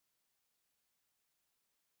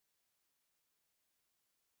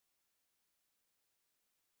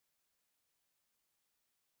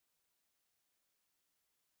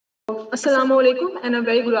Assalamu alaikum and a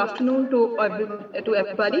very good afternoon to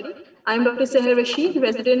everybody. I'm Dr. Seher Rasheed,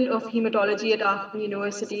 resident of Haematology at Akron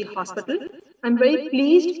University Hospital. I'm very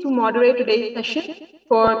pleased to moderate today's session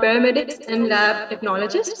for paramedics and lab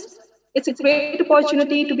technologists. It's a great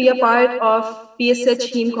opportunity to be a part of PSH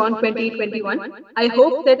HAEMCON 2021. I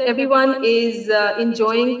hope that everyone is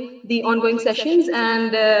enjoying the ongoing sessions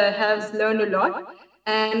and has learned a lot.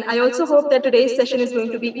 And I also hope that today's session is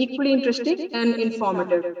going to be equally interesting and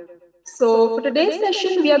informative. So for today's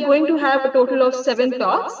session, we are going to have a total of 7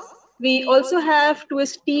 talks. We also have 2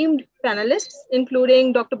 esteemed panelists,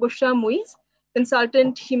 including Dr. Bushra Muiz,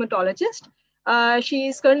 consultant hematologist. She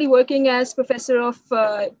is currently working as professor of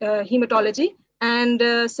hematology and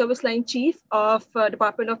service line chief of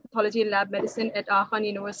Department of Pathology and Lab Medicine at Akron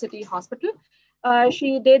University Hospital.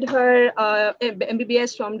 She did her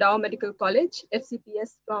MBBS from Dow Medical College,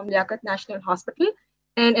 FCPS from Liaquat National Hospital,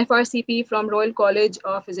 and FRCP from Royal College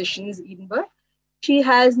of Physicians, Edinburgh. She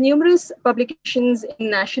has numerous publications in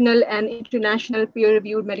national and international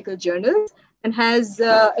peer-reviewed medical journals and has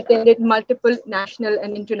attended multiple national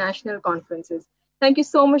and international conferences. Thank you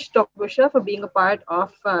so much, Dr. Bushra, for being a part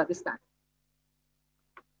of this panel.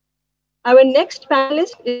 Our next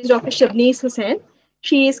panelist is Dr. Shabneez Hussain.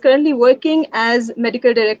 She is currently working as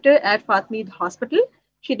medical director at Fatmid Hospital.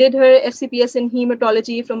 She did her FCPS in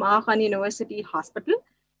hematology from Akron University Hospital.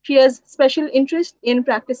 She has special interest in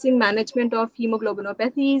practicing management of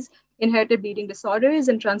hemoglobinopathies, inherited bleeding disorders,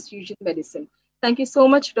 and transfusion medicine. Thank you so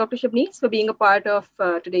much, Dr. Shabneez, for being a part of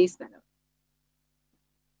today's panel.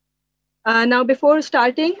 Now, before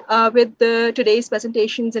starting with today's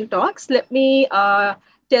presentations and talks, let me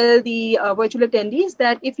tell the virtual attendees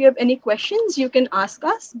that if you have any questions, you can ask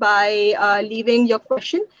us by leaving your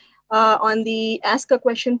question on the Ask a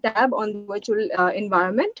Question tab on the virtual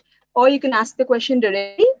environment, or you can ask the question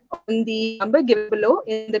directly on the number given below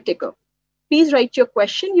in the ticker. Please write your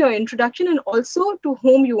question, your introduction, and also to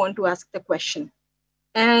whom you want to ask the question.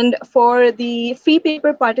 And for the free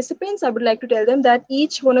paper participants, I would like to tell them that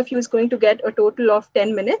each one of you is going to get a total of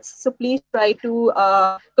 10 minutes. So please try to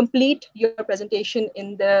complete your presentation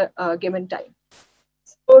in the given time.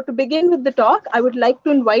 So to begin with the talk, I would like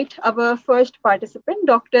to invite our first participant,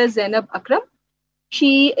 Dr. Zainab Akram.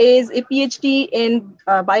 She is a PhD in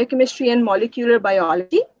biochemistry and molecular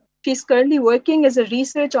biology. She's currently working as a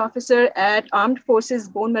research officer at Armed Forces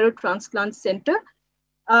Bone Marrow Transplant Center.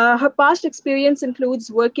 Her past experience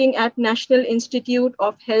includes working at National Institute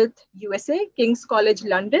of Health USA, King's College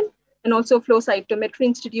London, and also Flow Cytometry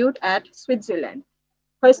Institute at Switzerland.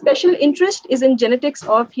 Her special interest is in genetics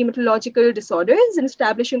of hematological disorders and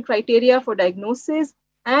establishing criteria for diagnosis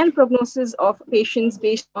and prognosis of patients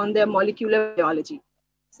based on their molecular biology.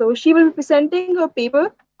 So she will be presenting her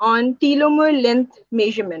paper on telomere length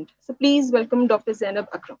measurement. So please welcome Dr. Zainab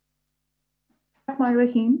Akram.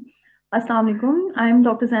 Assalamu alaikum. I'm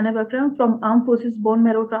Dr. Zainab Akram from Armed Forces Bone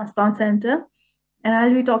Marrow Transplant Center, and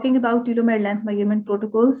I'll be talking about telomere length measurement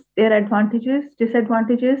protocols, their advantages,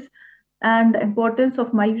 disadvantages, and the importance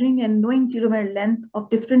of measuring and knowing telomere length of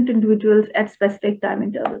different individuals at specific time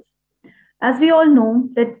intervals. As we all know,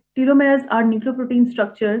 that telomeres are nucleoprotein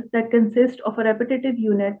structures that consist of a repetitive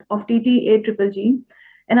unit of TTAGGG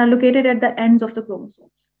and are located at the ends of the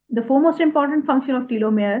chromosomes. The foremost important function of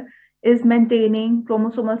telomere is maintaining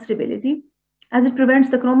chromosomal stability, as it prevents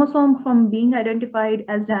the chromosome from being identified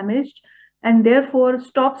as damaged and therefore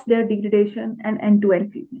stops their degradation and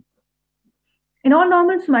end-to-end treatment. In all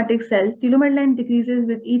normal somatic cells, telomere length decreases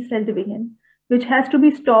with each cell division, which has to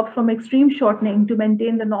be stopped from extreme shortening to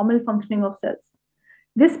maintain the normal functioning of cells.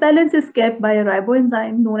 This balance is kept by a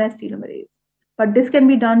riboenzyme known as telomerase, but this can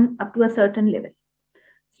be done up to a certain level.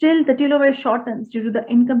 Still, the telomere shortens due to the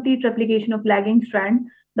incomplete replication of lagging strand,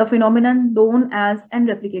 the phenomenon known as end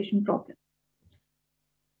replication problem.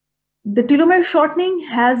 The telomere shortening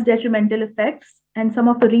has detrimental effects, and some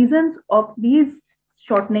of the reasons of these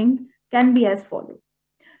shortening can be as follows.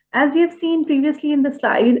 As we have seen previously in the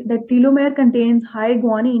slide, that telomere contains high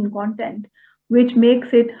guanine content, which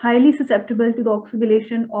makes it highly susceptible to the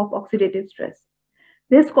oxidation of oxidative stress.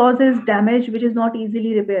 This causes damage which is not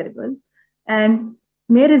easily repairable and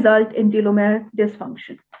may result in telomere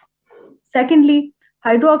dysfunction. Secondly,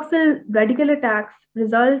 hydroxyl radical attacks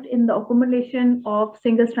result in the accumulation of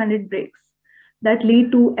single-stranded breaks that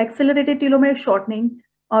lead to accelerated telomere shortening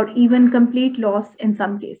or even complete loss in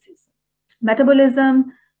some cases.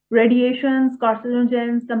 Metabolism, radiations,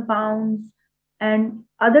 carcinogens, compounds, and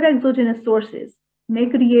other exogenous sources may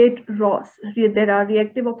create ROS. There are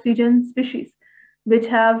reactive oxygen species which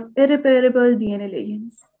have irreparable DNA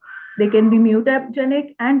lesions. They can be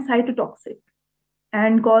mutagenic and cytotoxic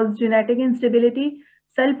and cause genetic instability,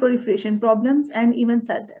 cell proliferation problems, and even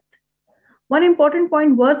cell death. One important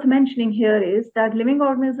point worth mentioning here is that living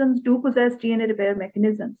organisms do possess DNA repair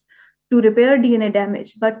mechanisms to repair DNA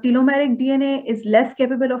damage, but telomeric DNA is less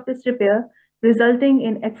capable of this repair, resulting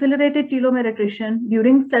in accelerated telomere attrition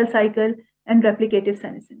during cell cycle and replicative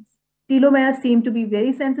senescence. Telomeres seem to be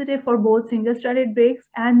very sensitive for both single-stranded breaks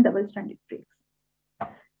and double-stranded breaks.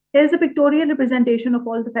 Here's a pictorial representation of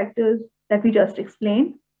all the factors that we just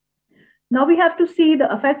explained. Now we have to see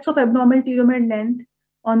the effects of abnormal telomere length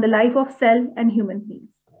on the life of cell and human beings.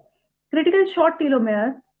 Critical short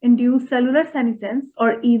telomere induce cellular senescence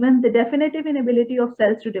or even the definitive inability of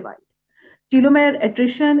cells to divide. Telomere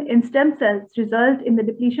attrition in stem cells result in the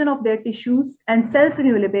depletion of their tissues and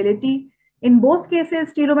self-renewability. In both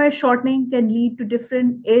cases, telomere shortening can lead to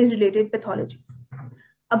different age-related pathologies.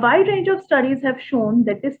 A wide range of studies have shown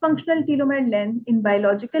that dysfunctional telomere length in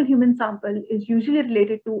biological human sample is usually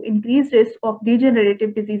related to increased risk of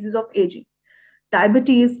degenerative diseases of aging,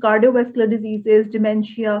 diabetes, cardiovascular diseases,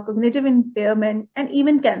 dementia, cognitive impairment, and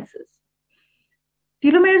even cancers.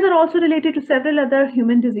 Telomeres are also related to several other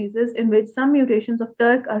human diseases in which some mutations of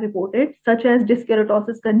TERK are reported, such as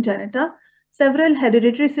dyskeratosis congenita, several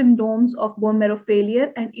hereditary symptoms of bone marrow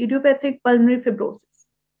failure, and idiopathic pulmonary fibrosis.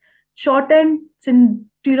 Shortened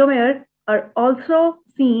telomeres are also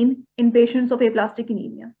seen in patients of aplastic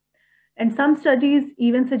anemia. And some studies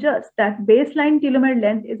even suggest that baseline telomere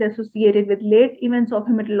length is associated with late events of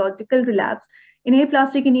hematological relapse in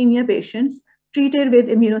aplastic anemia patients treated with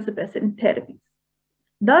immunosuppressant therapies.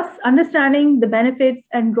 Thus, understanding the benefits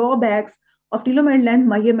and drawbacks of telomere length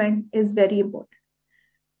measurement is very important,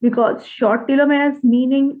 because short telomeres,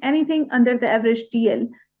 meaning anything under the average TL,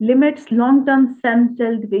 limits long-term stem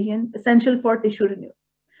cell division essential for tissue renewal.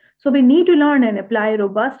 So we need to learn and apply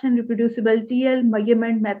robust and reproducible TL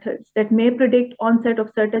measurement methods that may predict onset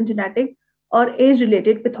of certain genetic or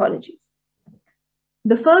age-related pathologies.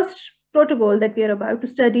 The first protocol that we are about to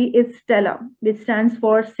study is STELLA, which stands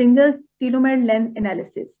for Single Telomere Length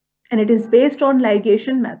Analysis, and it is based on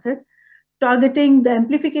ligation method, targeting the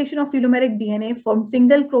amplification of telomeric DNA from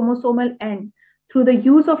single chromosomal end through the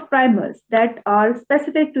use of primers that are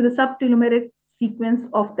specific to the subtelomeric sequence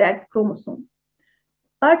of that chromosome.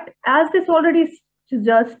 But as this already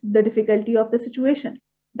suggests the difficulty of the situation,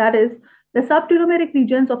 that is, the subtelomeric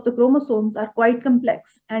regions of the chromosomes are quite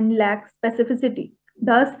complex and lack specificity.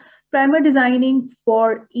 Thus, primer designing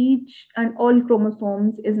for each and all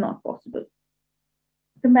chromosomes is not possible.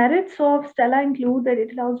 The merits of STELLA include that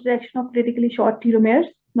it allows detection of critically short telomeres,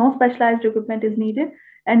 no specialized equipment is needed,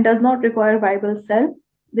 and does not require viable cell.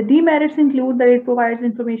 The demerits include that it provides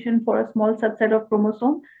information for a small subset of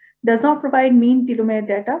chromosomes, does not provide mean telomere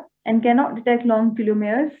data, and cannot detect long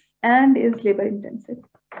telomeres, and is labor intensive.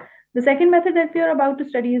 The second method that we are about to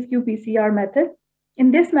study is qPCR method.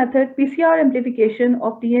 In this method, PCR amplification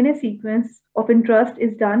of DNA sequence of interest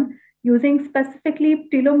is done using specifically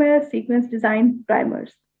telomere sequence design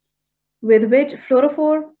primers, with which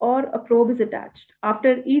fluorophore or a probe is attached.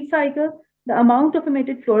 After each cycle, the amount of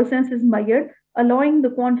emitted fluorescence is measured, allowing the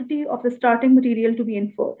quantity of the starting material to be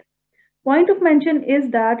inferred. Point of mention is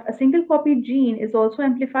that a single copy gene is also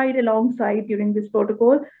amplified alongside during this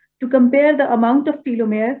protocol to compare the amount of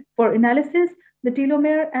telomere. For analysis, the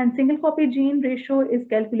telomere and single copy gene ratio is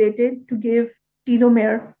calculated to give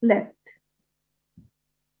telomere length.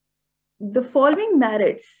 The following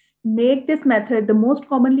merits make this method the most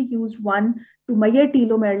commonly used one to measure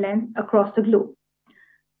telomere length across the globe.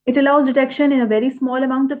 It allows detection in a very small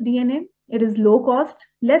amount of DNA. It is low cost,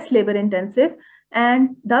 less labor intensive,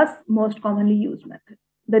 and thus most commonly used method.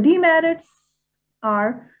 The demerits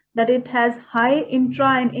are that it has high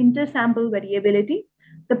intra and inter-sample variability.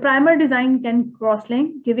 The primer design can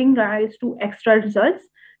cross-link, giving rise to extra results,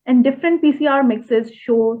 and different PCR mixes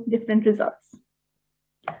show different results.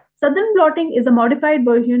 Southern blotting is a modified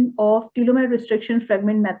version of telomere restriction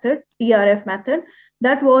fragment method, TRF method,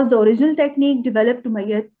 that was the original technique developed to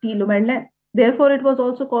measure telomere length. Therefore, it was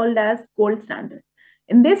also called as gold standard.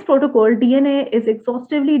 In this protocol, DNA is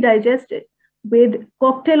exhaustively digested with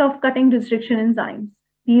cocktail of cutting restriction enzymes.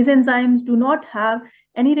 These enzymes do not have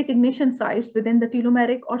any recognition sites within the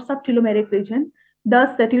telomeric or subtelomeric region.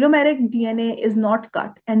 Thus, the telomeric DNA is not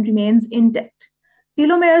cut and remains intact.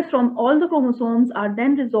 Telomeres from all the chromosomes are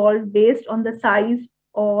then resolved based on the size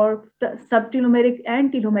or the subtelomeric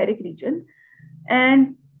and telomeric region,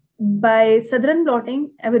 and by Southern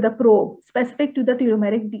blotting with a probe specific to the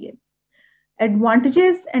telomeric DNA.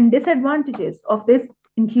 Advantages and disadvantages of this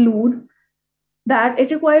include that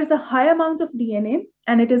it requires a high amount of DNA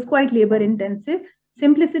and it is quite labor intensive.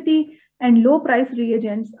 Simplicity and low price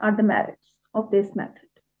reagents are the merits of this method.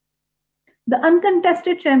 The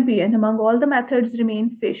uncontested champion among all the methods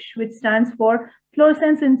remain FISH, which stands for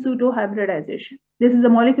fluorescence in situ hybridization. This is a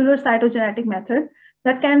molecular cytogenetic method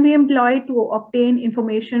that can be employed to obtain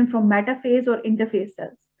information from metaphase or interphase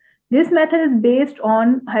cells. This method is based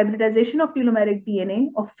on hybridization of telomeric DNA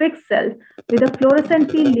of fixed cell with a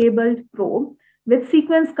fluorescently labeled probe with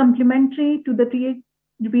sequence complementary to the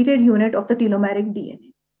repeated unit of the telomeric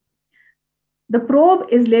DNA. The probe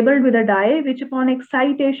is labeled with a dye which upon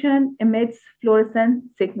excitation emits fluorescent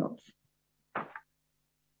signals.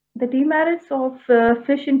 The demerits of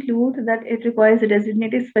FISH include that it requires a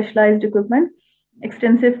designated specialized equipment,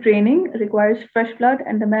 extensive training, requires fresh blood,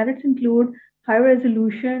 and the merits include high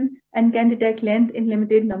resolution and can detect length in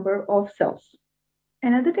limited number of cells.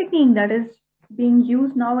 Another technique that is being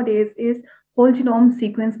used nowadays is whole genome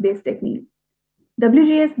sequence-based technique.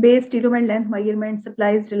 WGS-based telomere length measurement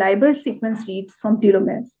supplies reliable sequence reads from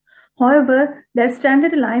telomeres. However, their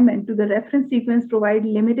standard alignment to the reference sequence provides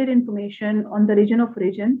limited information on the region of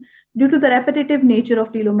origin due to the repetitive nature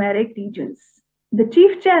of telomeric regions. The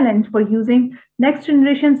chief challenge for using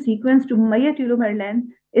next-generation sequence to measure telomere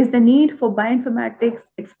length is the need for bioinformatics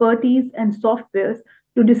expertise and softwares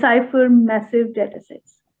to decipher massive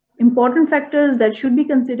datasets. Important factors that should be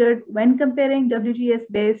considered when comparing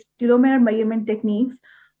WGS-based telomere measurement techniques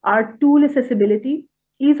are tool accessibility,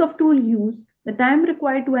 ease of tool use, the time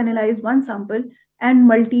required to analyze one sample, and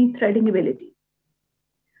multi-threading ability.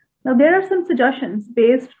 Now, there are some suggestions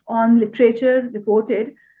based on literature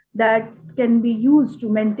reported that can be used to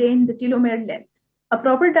maintain the telomere length. A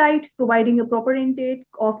proper diet, providing a proper intake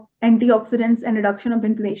of antioxidants and reduction of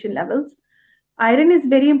inflammation levels. Iron is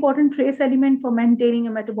very important trace element for maintaining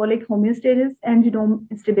a metabolic homeostasis and genome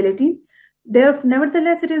stability.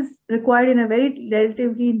 Nevertheless, it is required in a very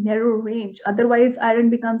relatively narrow range. Otherwise, iron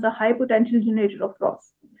becomes a high potential generator of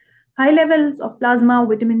ROS. High levels of plasma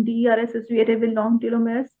vitamin D are associated with long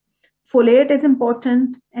telomeres. Folate is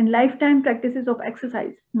important, and lifetime practices of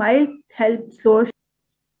exercise might help slow.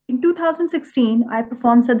 In 2016, I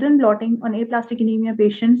performed sudden blotting on aplastic anemia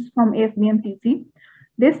patients from AFBMTC.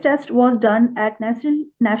 This test was done at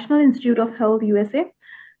National Institute of Health, USA.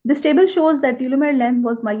 This table shows that telomere length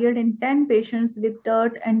was measured in 10 patients with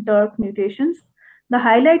TERT and TERK mutations. The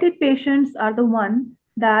highlighted patients are the ones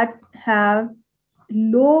that have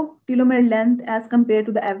low telomere length as compared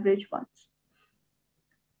to the average ones.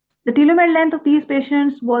 The telomere length of these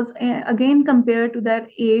patients was again compared to their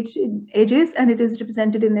ages, and it is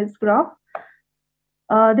represented in this graph.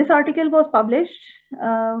 This article was published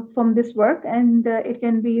from this work, and it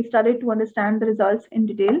can be studied to understand the results in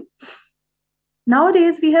detail.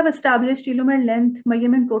 Nowadays, we have established telomere length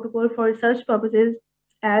measurement protocol for research purposes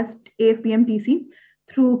at AFBMTC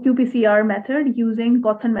through qPCR method using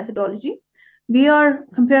Cawthon methodology. We are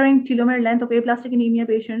comparing telomere length of aplastic anemia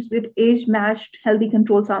patients with age-matched healthy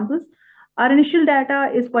control samples. Our initial data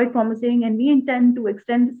is quite promising, and we intend to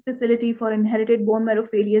extend this facility for inherited bone marrow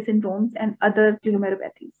failure syndromes and other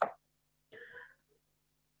telomeropathies.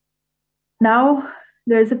 Now,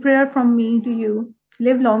 there is a prayer from me to you.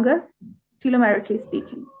 Live longer, telomerically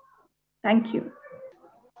speaking. Thank you.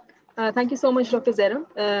 Thank you so much, Dr.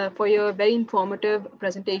 Zainab, for your very informative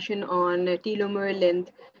presentation on telomere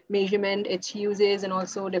length measurement, its uses, and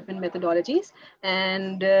also different methodologies,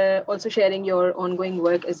 and also sharing your ongoing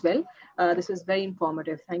work as well. This was very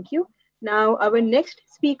informative. Thank you. Now, our next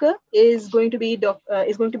speaker is going to be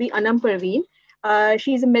Anum Perveeen.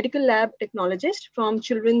 She's a medical lab technologist from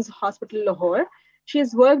Children's Hospital Lahore. She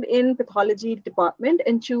has worked in pathology department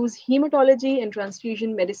and chose hematology and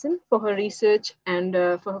transfusion medicine for her research and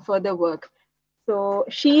for her further work. So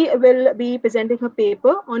she will be presenting her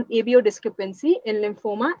paper on ABO discrepancy in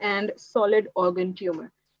lymphoma and solid organ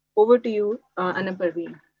tumor. Over to you, Anum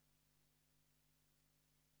Perveeen.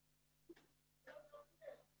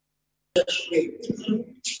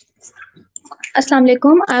 Assalamu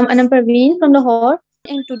alaikum. I'm Anum Perveeen from Lahore,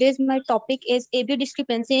 and today's my topic is ABO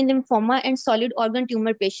discrepancy in lymphoma and solid organ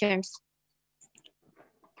tumor patients.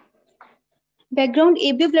 Background: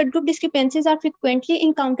 ABO blood group discrepancies are frequently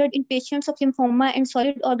encountered in patients of lymphoma and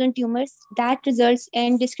solid organ tumors that results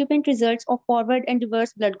in discrepant results of forward and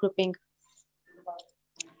reverse blood grouping.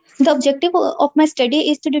 The objective of my study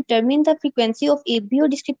is to determine the frequency of ABO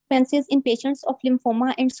discrepancies in patients of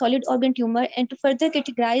lymphoma and solid organ tumor, and to further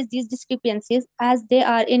categorize these discrepancies as they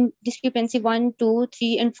are in discrepancy 1, 2,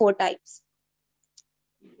 3, and 4 types.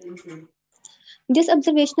 This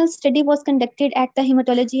observational study was conducted at the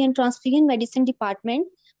Haematology and Transfusion Medicine Department,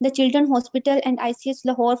 the Children's Hospital and ICH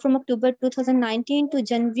Lahore from October 2019 to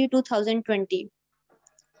January 2020.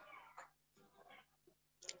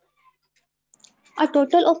 A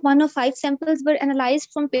total of 105 samples were analyzed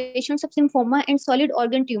from patients of lymphoma and solid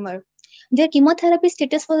organ tumor. Their chemotherapy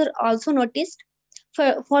status was also noticed.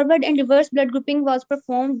 Forward and reverse blood grouping was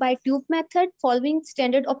performed by tube method following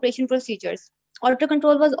standard operation procedures.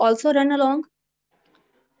 Autocontrol was also run along.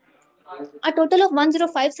 A total of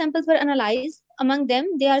 105 samples were analyzed. Among them,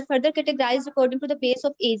 they are further categorized according to the base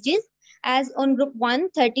of ages. As on group 1,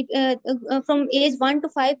 from age 1 to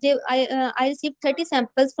 5, I received 30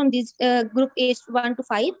 samples from this group age 1 to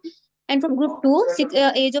 5. And from group 2,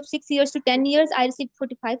 age of 6 years to 10 years, I received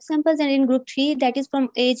 45 samples. And in group 3, that is from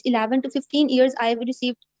age 11 to 15 years, I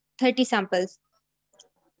received 30 samples.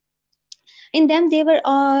 In them, they were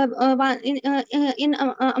among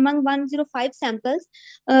 105 samples,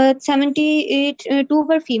 72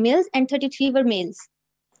 were females and 33 were males.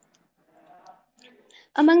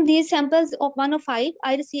 Among these samples of 105,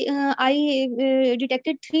 I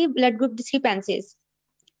detected 3 blood group discrepancies.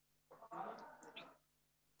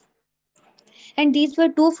 And these were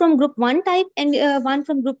 2 from group 1 type and 1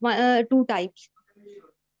 from group 2 types.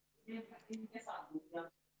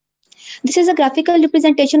 This is a graphical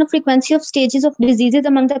representation of frequency of stages of diseases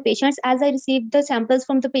among the patients as I received the samples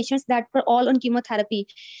from the patients that were all on chemotherapy,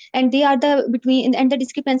 and they are the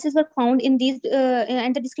discrepancies were found in these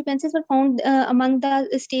among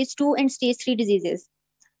the stage 2 and stage 3 diseases.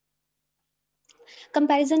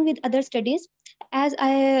 Comparison with other studies, as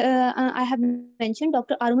I have mentioned,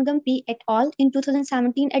 Dr. Arumugam P. et al. In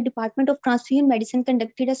 2017 at Department of Transfusion Medicine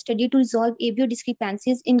conducted a study to resolve ABO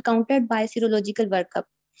discrepancies encountered by serological workup.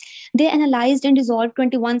 They analyzed and resolved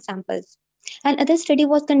 21 samples. Another study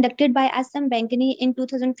was conducted by S.M. Bankani in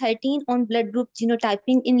 2013 on blood group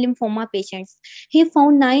genotyping in lymphoma patients. He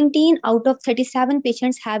found 19 out of 37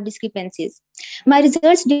 patients have discrepancies. My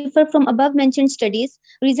results differ from above mentioned studies.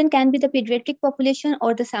 Reason can be the pediatric population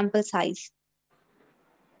or the sample size.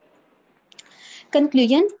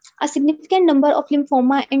 Conclusion: a significant number of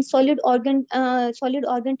lymphoma and solid organ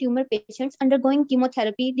tumor patients undergoing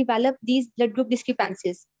chemotherapy develop these blood group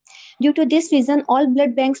discrepancies. Due to this reason, all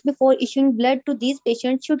blood banks before issuing blood to these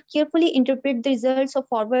patients should carefully interpret the results of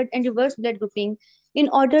forward and reverse blood grouping in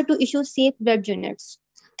order to issue safe blood units.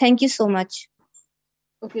 Thank you so much.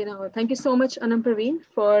 Okay, now thank you so much, Anum Perveeen,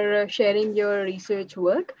 for sharing your research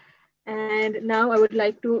work. And now I would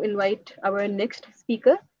like to invite our next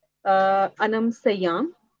speaker, Anum Syyam.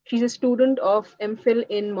 She's a student of MPhil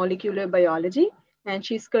in molecular biology, and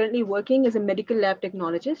she's currently working as a medical lab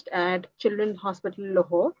technologist at Children's Hospital,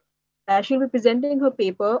 Lahore. She'll be presenting her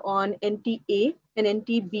paper on NTA and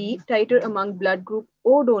NTB titer among blood group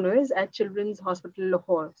O donors at Children's Hospital,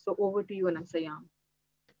 Lahore. So over to you, Anum Syyam.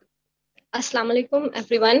 Assalamu alaikum,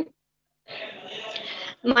 everyone.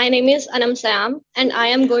 My name is Anum Syyam, and I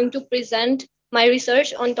am going to present my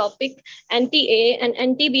research on topic NTA and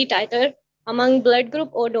NTB titer among blood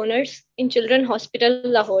group O donors in Children's Hospital,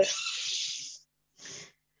 Lahore.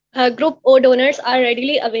 Group O donors are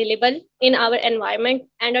readily available in our environment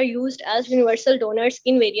and are used as universal donors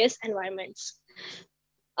in various environments.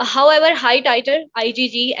 However, high titer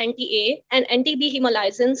IgG, NTA, and NTB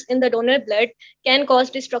hemolyzins in the donor blood can cause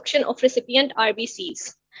destruction of recipient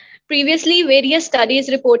RBCs. Previously, various studies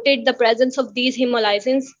reported the presence of these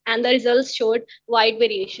hemolyzins, and the results showed wide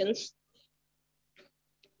variations.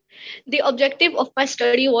 The objective of my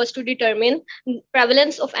study was to determine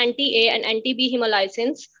prevalence of NTA and NTB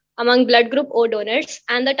hemolyzins among blood group O donors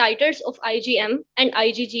and the titers of IgM and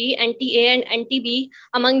IgG, NTA, and NTB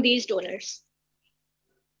among these donors.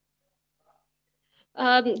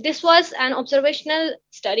 This was an observational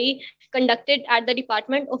study conducted at the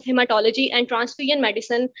Department of Haematology and Transfusion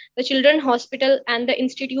Medicine, the Children's Hospital, and the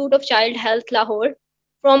Institute of Child Health, Lahore,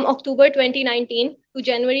 from October 2019 to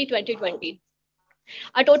January 2020.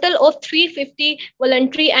 A total of 350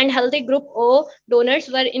 voluntary and healthy group O donors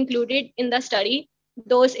were included in the study.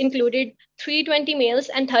 Those included 320 males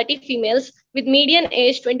and 30 females with median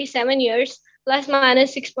age 27 years, plus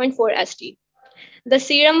minus 6.4 ST. The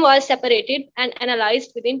serum was separated and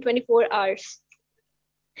analyzed within 24 hours.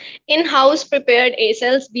 In-house prepared A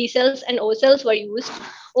cells, B cells, and O cells were used.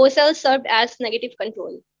 O cells served as negative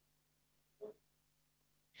control.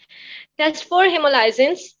 Test for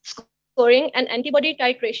hemolyzins scoring and antibody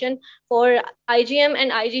titration for IgM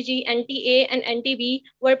and IgG, NTA, and NTB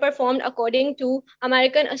were performed according to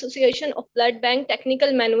American Association of Blood Bank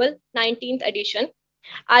Technical Manual, 19th edition.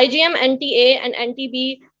 IgM, NTA, and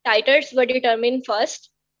NTB titers were determined first.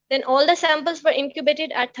 Then all the samples were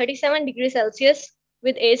incubated at 37 degrees Celsius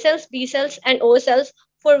with A cells, B cells, and O cells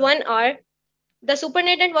for 1 hour. The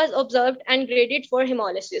supernatant was observed and graded for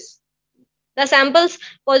hemolysis. The samples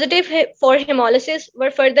positive for hemolysis were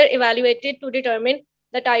further evaluated to determine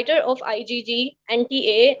the titer of IgG,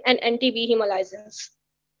 NTA, and NTB hemolysis.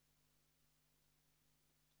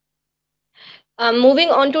 Moving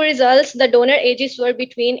on to results, the donor ages were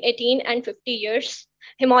between 18 and 50 years.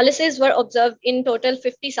 Hemolysis were observed in total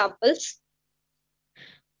 50 samples.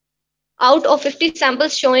 Out of 50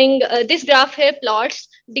 samples showing, this graph here plots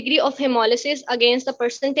degree of hemolysis against the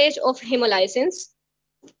percentage of hemolysins.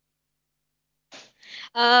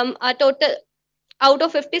 A total out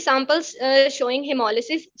of 50 samples showing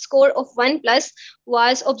hemolysis score of 1+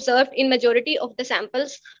 was observed in majority of the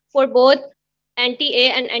samples for both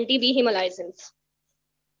NTA and NTB hemolysins.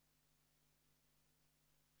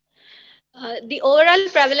 The overall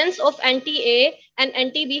prevalence of NTA and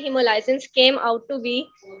NTB hemolysins came out to be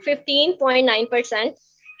 15.9%.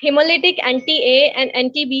 Hemolytic NTA and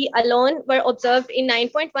NTB alone were observed in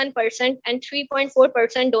 9.1% and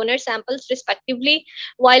 3.4% donor samples respectively,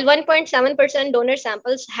 while 1.7% donor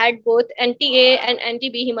samples had both NTA and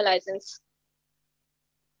NTB hemolysins.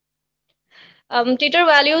 Titre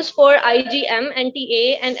values for IgM,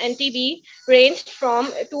 NTA, and NTB ranged from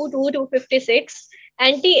 22 to 56.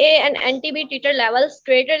 NTA and NTB titre levels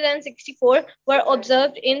greater than 64 were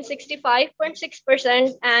observed in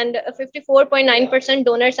 65.6% and 54.9%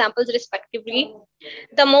 donor samples respectively.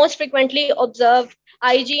 The most frequently observed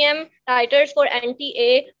IgM titers for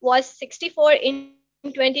NTA was 64 in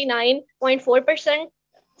 29.4%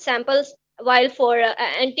 samples, while for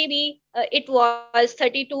NTB it was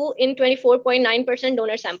 32 in 24.9%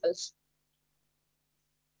 donor samples.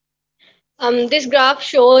 This graph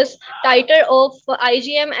shows titer of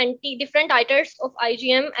IgM and different titers of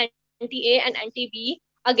IgM, NTA, and NTB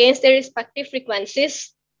against their respective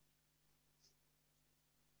frequencies.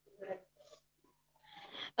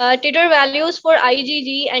 Titre values for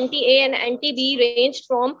IgG, NTA, and NTB ranged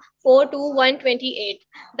from 4 to 128.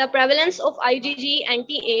 The prevalence of IgG,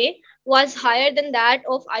 NTA was higher than that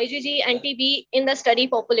of IgG, NTB in the study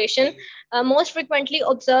population. Most frequently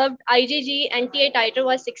observed IgG, NTA titer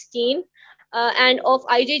was 16. And of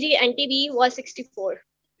IgG NTB was 64.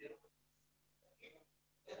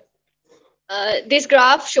 This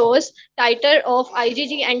graph shows titer of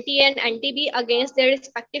IgG, NTA, and NTB against their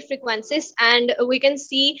respective frequencies, and we can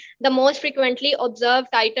see the most frequently observed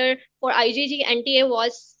titer for IgG, NTA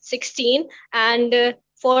was 16, and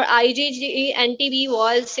for IgG, NTB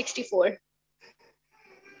was 64.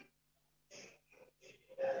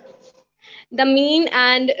 The mean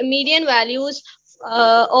and median values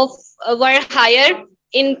were higher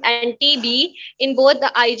in NTB in both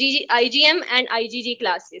the IgM and IgG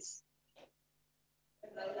classes.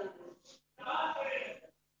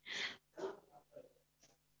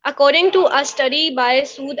 According to a study by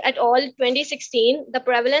Sood et al. 2016, the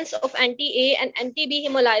prevalence of NTA and NTB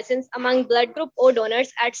hemolysins among blood group O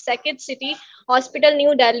donors at Sakit City Hospital,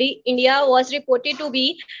 New Delhi, India was reported to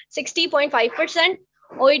be 60.5%.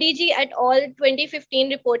 OEDG et al. 2015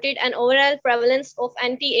 reported an overall prevalence of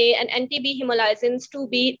NTA and NTB hemolysins to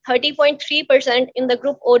be 30.3% in the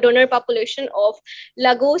group O donor population of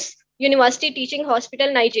Lagos University Teaching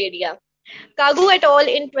Hospital, Nigeria. AKUH et al.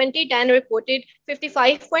 In 2010 reported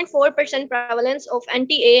 55.4% prevalence of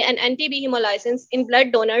NTA and NTB hemolysins in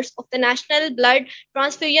blood donors of the National Blood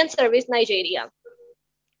Transfusion Service, Nigeria.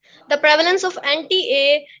 The prevalence of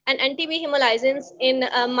NTA and NTB hemolysins in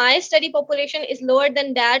my study population is lower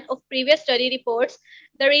than that of previous study reports.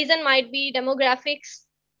 The reason might be demographics,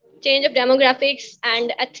 change of demographics,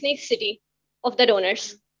 and ethnicity of the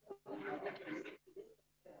donors.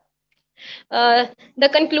 The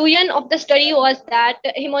conclusion of the study was that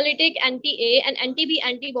hemolytic NTA and NTB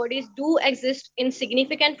antibodies do exist in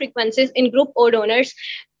significant frequencies in group O donors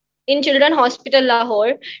in Children's Hospital,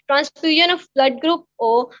 Lahore. Transfusion of blood group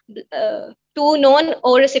O to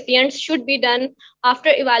non-O recipients should be done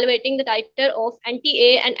after evaluating the titer of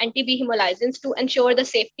NTA and NTB hemolysins to ensure the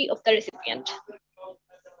safety of the recipient.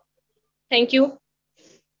 Thank you.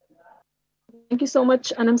 Thank you so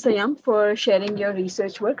much, Anum Syyam, for sharing your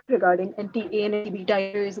research work regarding NTA and NTB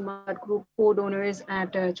titers among blood group O donors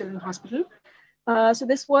at Children's Hospital. So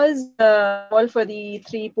this was all for the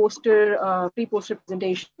pre-poster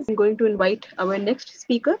presentations. I'm going to invite our next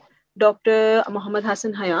speaker, Dr. Muhammad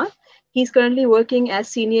Hasan Hayat. He's currently working as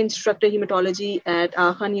Senior Instructor Haematology at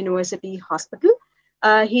Khan University Hospital.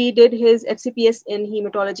 He did his FCPS in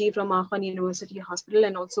Haematology from Khan University Hospital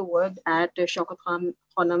and also worked at Shaukat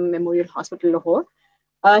Khanum Memorial Hospital, Lahore.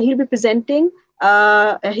 He'll be presenting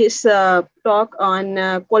his talk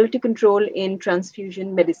on quality control in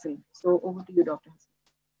transfusion medicine. So over to you, Dr. Hasan.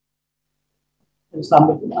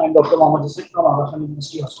 Assalamu alaikum. I'm Dr. Muhammad Hasan from Rawalpindi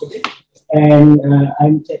University Hospital, and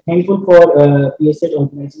I'm thankful for PSH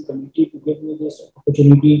organizing committee to give me this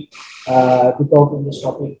opportunity to talk on this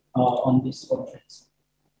topic on this conference.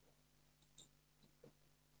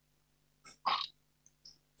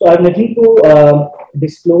 So I have nothing to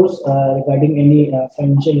disclose regarding any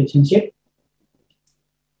financial relationship.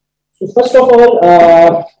 So first of all,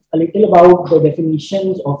 a little about the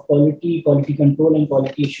definitions of quality, quality control, and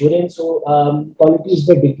quality assurance. So quality is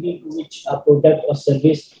the degree to which a product or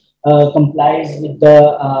service complies with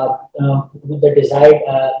the desired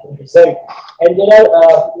result. And there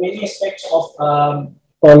are many aspects of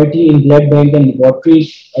quality in blood bank and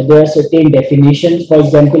laboratory. There are certain definitions. For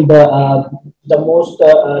example, the most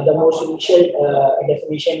initial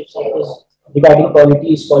definition is regarding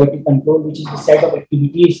quality is quality control, which is the set of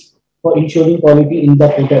activities for ensuring quality in the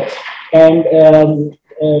product. And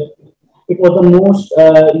it was the most,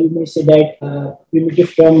 you may say that,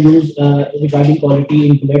 primitive term used regarding quality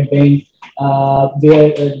in blood bank, where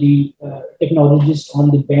the technologists on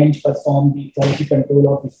the bench perform the quality control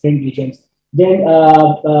of different agents. Then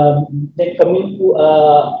coming to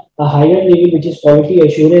a higher level, which is quality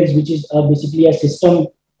assurance, which is basically a system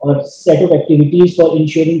or set of activities for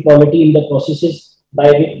ensuring quality in the processes by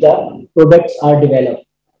which the products are developed.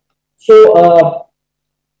 So,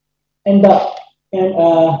 and then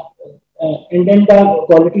the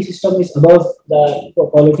quality system is above the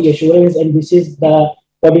quality assurance, and this is the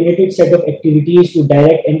coordinated set of activities to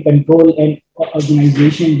direct and control an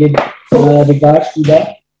organization with regards to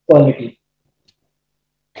the quality.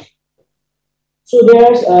 So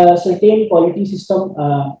there's a certain quality system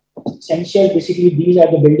essential. Basically, these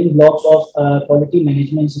are the building blocks of quality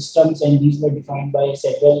management systems, and these were defined by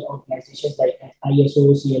several organizations like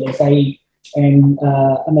ISO, CLSI, and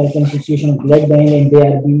American Association of Blood Bank, and they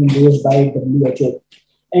are being endorsed by WHO.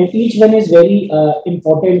 And each one is very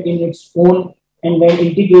important in its own, and when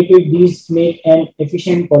integrated, these make an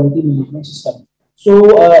efficient quality management system. So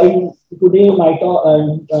today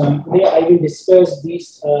I will discuss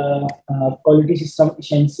these quality system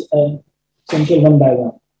essential one by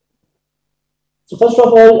one. So first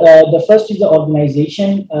of all, the first is the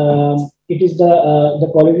organization. It is the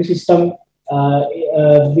quality system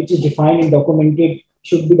which is defined and documented,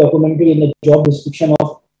 should be documented in the job description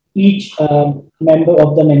of each member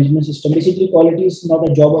of the management system. Basically, quality is not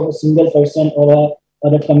a job of a single person or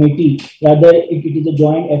a committee. Rather, it is a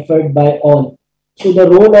joint effort by all. So the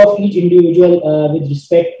role of each individual with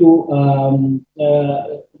respect to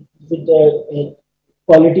with the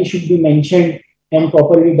quality should be mentioned and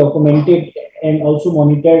properly documented and also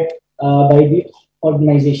monitored by the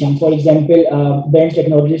organization. For example, bench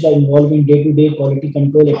technologists are involved in day-to-day quality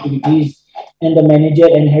control activities, and the manager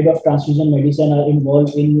and head of transfusion medicine are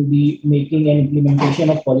involved in the making and implementation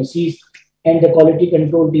of policies, and the quality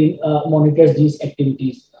control team monitors these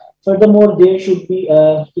activities. Furthermore, there should be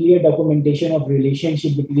a clear documentation of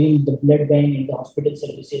relationship between the blood bank and the hospital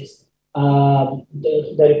services,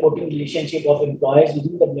 the reporting relationship of employees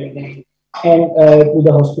within the blood bank and to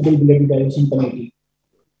the hospital blood utilization committee.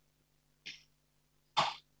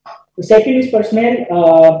 The second is personnel.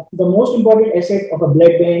 The most important asset of a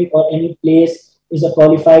blood bank or any place is a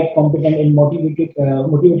qualified, competent, and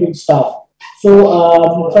motivated staff.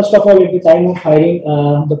 So, first of all, at the time of hiring,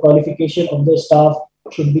 the qualification of the staff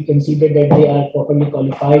should be considered that they are properly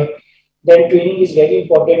qualified. Then training is very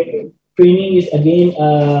important. Training is again,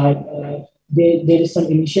 there is some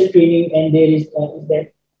initial training, and there is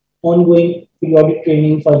that ongoing periodic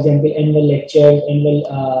training, for example, annual lectures, annual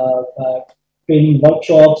training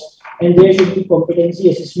workshops, and there should be competency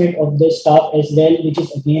assessment of the staff as well, which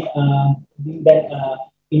is again being done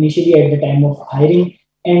initially at the time of hiring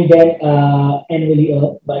and then annually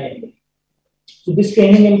or biannually. So this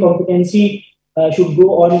training and competency should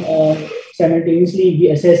go on simultaneously. We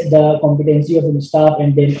assess the competency of the staff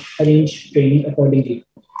and then arrange training accordingly.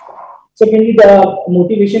 Secondly, the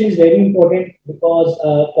motivation is very important because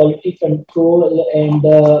quality control and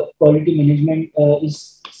quality management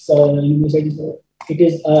is, you may say, it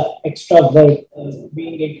is extra work,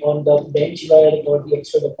 being it on the bench work or the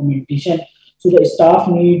extra documentation. So the staff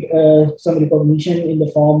need some recognition in the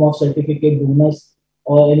form of certificate, bonus,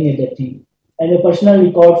 or any other thing. And the personal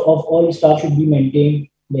records of all staff should be maintained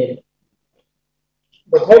well.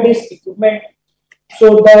 The third is equipment.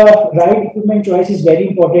 So the right equipment choice is very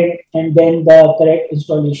important, and then the correct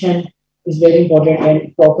installation is very important,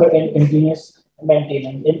 and proper and continuous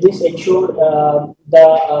maintenance. And this ensure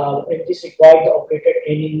this required the operator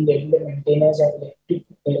training, regular maintenance, and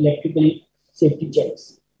electrical safety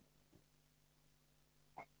checks.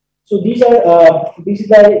 So these are this is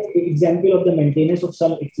the example of the maintenance of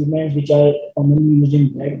some equipment which are commonly used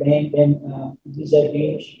in blood bank, and these are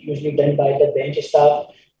being usually done by the bench staff,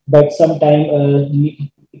 but sometimes the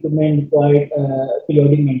equipment required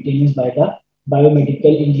periodic maintenance by the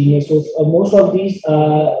biomedical engineers. So most of these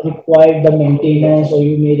require the maintenance, or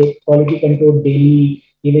you may quality control daily,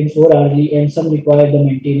 even 4 hourly, and some require the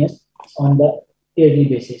maintenance on the yearly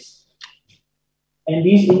basis. And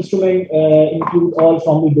these instruments include all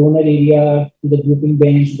from the donor area to the grouping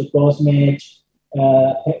bench to the cross match,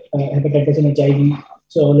 hepatitis and HIV,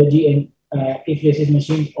 serology, and apheresis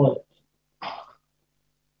machines, all.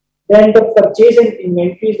 Then the purchase and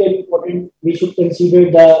inventory is very important. We should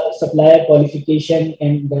consider the supplier qualification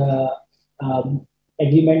and the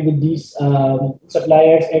agreement with these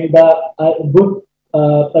suppliers, and the good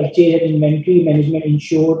purchase and inventory management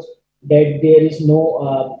ensures that there is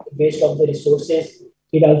no waste of the resources.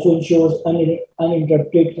 It also ensures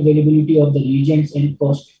uninterrupted availability of the reagents and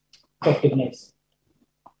cost effectiveness.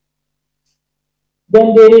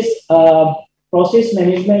 Then there is process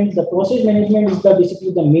management. The process management is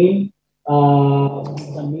basically the main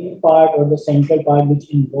part, or the central part, which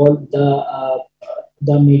involves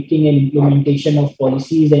the making and implementation of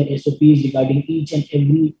policies and SOPs regarding each and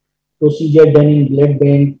every procedure done in blood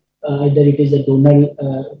bank, either it is a donor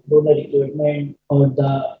recruitment or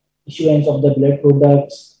the issuance of the blood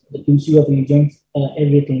products, the QC of agents,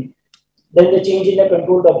 everything. Then the change in the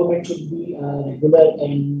control document should be regular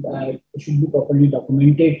and should be properly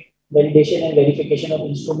documented. Validation and verification of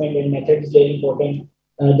instrument and method is very important.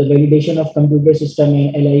 The validation of computer system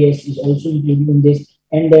and LIS is also included in this.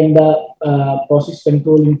 And then the process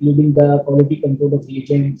control, including the quality control of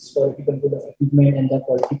reagents, quality control of equipment, and the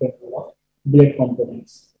quality control of blood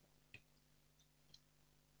components.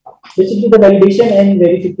 Basically, the validation and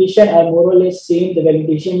verification are more or less same. The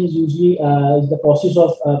validation is usually is the process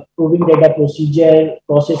of proving that a procedure,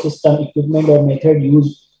 process system, equipment, or method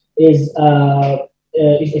used is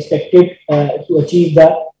expected to achieve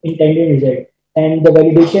the intended result. And the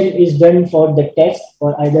validation is done for the test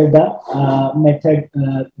or either the method,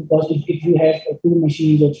 because if you have 2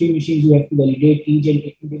 machines or 3 machines, you have to validate each and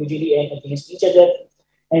individually and against each other.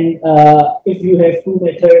 And if you have 2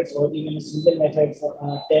 methods or even a single method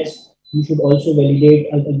for test, you should also validate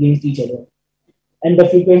against each other. And the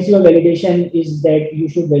frequency of validation is that you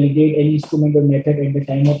should validate any instrument or method at the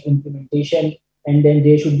time of implementation, and then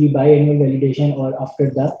there should be biannual validation or after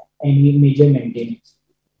the any major maintenance.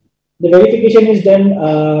 The verification is done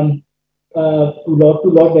to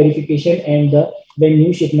lot verification and when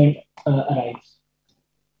new shipment arrives.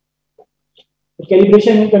 The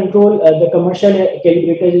calibration and control, the commercial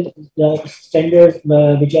calibrators, the standards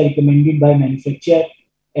which are recommended by manufacturer,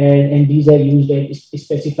 and these are used at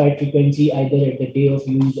specified frequency either at the day of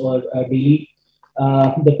use or daily.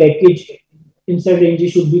 The package insert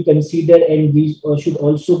ranges should be considered, and these should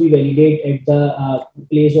also be validated at the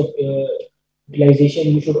place of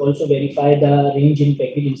utilization. You should also verify the range in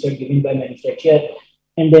package insert given by manufacturer,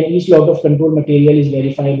 and then each lot of control material is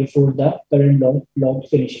verified before the current lot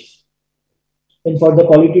finishes. And for the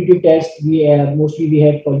qualitative test, mostly we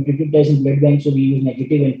have qualitative tests in blood bank, so we use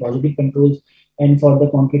negative and positive controls. And for the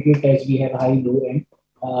quantitative test, we have high, low, and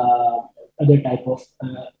other type of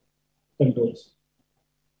controls.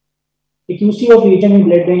 The QC of reagent in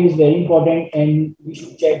blood bank is very important, and we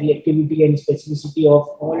should check the activity and specificity of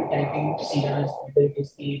all typing series, whether it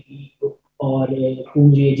is A, B, or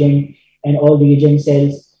Coombs reagent, and all reagent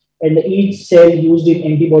cells. And each cell used in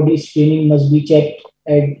antibody screening must be checked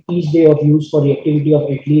at each day of use for reactivity of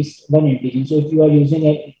at least 1 antigen. So if you are using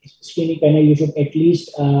a screening panel, you should at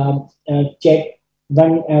least check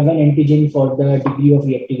one antigen for the degree of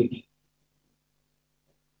reactivity.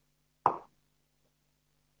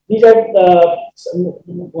 These are the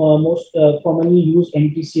most commonly used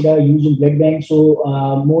anti-sera used in blood bank. So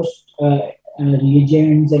most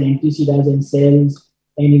reagents and anti-seras and cells,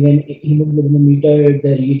 and even hemoglobinometer,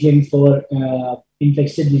 the reagent for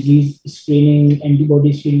infectious disease screening,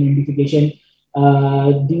 antibody screening, identification.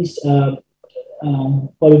 These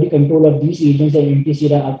quality control of these agents and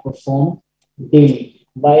anti-sera are performed daily.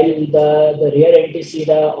 While the rare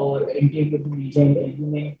anti-sera or anti-hemoglobin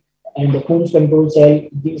agent, and the Coombs control cell,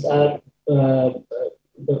 these are the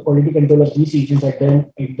quality control of these agents are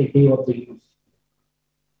done at the day of the use.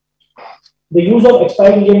 The use of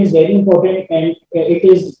expired reagent is very important, and it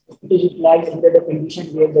is utilized under the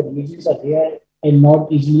condition where the reagents are rare and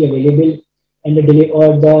not easily available, and the delay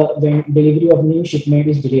or the delivery of new shipment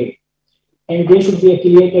is delayed. And there should be a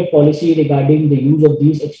clear policy regarding the use of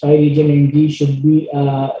these expired reagent, and these should be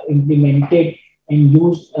implemented and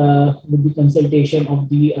used with the consultation of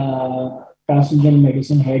the transfusion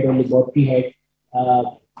medicine head or laboratory head.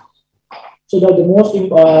 So the most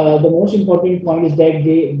important point is that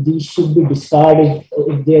these should be discarded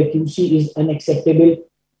if their QC is unacceptable,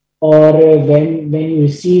 or when you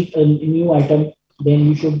receive a new item, then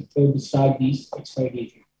you should discard these expired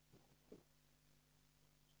agents.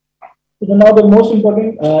 So now the most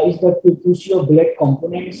important is the QC of blood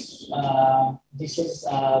components. This is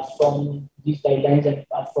from these guidelines and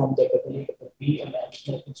from the AFBMTC,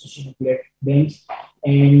 National Association of Blood Banks,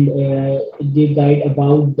 and they guide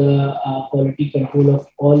about the quality control of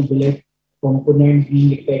all blood components,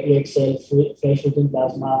 being packed cell, fresh frozen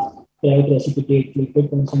plasma, cryo precipitate,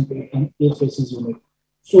 liquid concentrate, and apheresis unit.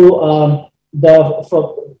 So for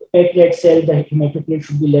packed red cell, the hematocrit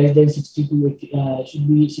should be less than 60 to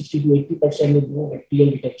 80% with no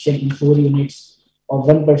bacterial detection in 4 units or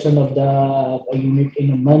 1% of the unit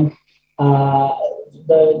in a month.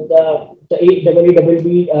 The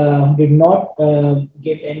AFBMTC did not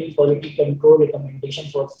give any quality control recommendation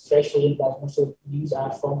for fresh frozen plasma. So these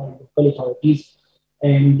are from local authorities,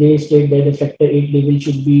 and they state that the factor 8 level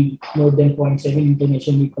should be more than 0.7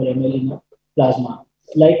 international unit per ml in a plasma.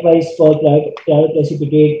 Likewise, for cryo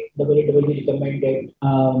precipitate, AFBMTC recommended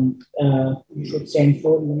you should send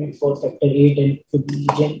 4 units for factor 8 and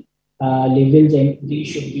fibrinogen levels, and these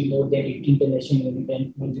should be more than 18 international unit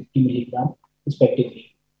and 150 milligram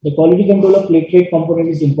respectively. The quality control of platelet component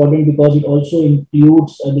is important because it also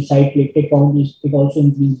includes the site platelet count. It also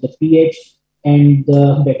includes the pH, and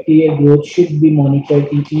the bacterial growth should be monitored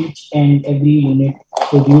in each and every unit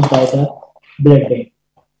produced by the blood bank.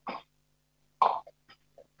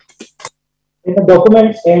 In the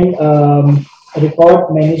documents and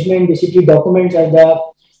record management, basically documents are the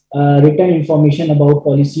written information about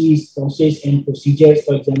policies, process, and procedures.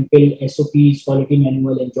 For example, SOPs, quality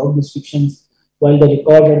manual, and job descriptions. While the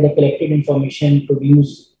records are the collected information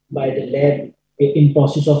produced by the lab in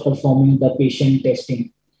process of performing the patient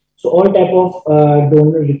testing. So all type of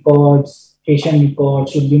donor records, patient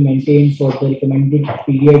records should be maintained for the recommended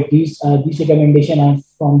period. These recommendations are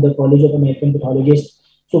from the College of American Pathologists.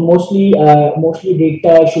 So mostly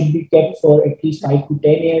data should be kept for at least 5 to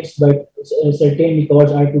 10 years, but certain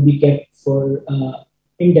records are to be kept for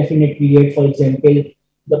indefinite period. For example,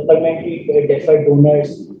 the permanently deferred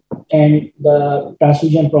donors and the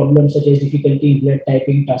transfusion problems such as difficulty in blood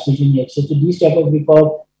typing, transfusion access. So these type of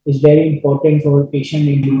record is very important for patient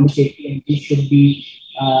and donor safety, and this should be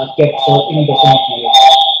kept for indefinite period.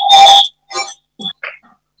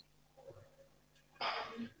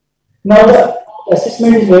 Now the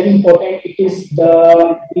assessment is very important. It is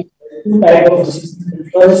the two types of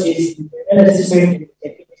assessment. First is internal assessment,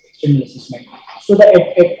 external assessment. So the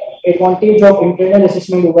advantage of internal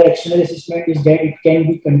assessment over external assessment is that it can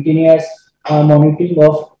be continuous monitoring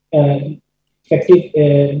of effective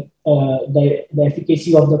the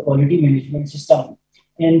efficacy of the quality management system.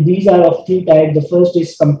 And these are of 3 types. The first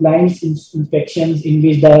is compliance inspections, in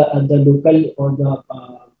which the local or the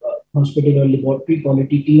hospital or laboratory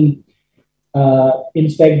quality team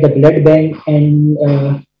inspect the blood bank and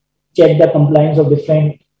check the compliance of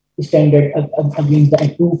different standard against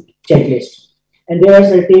the approved checklist. And there are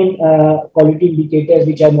certain quality indicators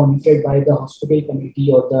which are monitored by the hospital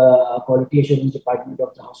committee or the quality assurance department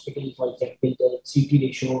of the hospital. For example, the CT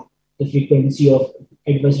ratio, the frequency of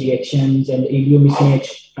adverse reactions, and the ABO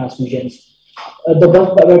mismatch transfusions. The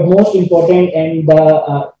most important and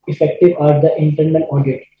the effective are the internal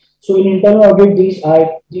audit. So in internal audit, these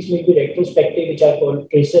may be retrospective, which are called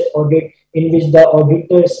tracer audit, in which the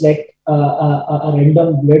auditor select a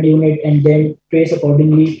random blood unit and then trace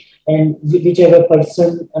accordingly, and whichever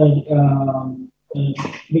person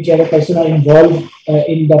are involved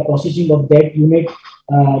in the processing of that unit,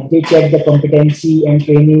 they check the competency and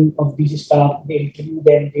training of these staff. They interview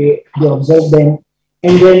them, they observe them,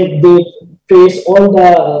 and then they trace all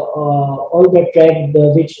the track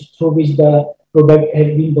through which the product has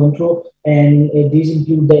been gone through, and these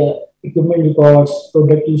include the equipment records,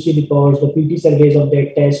 product QC records, the PT surveys of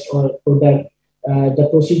that test or product, the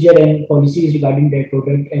procedure and policies regarding that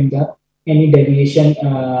product, and any deviation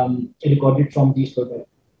recorded from these products.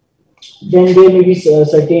 Then there may be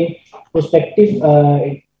certain prospective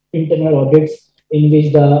internal audits in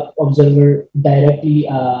which the observer directly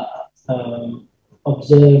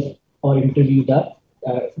observe or interview the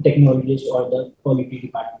technologist or the quality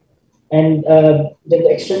department. And then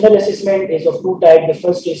the external assessment is of 2 types. The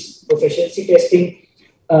first is proficiency testing,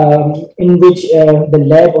 in which the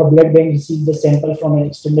lab or blood bank receives the sample from an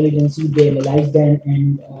external agency. They analyze them,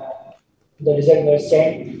 and the result was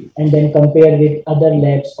sent, and then compare with other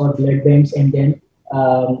labs or blood banks, and then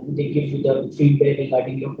they give you the feedback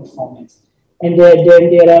regarding your performance. And then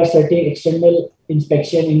there are certain external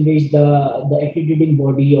inspection in which the accrediting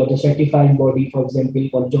body or the certifying body, for example,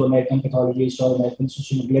 College of American Pathologists or American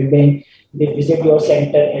Institute of Blood Bank, they visit your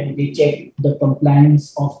center and they check the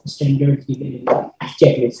compliance of standards given in the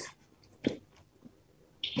checklist.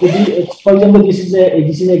 For example, this is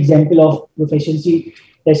an example of proficiency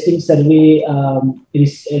testing survey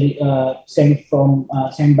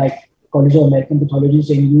sent by College of American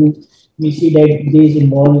Pathologists, and we see that these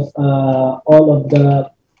involve all of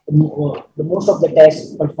the most of the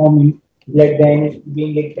tests performed in blood bank,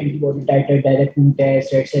 being like antibody titer, direct wound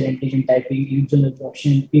test, red cell antigen typing, individual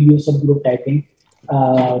absorption, PBO subgroup typing,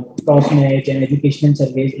 cross match, and educational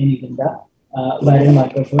surveys, and even the viral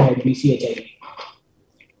marker for HBC HIV.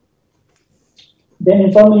 Then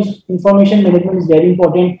information management is very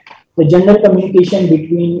important. The general communication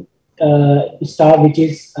between staff,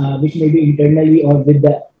 which may be internally or with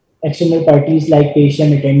the external parties like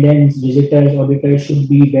patient, attendants, visitors, auditors, should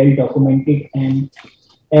be well documented, and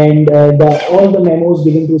all the memos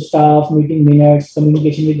given to staff, meeting minutes,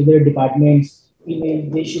 communication with other departments, email,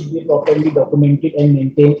 they should be properly documented and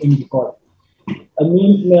maintained in record.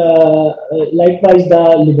 Likewise,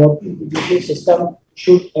 the laboratory system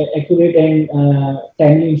should accurate and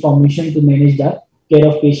timely information to manage the care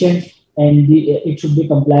of patients, and it should be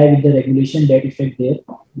comply with the regulation that affect their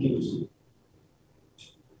use.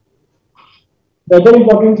 The other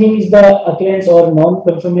important thing is the occurrence or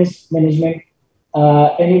non-conformance management,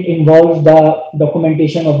 and it involves the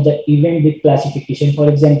documentation of the event with classification. For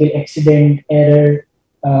example, accident, error,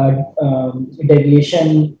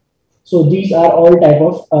 deviation. So these are all type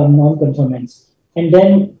of non-conformance. And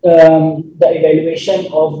then the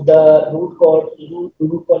evaluation of the root cause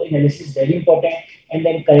analysis is very important. And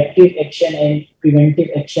then corrective action and preventive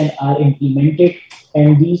action are implemented,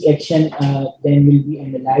 and these action then will be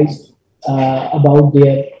analyzed about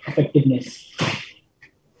their effectiveness.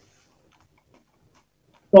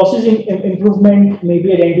 Process improvement may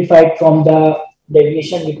be identified from the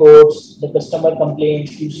deviation reports, the customer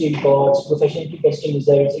complaints, QC reports, professional testing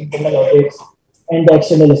results, internal audits, and the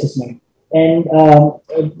external assessment. And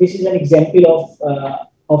this is an example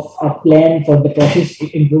of a plan for the process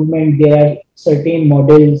improvement. There are certain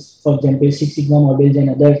models, for example, Six Sigma models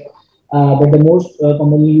and others. But the most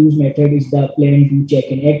commonly used method is the plan, do, check,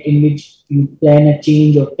 and act, in which you plan a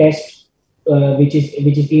change or test which is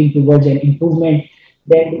aimed towards an improvement.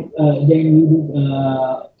 Then you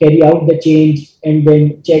carry out the change and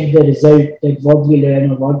then check the result, that what we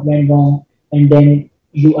learned or what went wrong, and then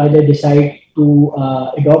you either decide to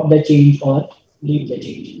adopt the change or leave the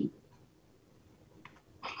change.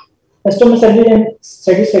 Customer service and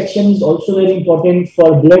satisfaction is also very important.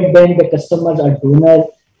 For blood bank, the customers are donor.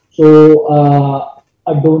 So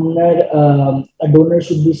a donor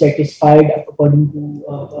should be satisfied according to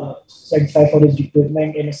satisfied for his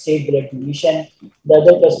requirement and a safe blood donation. The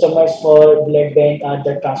other customers for blood bank are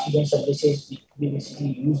the transfusion services. We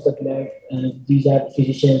basically use the blood. These are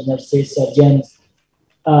physicians, nurses, surgeons,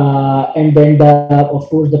 and then of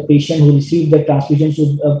course the patient who receives the transfusion.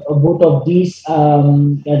 So both of these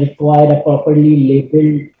require a properly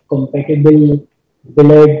labeled, compatible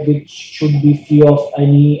blood, which should be free of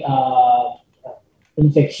any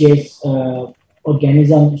infectious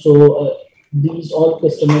organism. So these all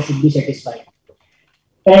customers should be satisfied.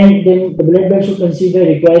 And then the blood bank should consider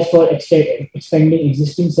requests for expanding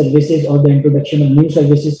existing services or the introduction of new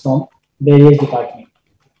services from various departments.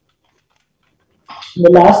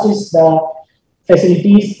 The last is the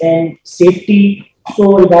facilities and safety.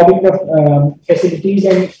 So regarding the facilities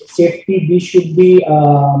and safety, these should be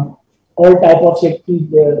all type of safety,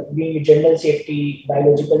 being general safety,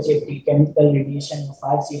 biological safety, chemical, radiation,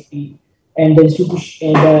 fire safety, and the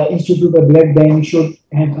Institute of Blood Bank should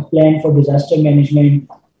have a plan for disaster management.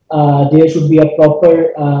 There should be a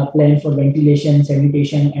proper plan for ventilation,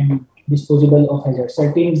 sanitation, and disposal of hazards.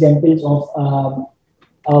 Certain examples of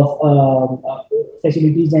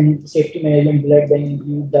facilities and safety management blood bank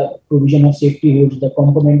include the provision of safety hoods, the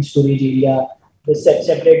component storage area, the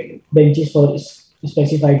separate benches for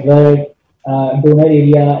specified work, donor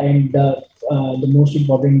area, and the most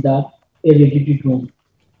important, the irradiated room.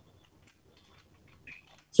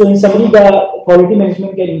 So in summary, the quality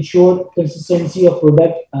management can ensure consistency of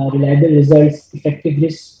product, reliable results, effective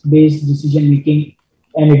risk-based decision making,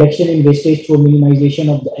 and reduction in wastage through minimization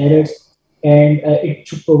of the errors. And it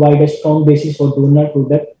should provide a strong basis for donor,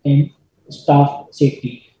 product, and staff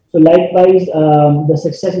safety. So likewise, the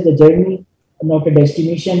success is a journey, not a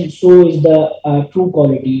destination. So is the true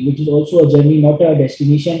quality, which is also a journey, not a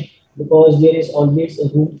destination, because there is always a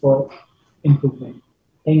room for improvement.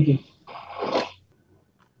 Thank you.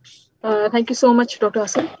 Thank you so much, Dr.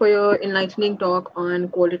 Hasan, for your enlightening talk on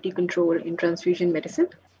quality control in transfusion medicine.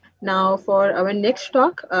 Now, for our next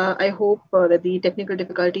talk, I hope that the technical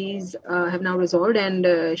difficulties have now resolved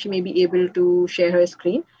and she may be able to share her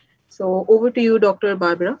screen. So, over to you, Dr.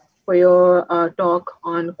 Barbara, for your talk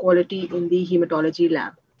on quality in the hematology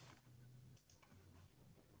lab.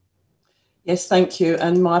 Yes, thank you,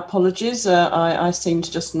 and my apologies. I seem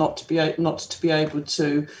to just not to be able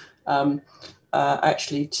to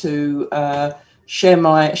actually to share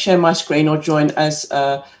my screen or join as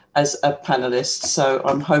a panelist. So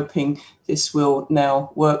I'm hoping this will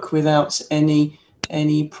now work without any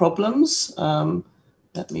problems.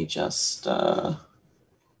 Let me just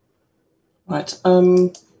right.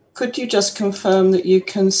 Could you just confirm that you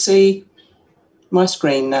can see my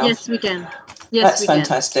screen now? Yes, we can. Yes, that's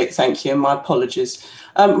fantastic. Thank you. My apologies.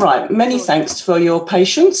 Right. Many thanks for your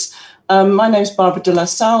patience. My name is Barbara de la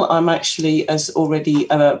Salle. I'm actually, as already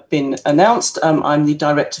been announced, I'm the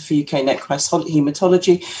Director for UK NECRAS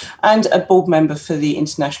Haematology and a board member for the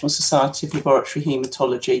International Society of Laboratory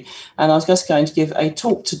Haematology. And I was just going to give a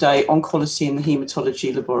talk today on quality in the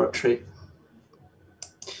haematology laboratory.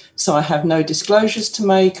 So I have no disclosures to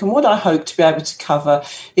make, and what I hope to be able to cover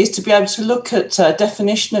is to be able to look at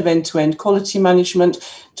definition of end-to-end quality management,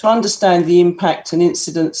 to understand the impact and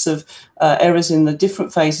incidence of errors in the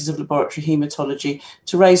different phases of laboratory haematology,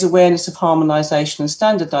 to raise awareness of harmonisation and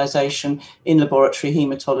standardisation in laboratory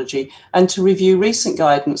haematology, and to review recent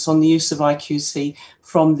guidance on the use of IQC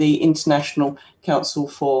from the International Council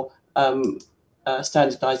for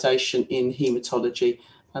Standardisation in Haematology.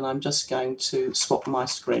 And I'm just going to swap my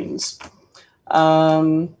screens.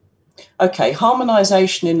 Okay,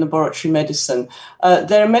 harmonisation in laboratory medicine.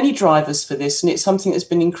 There are many drivers for this, and it's something that's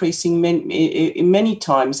been increasing many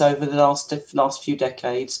times over the last few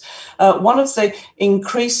decades. One of the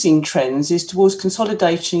increasing trends is towards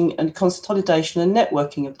consolidation and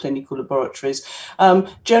networking of clinical laboratories.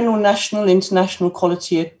 General, national, international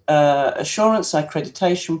quality assurance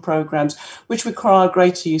accreditation programs, which require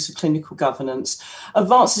greater use of clinical governance.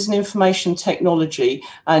 Advances in information technology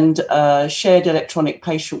and shared electronic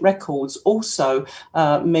patient records also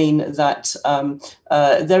mean that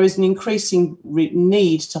there is an increasing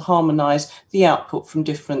need to harmonise the output from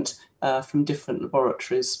different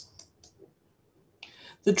laboratories.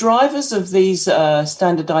 The drivers of these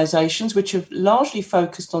standardisations, which have largely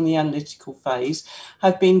focused on the analytical phase,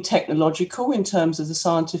 have been technological in terms of the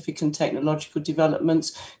scientific and technological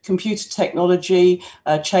developments, computer technology,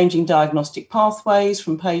 changing diagnostic pathways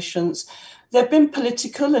from patients. There have been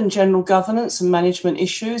political and general governance and management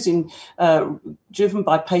issues driven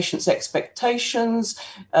by patients' expectations,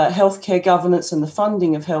 healthcare governance and the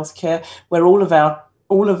funding of healthcare, where all of our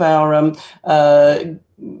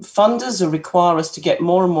funders require us to get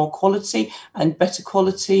more and more quality and better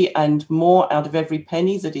quality and more out of every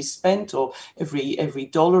penny that is spent, or every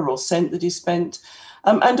dollar or cent that is spent.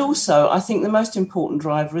 And also, I think the most important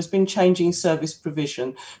driver has been changing service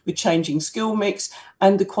provision with changing skill mix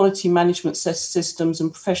and the quality management systems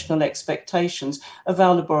and professional expectations of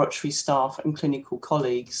our laboratory staff and clinical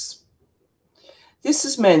colleagues. This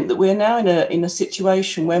has meant that we're now in a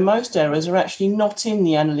situation where most errors are actually not in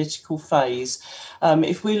the analytical phase.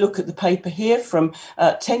 If we look at the paper here from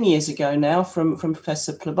 10 years ago now from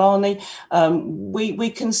Professor Plabani,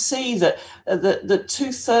 we can see that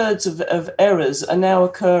 2/3 of errors are now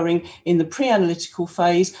occurring in the pre-analytical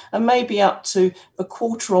phase and maybe up to a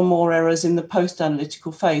quarter or more errors in the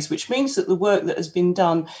post-analytical phase, which means that the work that has been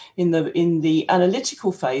done in the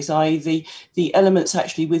analytical phase, i.e. the elements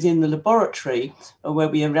actually within the laboratory where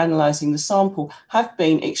we are analysing the sample, have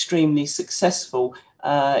been extremely successful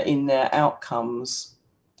in their outcomes.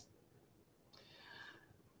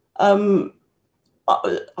 I'm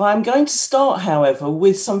going to start, however,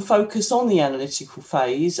 with some focus on the analytical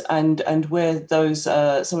phase and where those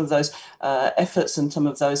some of those efforts and some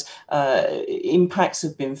of those impacts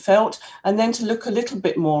have been felt, and then to look a little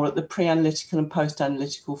bit more at the pre-analytical and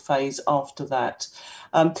post-analytical phase after that.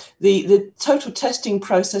 The total testing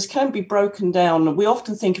process can be broken down. We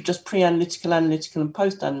often think of just pre-analytical, analytical and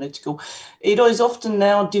post-analytical. It is often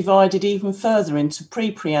now divided even further into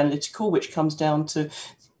pre-analytical, which comes down to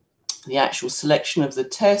the actual selection of the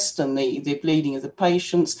test and the bleeding of the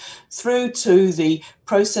patients, through to the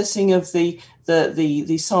processing of the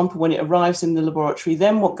sample when it arrives in the laboratory,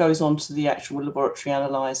 then what goes on to the actual laboratory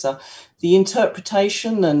analyzer, the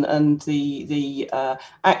interpretation and the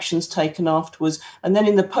actions taken afterwards, and then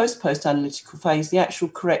in the post-analytical phase, the actual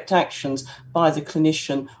correct actions by the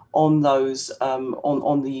clinician on those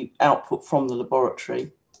on the output from the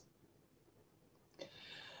laboratory.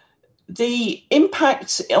 The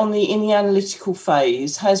impact in the analytical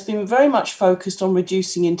phase has been very much focused on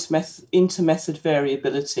reducing inter-method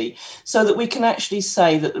variability, so that we can actually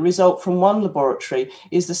say that the result from one laboratory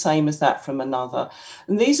is the same as that from another.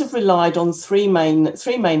 And these have relied on three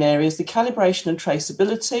main areas: the calibration and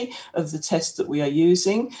traceability of the test that we are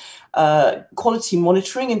using, quality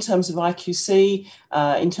monitoring in terms of IQC,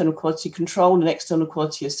 internal quality control and external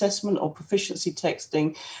quality assessment or proficiency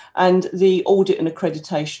testing, and the audit and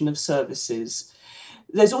accreditation of services.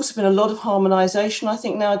 There's also been a lot of harmonisation, I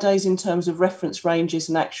think, nowadays in terms of reference ranges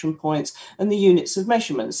and action points and the units of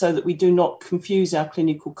measurement, so that we do not confuse our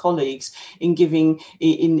clinical colleagues in giving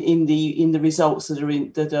in the results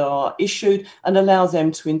that are issued, and allow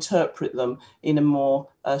them to interpret them in a more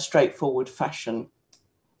straightforward fashion.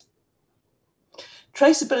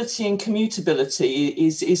 Traceability and commutability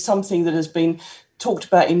is something that has been talked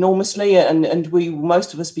about enormously, and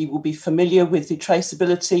most of us will be familiar with the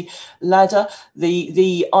traceability ladder.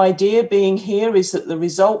 The idea being here is that the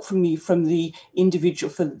result from the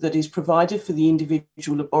individual that is provided for the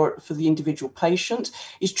individual patient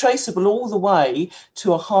is traceable all the way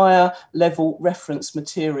to a higher level reference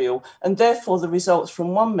material, and therefore the results from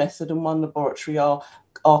one method and one laboratory are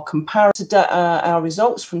comparable. Our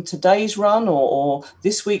results from today's run or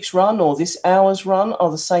this week's run or this hour's run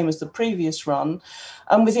are the same as the previous run.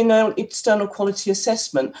 And within our external quality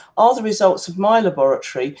assessment, are the results of my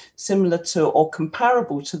laboratory similar to or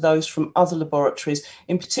comparable to those from other laboratories,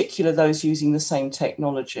 in particular those using the same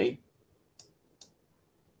technology?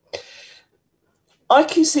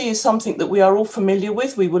 IQC is something that we are all familiar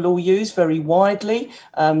with. We will all use very widely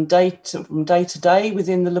from day to day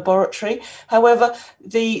within the laboratory. However,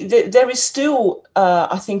 there is still,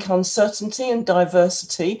 I think, uncertainty and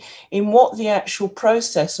diversity in what the actual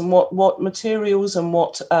process and what materials and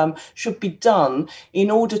what should be done in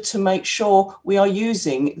order to make sure we are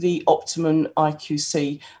using the optimum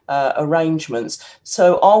IQC arrangements.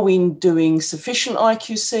 So are we doing sufficient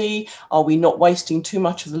IQC? Are we not wasting too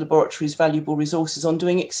much of the laboratory's valuable resources on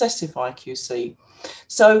doing excessive IQC?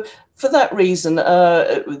 So for that reason,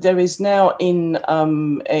 there is now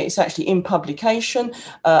it's actually in publication,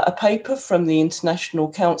 a paper from the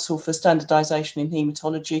International Council for Standardization in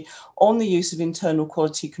Haematology on the use of internal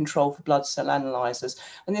quality control for blood cell analyzers.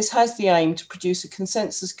 And this has the aim to produce a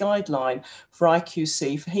consensus guideline for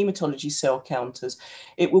IQC for haematology cell counters.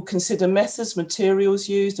 It will consider methods, materials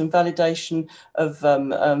used, and validation of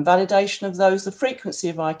those, the frequency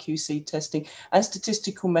of IQC testing, and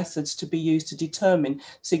statistical methods to be used to determine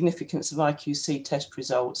significance of IQC test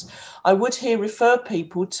results. I would here refer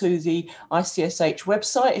people to the ICSH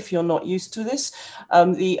website if you're not used to this.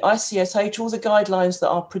 The ICSH, all the guidelines that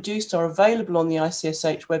are produced are available on the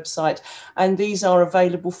ICSH website, and these are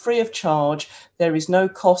available free of charge. There is no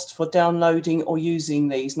cost for downloading or using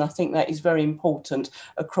these, and I think that is very important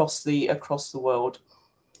across the world.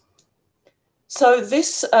 So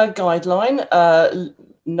this guideline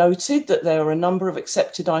noted that there are a number of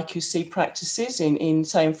accepted IQC practices in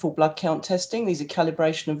say, in full blood count testing. These are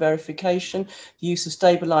calibration and verification, the use of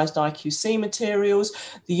stabilized IQC materials,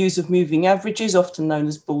 the use of moving averages, often known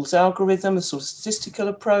as Bull's algorithm, a sort of statistical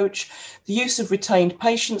approach, the use of retained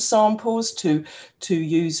patient samples to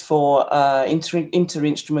use for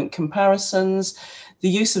inter-instrument comparisons, the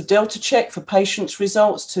use of delta check for patients'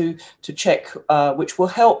 results to check, which will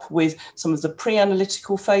help with some of the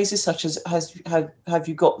pre-analytical phases, such as have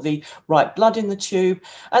you got the right blood in the tube,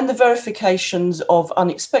 and the verifications of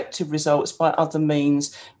unexpected results by other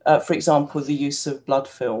means, for example, the use of blood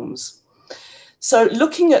films. So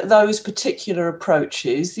looking at those particular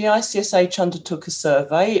approaches, the ICSH undertook a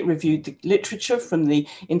survey. It reviewed the literature from the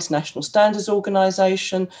International Standards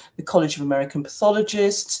Organization, the College of American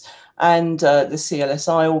Pathologists, and the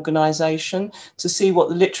CLSI organisation to see what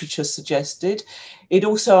the literature suggested. It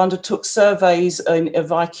also undertook surveys of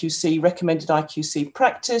IQC, recommended IQC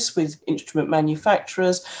practice with instrument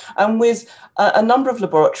manufacturers and with a number of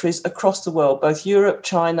laboratories across the world, both Europe,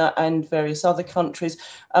 China and various other countries.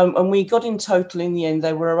 And we got in total, in the end,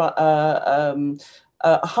 there were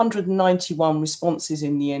 191 responses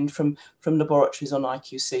in the end from laboratories on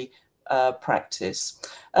IQC practice.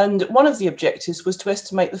 And one of the objectives was to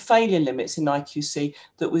estimate the failure limits in IQC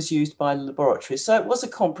that was used by the laboratories. So it was a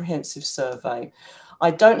comprehensive survey.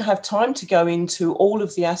 I don't have time to go into all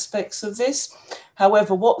of the aspects of this.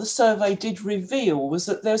 However, what the survey did reveal was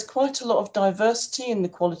that there's quite a lot of diversity in the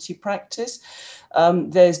quality practice.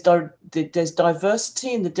 there's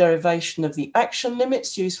diversity in the derivation of the action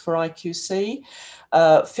limits used for IQC.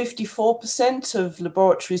 54% of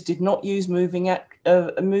laboratories did not use moving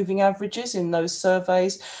averages in those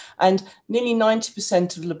surveys, and nearly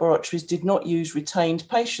 90% of laboratories did not use retained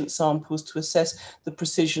patient samples to assess the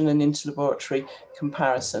precision and interlaboratory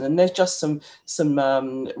comparison. And there's just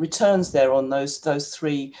some returns there on those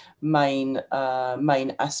three main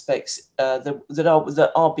aspects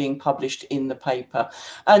that are being published in the paper.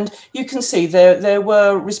 And you can see there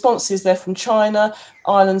were responses there from China,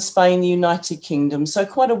 Ireland, Spain, the United Kingdom. So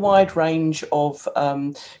quite a wide range of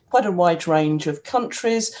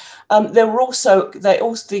countries. There were also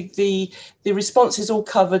the responses all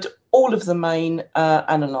covered all of the main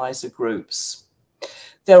analyzer groups.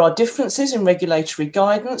 There are differences in regulatory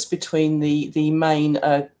guidance between the main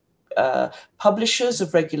publishers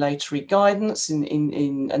of regulatory guidance,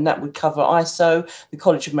 and that would cover ISO, the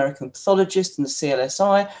College of American Pathologists, and the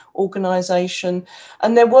CLSI organisation.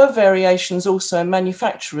 And there were variations also in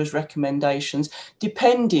manufacturers' recommendations,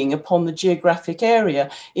 depending upon the geographic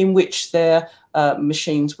area in which their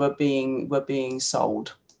machines were being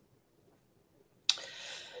sold.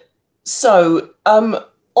 So,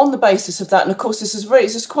 on the basis of that, and of course this is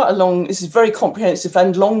very comprehensive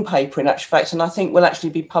and long paper in actual fact, and I think will actually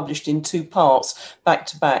be published in 2 parts back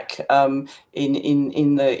to back in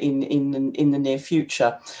the near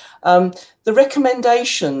future. The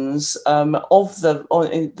recommendations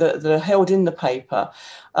that are held in the paper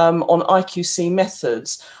on IQC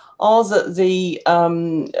methods are that the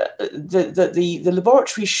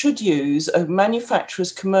laboratory should use a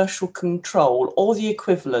manufacturer's commercial control or the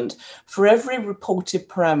equivalent for every reported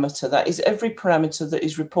parameter, that is every parameter that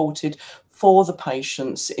is reported for the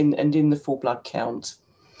patients and in the full blood count.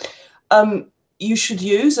 You should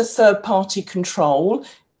use a third-party control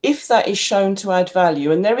if that is shown to add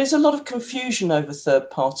value. And there is a lot of confusion over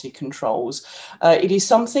third-party controls. It is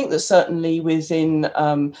something that certainly within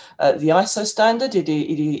the ISO standard,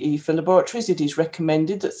 for laboratories, it is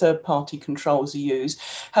recommended that third-party controls are used.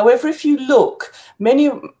 However, if you look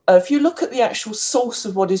at the actual source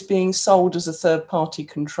of what is being sold as a third-party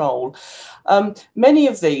control, many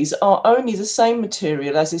of these are only the same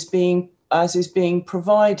material as is being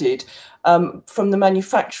provided from the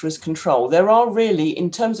manufacturer's control. There are really,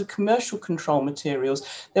 in terms of commercial control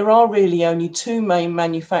materials, there are really only 2 main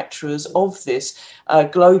manufacturers of this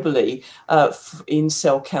globally in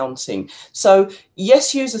cell counting. So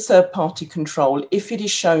yes, use a third-party control if it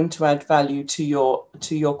is shown to add value to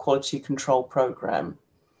your quality control program.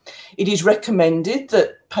 It is recommended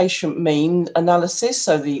that patient mean analysis,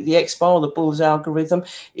 so the X-bar or the Bull's algorithm,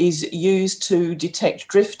 is used to detect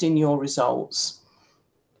drift in your results.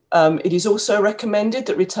 It is also recommended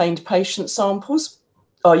that retained patient samples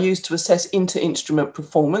are used to assess inter-instrument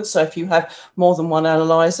performance. So if you have more than one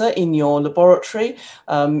analyzer in your laboratory,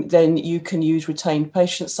 then you can use retained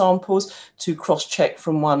patient samples to cross-check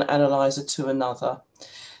from one analyzer to another.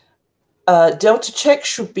 Delta checks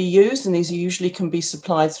should be used, and these usually can be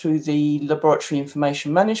supplied through the laboratory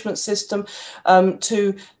information management system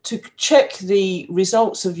to check the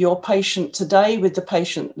results of your patient today with the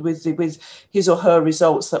patient with his or her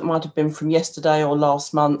results that might have been from yesterday or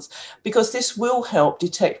last month, because this will help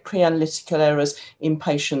detect pre-analytical errors in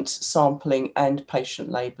patient sampling and patient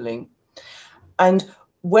labeling. And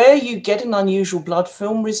where you get an unusual blood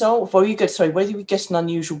film result, whether you get an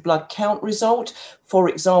unusual blood count result, for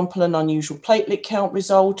example, an unusual platelet count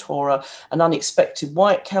result or an unexpected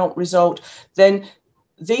white count result, then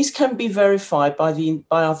these can be verified by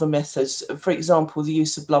other methods, for example, the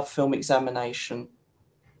use of blood film examination.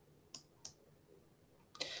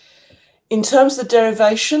 In terms of the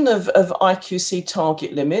derivation of IQC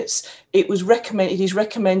target limits, it is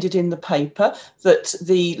recommended in the paper that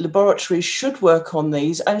the laboratories should work on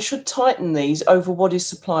these and should tighten these over what is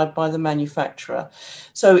supplied by the manufacturer.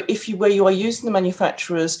 So where you are using the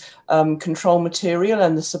manufacturer's control material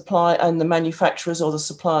and the manufacturer's or the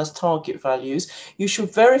supplier's target values, you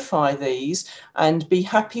should verify these and be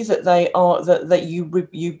happy that that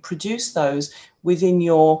you produce those within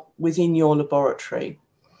your laboratory.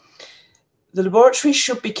 The laboratory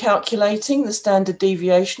should be calculating the standard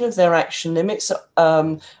deviation of their action limits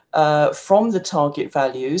from the target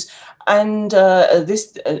values. And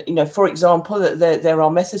for example, there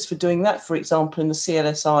are methods for doing that, for example, in the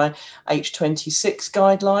CLSI H26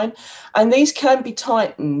 guideline. And these can be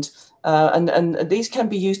tightened. And these can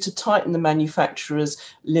be used to tighten the manufacturer's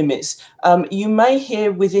limits. You may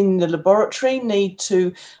here within the laboratory need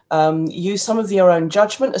to use some of your own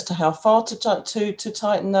judgment as to how far to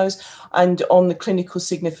tighten those and on the clinical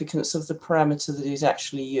significance of the parameter that is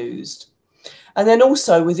actually used. And then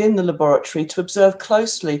also within the laboratory to observe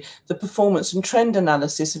closely the performance and trend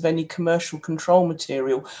analysis of any commercial control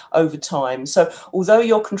material over time. So although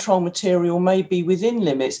your control material may be within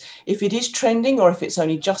limits, if it is trending or if it's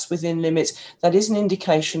only just within limits, that is an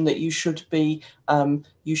indication that you should be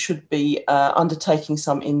undertaking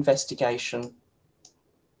some investigation.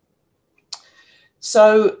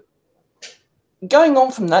 So going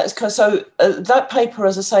on from that, so that paper,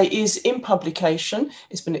 as I say, is in publication.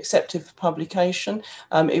 It's been accepted for publication.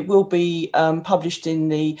 It will be published in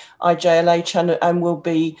the IJLA channel and will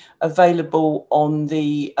be available on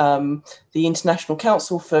the International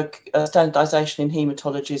Council for Standardization in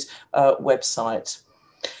Haematology's website.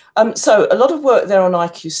 So a lot of work there on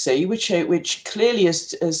IQC, which clearly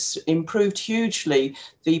has improved hugely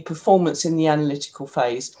the performance in the analytical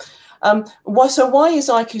phase. So why is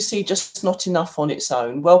IQC just not enough on its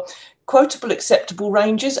own? Well, quotable acceptable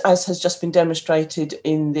ranges, as has just been demonstrated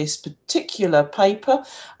in this particular paper,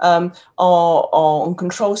 on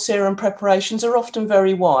control serum preparations are often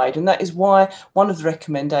very wide. And that is why one of the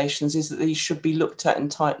recommendations is that these should be looked at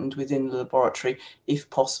and tightened within the laboratory if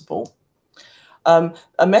possible. A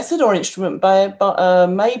method or instrument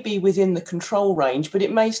may be within the control range, but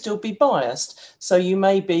it may still be biased. So you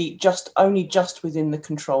may be only just within the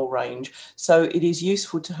control range. So it is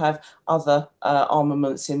useful to have other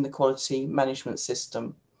armaments in the quality management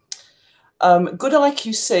system. Good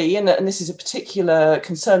IQC, and this is a particular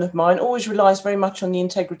concern of mine, always relies very much on the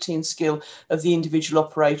integrity and skill of the individual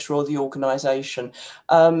operator or the organisation.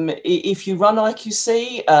 If you run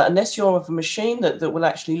IQC, unless you're of a machine that will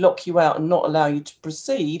actually lock you out and not allow you to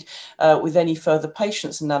proceed with any further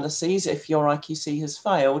patients analyses, if your IQC has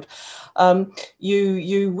failed,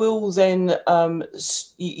 you will then, there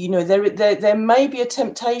may be a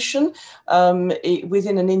temptation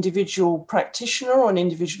within an individual practitioner or an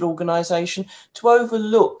individual organisation to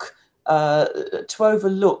overlook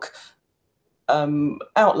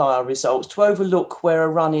outlier results, to overlook where a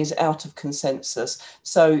run is out of consensus.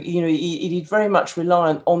 So, it is very much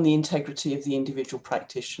reliant on the integrity of the individual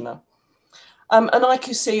practitioner. And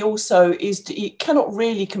IQC also it cannot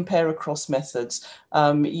really compare across methods.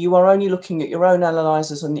 You are only looking at your own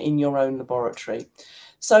analyzers in your own laboratory.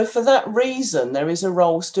 So for that reason, there is a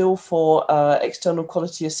role still for external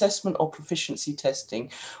quality assessment or proficiency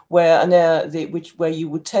testing, where you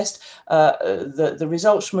would test the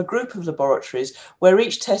results from a group of laboratories, where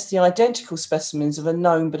each tests the identical specimens of a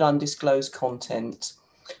known but undisclosed content.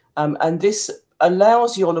 And this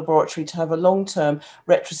allows your laboratory to have a long-term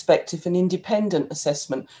retrospective and independent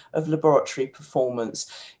assessment of laboratory performance.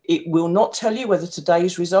 It will not tell you whether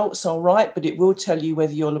today's results are right, but it will tell you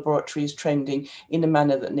whether your laboratory is trending in a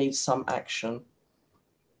manner that needs some action.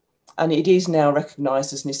 And it is now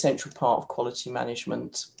recognised as an essential part of quality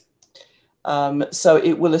management. So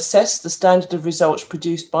it will assess the standard of results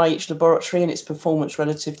produced by each laboratory and its performance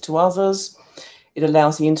relative to others. It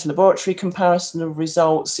allows the interlaboratory comparison of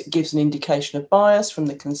results. It gives an indication of bias from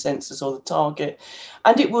the consensus or the target.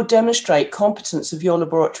 And it will demonstrate competence of your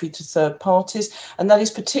laboratory to third parties. And that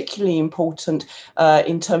is particularly important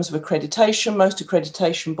in terms of accreditation. Most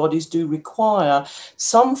accreditation bodies do require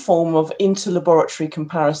some form of interlaboratory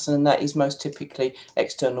comparison, and that is most typically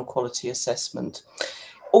external quality assessment.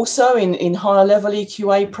 Also, in higher level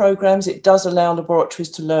EQA programs, it does allow laboratories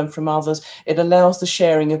to learn from others. It allows the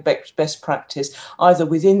sharing of best practice, either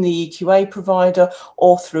within the EQA provider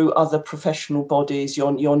or through other professional bodies,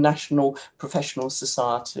 your national professional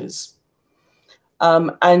societies.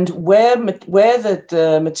 And where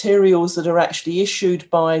the materials that are actually issued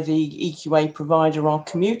by the EQA provider are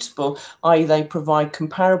commutable, i.e. they provide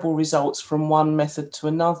comparable results from one method to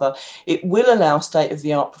another, it will allow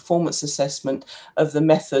state-of-the-art performance assessment of the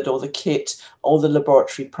method or the kit or the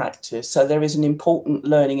laboratory practice. So there is an important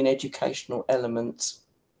learning and educational element.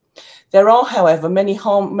 There are, however,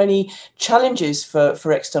 many challenges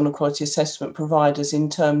for external quality assessment providers in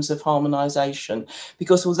terms of harmonisation,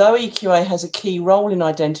 because although EQA has a key role in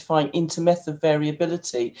identifying inter-method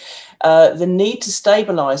variability, the need to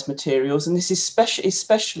stabilise materials, and this is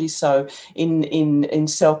especially so in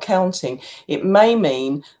cell counting, it may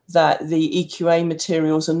mean that the EQA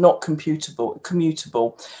materials are not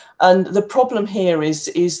commutable. And the problem here is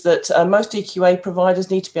that most EQA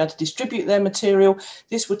providers need to be able to distribute their material.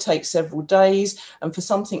 This would take several days. And for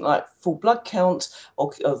something like full blood count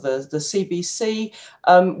or the CBC,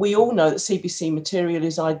 we all know that CBC material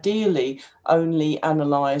is ideally only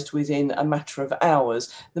analysed within a matter of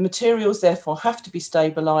hours. The materials therefore have to be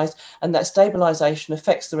stabilised, and that stabilisation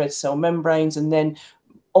affects the red cell membranes and then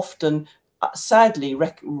often sadly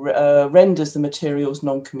renders the materials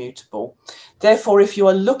non-commutable. Therefore, if you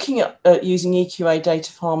are looking at using EQA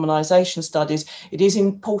data for harmonisation studies, it is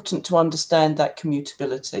important to understand that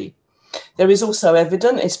commutability. There is also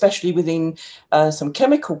evidence, especially within some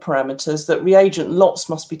chemical parameters, that reagent lots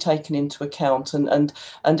must be taken into account, and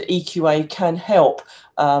EQA can help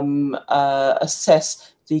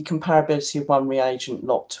assess the comparability of one reagent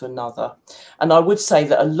lot to another. And I would say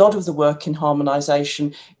that a lot of the work in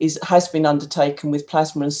harmonisation has been undertaken with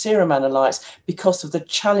plasma and serum analytes because of the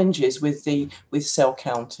challenges with cell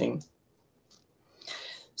counting.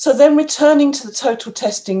 So then, returning to the total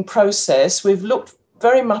testing process, we've looked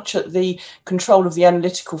very much at the control of the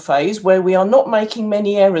analytical phase, where we are not making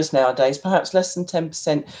many errors nowadays. Perhaps less than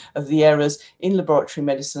 10% of the errors in laboratory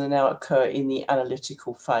medicine now occur in the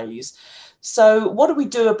analytical phase. So what do we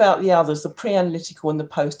do about the others, the pre-analytical and the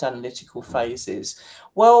post-analytical phases?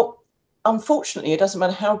 Well, unfortunately, it doesn't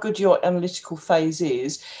matter how good your analytical phase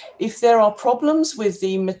is. If there are problems with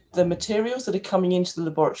the materials that are coming into the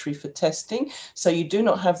laboratory for testing, so you do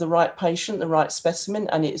not have the right patient, the right specimen,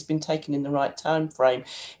 and it has been taken in the right time frame,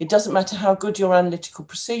 it doesn't matter how good your analytical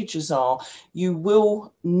procedures are, you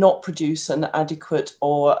will not produce an adequate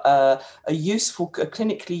or a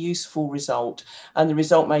clinically useful result. And the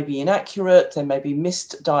result may be inaccurate, there may be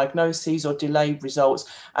missed diagnoses or delayed results,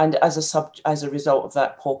 and as a result of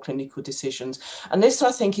that, poor clinical decisions. And this,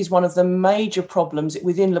 I think, is one of the major problems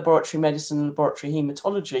within laboratory medicine and laboratory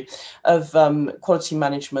haematology of quality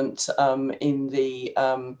management in the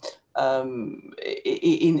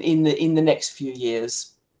next few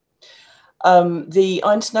years. The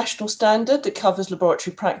international standard that covers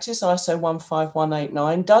laboratory practice, ISO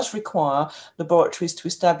 15189, does require laboratories to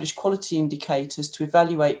establish quality indicators to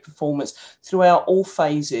evaluate performance throughout all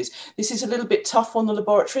phases. This is a little bit tough on the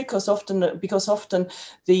laboratory because often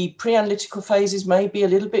the pre-analytical phases may be a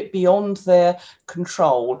little bit beyond their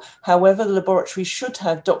control. However, the laboratory should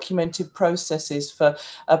have documented processes for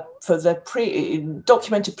their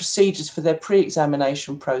documented procedures for their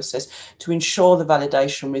pre-examination process to ensure the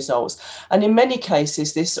validation results. And in many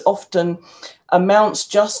cases, this often amounts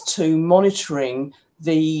just to monitoring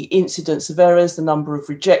the incidence of errors, the number of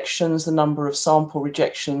rejections, the number of sample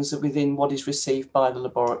rejections within what is received by the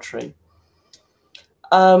laboratory.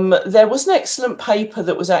 There was an excellent paper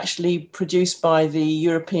that was actually produced by the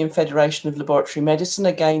European Federation of Laboratory Medicine.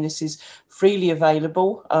 Again, this is freely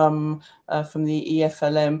available from the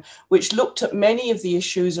EFLM, which looked at many of the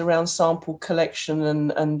issues around sample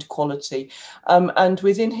collection and quality. And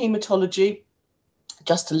within haematology,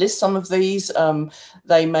 just to list some of these,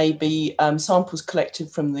 they may be samples collected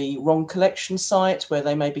from the wrong collection site, where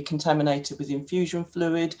they may be contaminated with infusion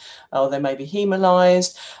fluid, or they may be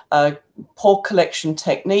hemolyzed, poor collection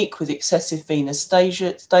technique with excessive venous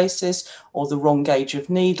stasis or the wrong gauge of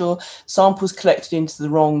needle, samples collected into the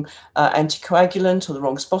wrong anticoagulant or the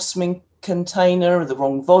wrong specimen container or the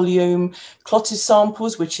wrong volume, clotted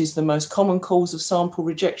samples, which is the most common cause of sample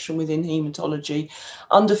rejection within haematology,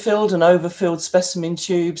 underfilled and overfilled specimen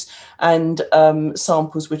tubes, and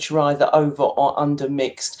samples which are either over or under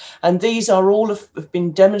mixed. And these are all have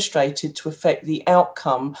been demonstrated to affect the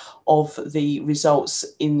outcome of the results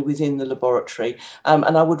within the laboratory.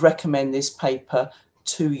 And I would recommend this paper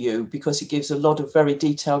to you because it gives a lot of very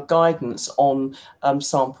detailed guidance on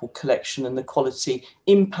sample collection and the quality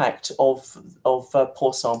impact of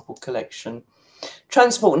poor sample collection.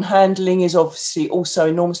 Transport and handling is obviously also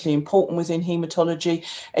enormously important within haematology.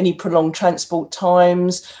 Any prolonged transport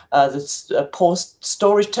times, poor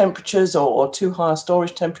storage temperatures or too high a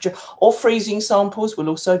storage temperature, or freezing samples will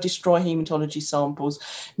also destroy haematology samples.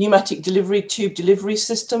 Pneumatic tube delivery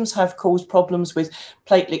systems have caused problems with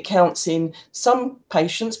platelet counts in some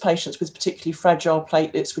patients with particularly fragile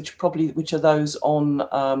platelets, which are those on,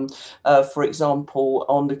 for example,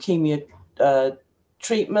 on leukemia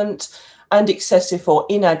treatment, and excessive or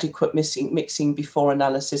inadequate mixing before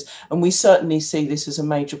analysis. And we certainly see this as a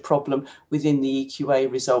major problem within the EQA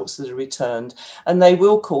results that are returned. And they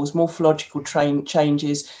will cause morphological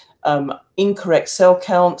changes, incorrect cell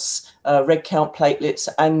counts, red count platelets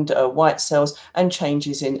and white cells, and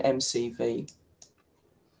changes in MCV.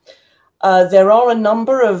 There are a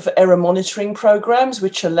number of error monitoring programs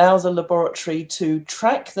which allow the laboratory to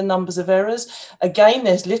track the numbers of errors. Again,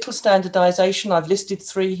 there's little standardization. I've listed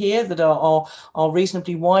 3 here that are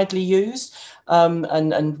reasonably widely used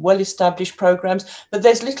and well-established programs, but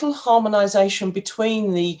there's little harmonization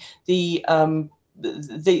between the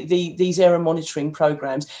these error monitoring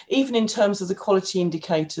programs, even in terms of the quality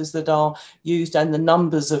indicators that are used and the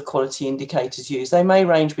numbers of quality indicators used. They may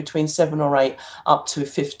range between 7 or 8 up to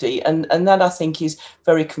 50. And that, I think, is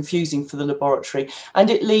very confusing for the laboratory. And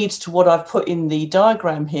it leads to what I've put in the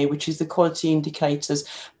diagram here, which is the quality indicators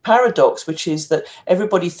paradox, which is that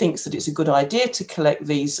everybody thinks that it's a good idea to collect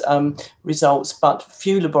these results, but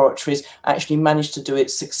few laboratories actually manage to do it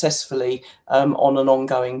successfully on an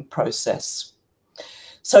ongoing process.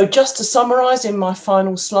 So just to summarise in my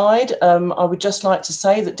final slide, I would just like to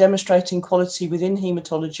say that demonstrating quality within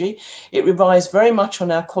haematology, it relies very much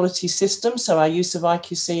on our quality system, so our use of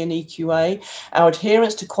IQC and EQA, our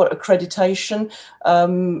adherence to accreditation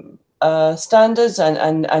standards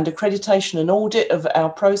and accreditation and audit of our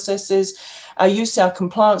processes, our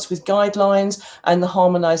compliance with guidelines, and the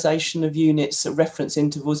harmonisation of units at reference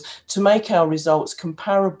intervals to make our results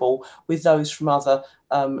comparable with those from other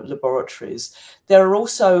laboratories. There are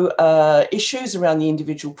also issues around the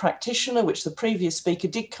individual practitioner, which the previous speaker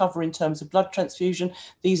did cover in terms of blood transfusion.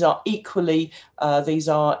 These are equally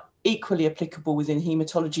applicable within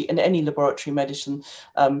haematology and any laboratory medicine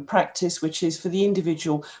practice, which is for the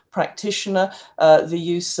individual practitioner, the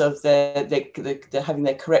use of they're having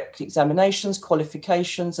their correct examinations,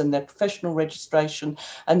 qualifications, and their professional registration,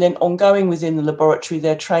 and then ongoing within the laboratory,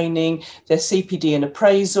 their training, their CPD and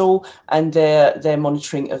appraisal, and their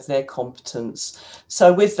monitoring of their competence.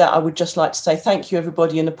 So with that, I would just like to say thank you,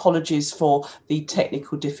 everybody, and apologies for the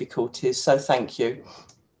technical difficulties. So thank you.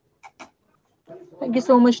 Thank you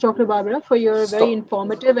so much, Dr. Barbara, for your very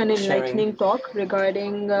informative and enlightening talk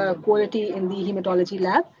regarding quality in the hematology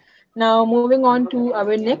lab. Now, moving on to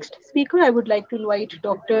our next speaker, I would like to invite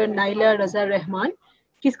Dr. Naila Raza Rahman.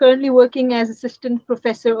 She's currently working as Assistant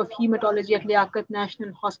Professor of Hematology at Liaquat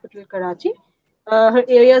National Hospital, Karachi. Her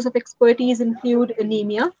areas of expertise include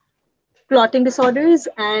anemia, clotting disorders,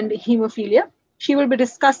 and hemophilia. She will be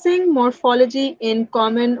discussing morphology in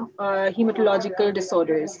common hematological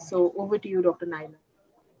disorders. So over to you, Dr. Naila.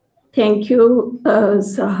 Thank you,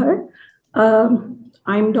 Seher.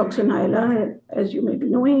 I'm Dr. Naila, as you may be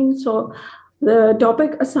knowing. So the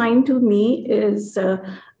topic assigned to me is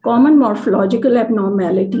common morphological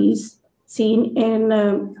abnormalities seen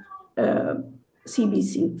in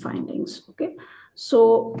CBC findings. Okay,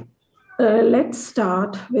 so let's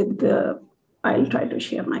start with the, I'll try to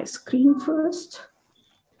share my screen first.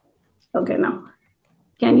 Okay, now,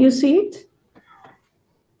 can you see it?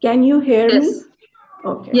 Can you hear me?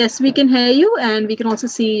 Okay. Yes, we can hear you, and we can also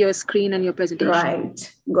see your screen and your presentation.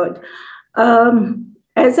 Right, good.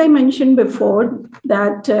 As I mentioned before,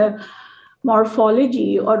 that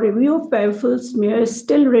morphology or review of peripheral smear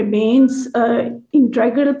still remains an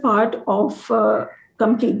integral part of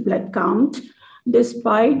complete blood count,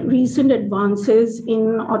 despite recent advances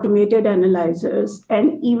in automated analyzers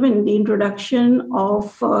and even the introduction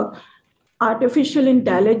of artificial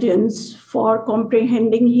intelligence for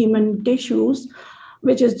comprehending human tissues,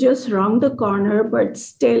 which is just around the corner, but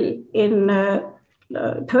still in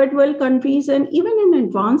third world countries and even in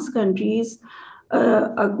advanced countries,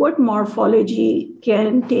 a good morphology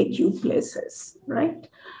can take you places, right?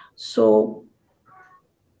 So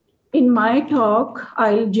in my talk,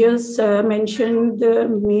 I'll just mention the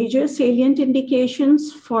major salient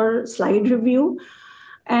indications for slide review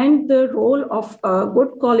and the role of a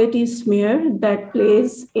good quality smear that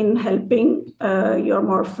plays in helping your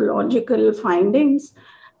morphological findings.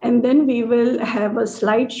 And then we will have a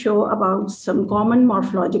slideshow about some common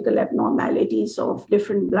morphological abnormalities of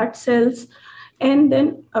different blood cells, and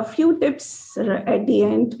then a few tips at the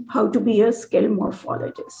end, how to be a skilled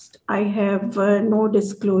morphologist. I have no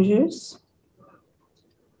disclosures.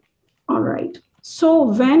 All right. So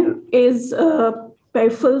when is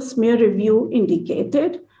peripheral smear review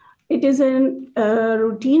indicated? It is a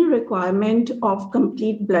routine requirement of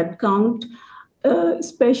complete blood count,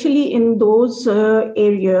 especially in those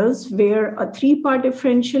areas where a 3-part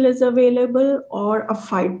differential is available or a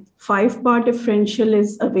 5-part differential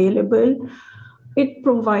is available. It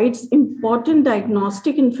provides important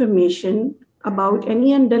diagnostic information about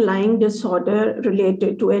any underlying disorder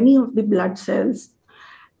related to any of the blood cells.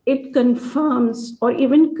 It confirms or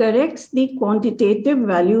even corrects the quantitative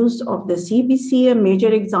values of the CBC, a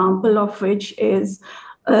major example of which is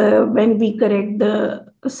when we correct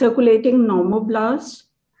the circulating normoblast,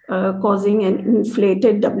 causing an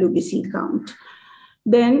inflated WBC count.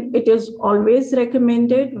 Then it is always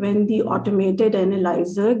recommended when the automated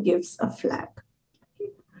analyzer gives a flag.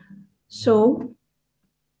 So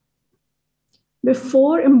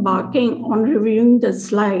before embarking on reviewing the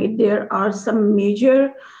slide, there are some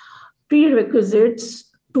major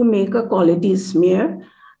prerequisites to make a quality smear.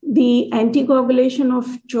 The anticoagulation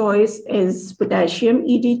of choice is potassium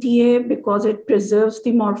EDTA because it preserves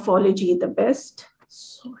the morphology the best.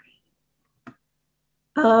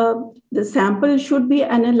 The sample should be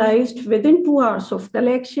analyzed within 2 hours of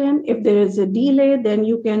collection. If there is a delay, then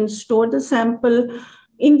you can store the sample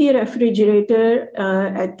in the refrigerator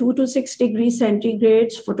at 2 to 6 degrees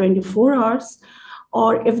centigrade for 24 hours.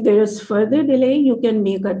 Or if there is further delay, you can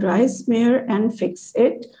make a dry smear and fix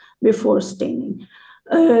it before staining.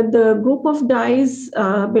 The group of dyes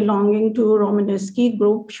belonging to Romanesque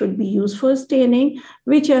group should be used for staining,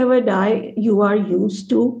 whichever dye you are used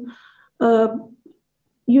to.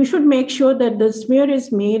 You should make sure that the smear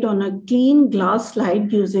is made on a clean glass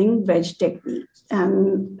slide using wedge technique.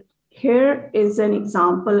 And here is an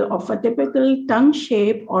example of a typical tongue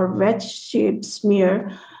shape or wedge shaped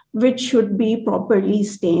smear, which should be properly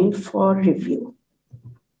stained for review.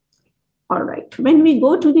 All right, when we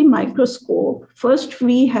go to the microscope, first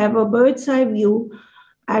we have a bird's eye view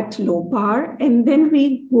at low power, and then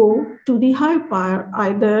we go to the high power,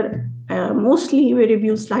 either mostly we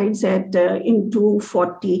review slides at into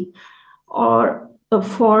 40, or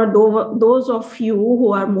for those of you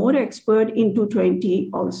who are more expert, into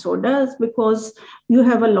 20 also does, because you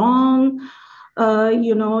have a long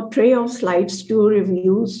tray of slides to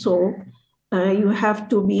review. So you have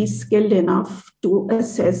to be skilled enough to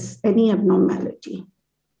assess any abnormality.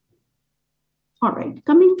 All right,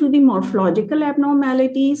 coming to the morphological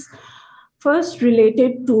abnormalities, first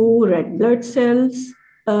related to red blood cells.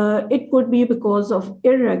 It could be because of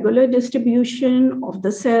irregular distribution of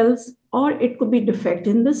the cells, or it could be defect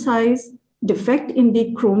in the size, defect in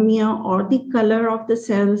the chromia or the color of the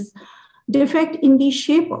cells, defect in the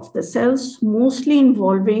shape of the cells, mostly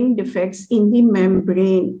involving defects in the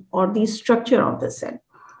membrane or the structure of the cell.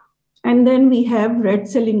 And then we have red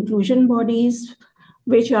cell inclusion bodies,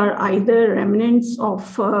 which are either remnants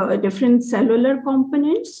of different cellular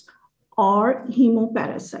components or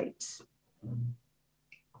hemoparasites.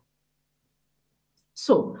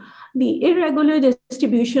 So the irregular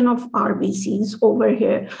distribution of RBCs over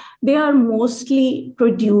here, they are mostly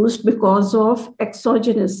produced because of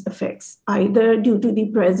exogenous effects, either due to the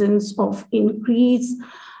presence of increased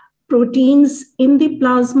proteins in the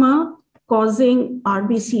plasma causing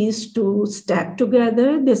RBCs to stack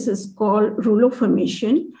together. This is called rouleau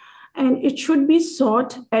formation, and it should be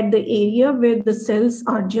sought at the area where the cells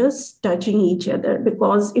are just touching each other,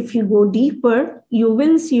 because if you go deeper, you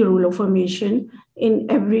will see rouleau formation in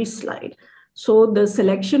every slide. So the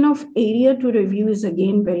selection of area to review is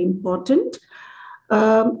again very important.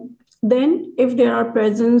 Then if there are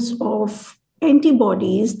presence of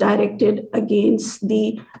antibodies directed against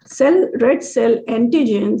the red cell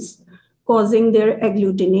antigens causing their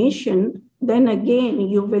agglutination, then again,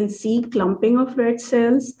 you will see clumping of red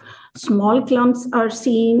cells. Small clumps are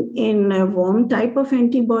seen in a warm type of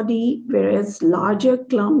antibody, whereas larger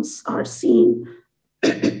clumps are seen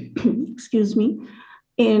excuse me,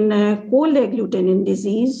 in cold agglutinin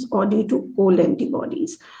disease or due to cold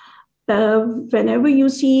antibodies. Whenever you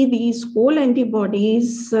see these cold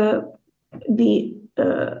antibodies, the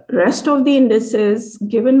rest of the indices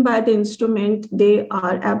given by the instrument, they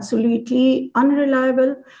are absolutely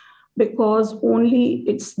unreliable, because only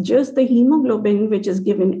it's just the hemoglobin which is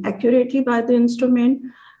given accurately by the instrument.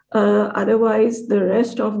 Otherwise, the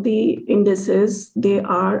rest of the indices, they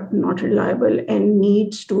are not reliable and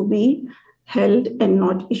needs to be held and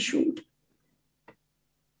not issued.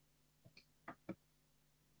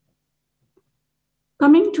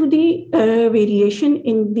 Coming to the variation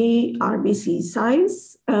in the RBC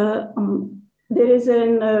size, there is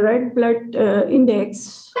a red blood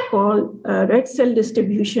index called red cell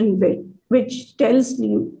distribution width, which tells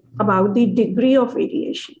you about the degree of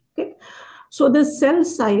variation. Okay? So the cell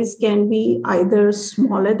size can be either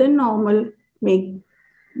smaller than normal,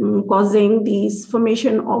 causing these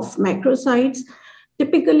formation of macrocytes,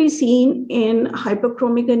 typically seen in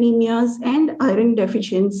hyperchromic anemias and iron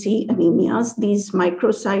deficiency anemias, these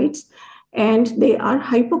microcytes, and they are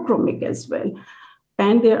hypochromic as well.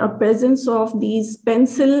 And there are presence of these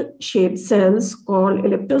pencil-shaped cells called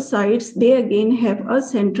elliptocytes. They again have a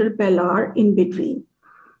central pellar in between.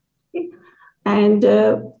 Okay. And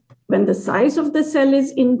when the size of the cell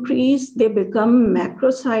is increased, they become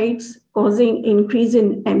macrocytes, causing increase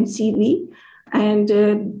in MCV. And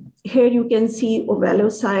here you can see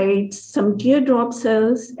ovalocytes, some teardrop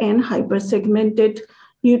cells, and hypersegmented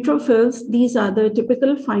neutrophils. These are the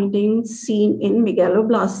typical findings seen in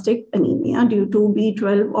megaloblastic anemia due to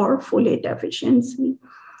B12 or folate deficiency.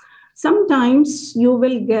 Sometimes you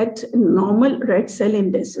will get normal red cell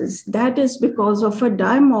indices. That is because of a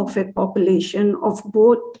dimorphic population of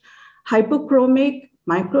both hypochromic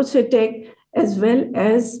microcytic as well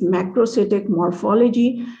as macrocytic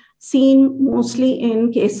morphology, seen mostly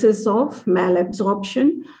in cases of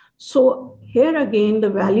malabsorption. So here again, the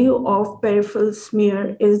value of peripheral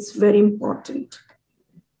smear is very important.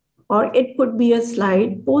 Or it could be a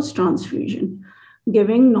slide post-transfusion,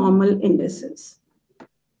 giving normal indices.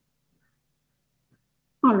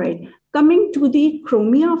 All right, coming to the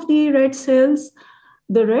chromia of the red cells.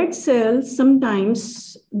 The red cells,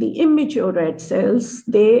 sometimes the immature red cells,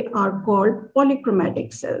 they are called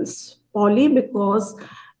polychromatic cells. Poly because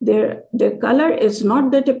their color is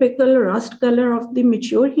not the typical rust color of the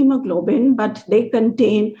mature hemoglobin, but they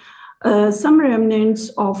contain some remnants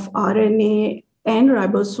of RNA and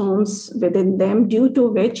ribosomes within them, due to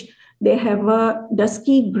which they have a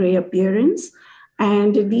dusky gray appearance.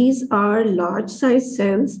 And these are large size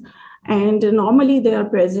cells, and normally they are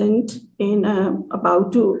present in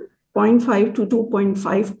about 0.5 to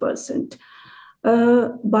 2.5%.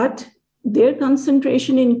 But their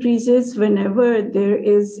concentration increases whenever there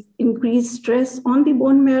is increased stress on the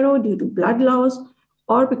bone marrow due to blood loss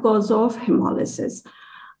or because of hemolysis.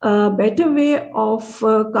 A better way of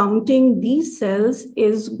counting these cells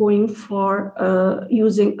is going for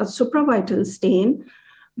using a supravital stain,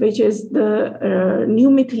 which is the new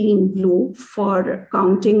methylene blue, for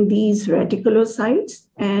counting these reticulocytes.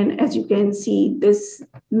 And as you can see, this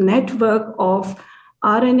network of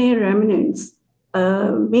RNA remnants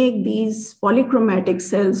make these polychromatic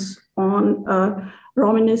cells on a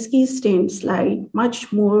Romanowski stained slide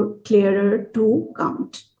much more clearer to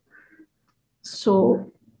count.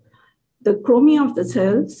 So the chromia of the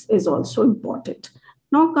cells is also important.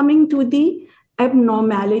 Now coming to the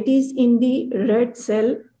abnormalities in the red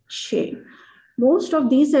cell shape. Most of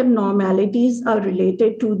these abnormalities are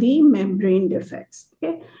related to the membrane defects.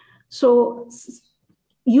 Okay? So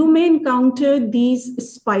you may encounter these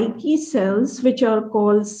spiky cells, which are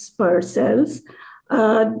called spur cells.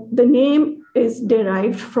 The name is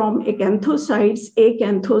derived from acanthocytes.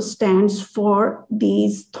 Acanthos stands for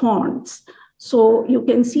these thorns. So you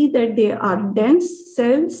can see that they are dense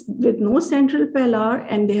cells with no central pillar,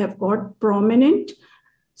 and they have got prominent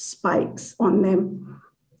spikes on them.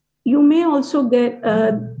 You may also get,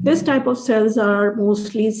 this type of cells are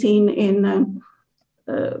mostly seen in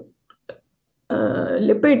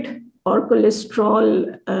lipid or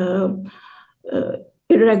cholesterol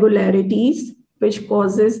irregularities, which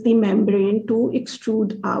causes the membrane to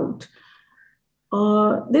extrude out.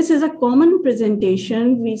 This is a common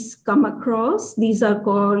presentation we come across. These are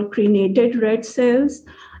called crenated red cells,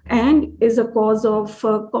 and is a cause of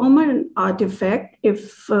a common artifact.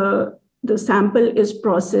 If the sample is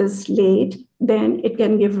processed late, then it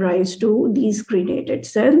can give rise to these crenated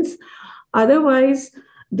cells. Otherwise,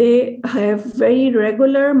 they have very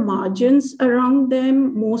regular margins around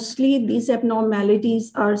them. Mostly these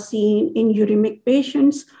abnormalities are seen in uremic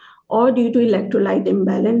patients or due to electrolyte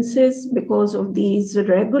imbalances. Because of these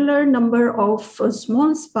regular number of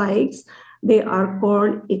small spikes, they are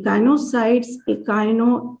called echinocytes.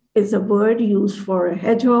 Echino is a word used for a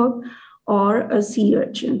hedgehog or a sea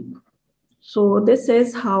urchin. So this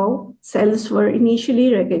is how cells were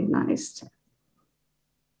initially recognized.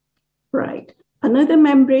 Right. Another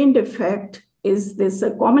membrane defect is this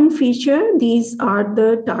a common feature. These are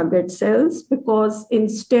the target cells, because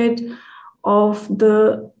instead of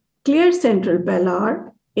the clear central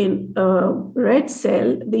pillar in a red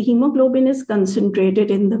cell, the hemoglobin is concentrated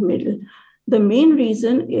in the middle. The main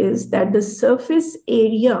reason is that the surface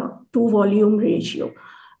area to volume ratio,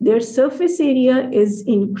 their surface area is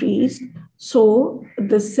increased, so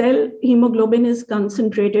the cell hemoglobin is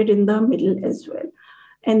concentrated in the middle as well.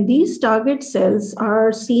 And these target cells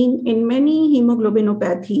are seen in many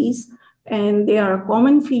hemoglobinopathies, and they are a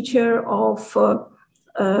common feature of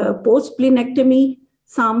post-splenectomy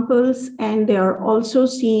samples, and they are also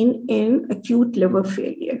seen in acute liver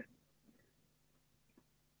failure.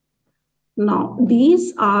 Now,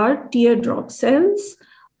 these are teardrop cells.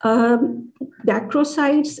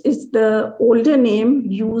 Dacrocytes is the older name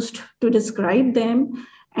used to describe them,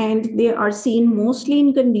 and they are seen mostly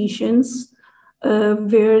in conditions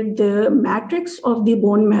where the matrix of the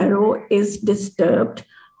bone marrow is disturbed,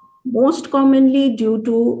 most commonly due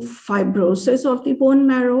to fibrosis of the bone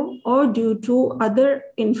marrow or due to other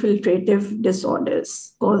infiltrative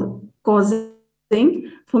disorders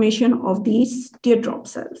causing formation of these teardrop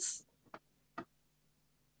cells.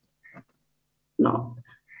 Now,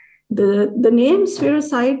 the name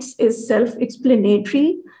spherocytes is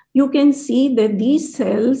self-explanatory. You can see that these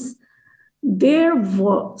cells their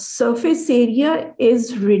surface area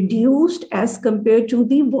is reduced as compared to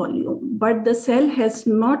the volume, but the cell has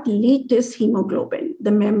not leaked its hemoglobin.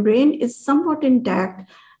 The membrane is somewhat intact,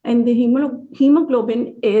 and the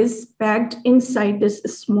hemoglobin is packed inside this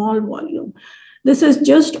small volume. This is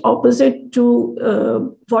just opposite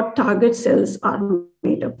to what target cells are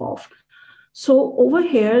made up of. So over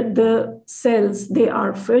here, the cells, they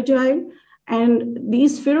are fragile, and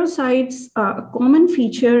these spherocytes are a common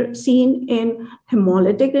feature seen in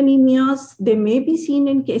hemolytic anemias. They may be seen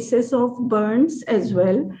in cases of burns as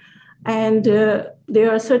well. And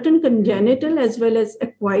there are certain congenital as well as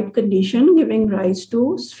acquired condition giving rise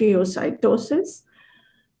to spherocytosis.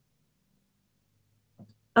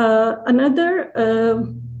 Another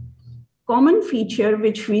common feature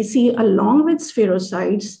which we see along with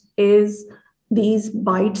spherocytes is these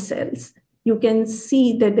bite cells. You can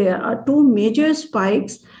see that there are two major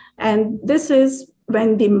spikes, and this is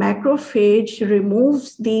when the macrophage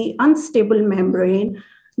removes the unstable membrane,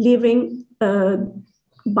 leaving a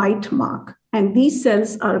bite mark. And these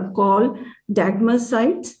cells are called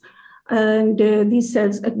dagmacytes. And these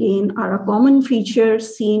cells, again, are a common feature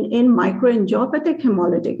seen in microangiopathic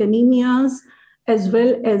hemolytic anemias, as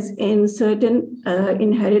well as in certain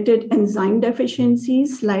inherited enzyme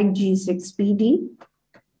deficiencies like G6PD.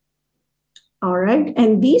 All right,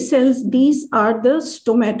 and these cells, these are the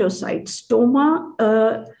stomatocytes. Stoma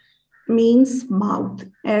means mouth.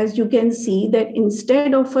 As you can see that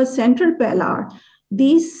instead of a central pallar,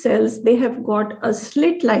 these cells, they have got a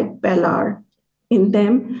slit-like pallar in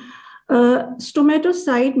them.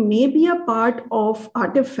 Stomatocyte may be a part of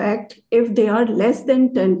artifact if they are less than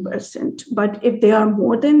 10%, but if they are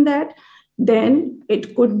more than that, then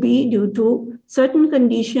it could be due to certain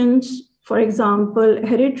conditions. For example,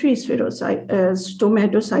 hereditary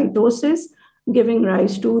stomatocytosis, giving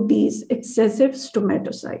rise to these excessive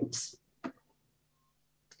stomatocytes.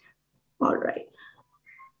 All right.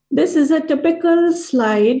 This is a typical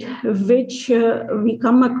slide which we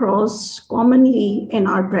come across commonly in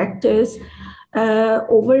our practice.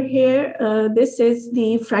 Over here, this is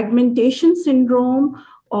the fragmentation syndrome,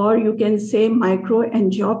 or you can say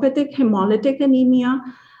microangiopathic hemolytic anemia.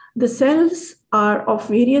 The cells are of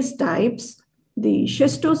various types. The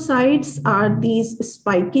schistocytes are these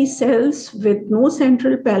spiky cells with no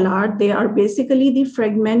central pallar. They are basically the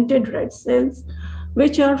fragmented red cells,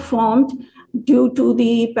 which are formed due to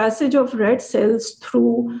the passage of red cells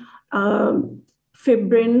through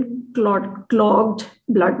fibrin clogged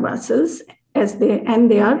blood vessels and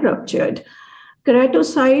they are ruptured.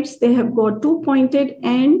 Keratocytes, they have got two pointed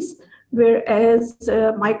ends, whereas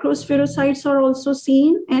microspherocytes are also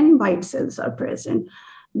seen and white cells are present.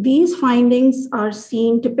 These findings are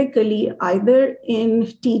seen typically either in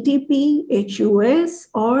TTP, HUS,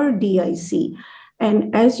 or DIC.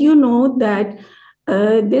 And as you know that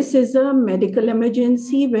this is a medical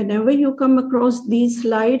emergency. Whenever you come across these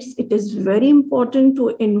slides, it is very important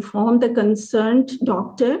to inform the concerned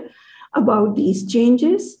doctor about these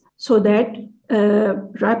changes so that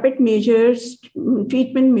rapid measures,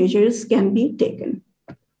 treatment measures can be taken.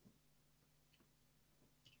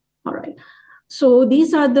 All right. So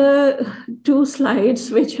these are the two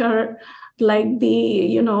slides which are like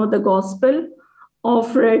the, the gospel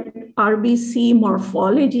of RBC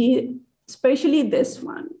morphology, especially this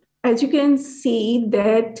one. As you can see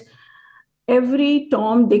that every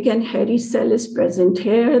Tom, Dick, and Harry cell is present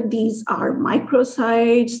here. These are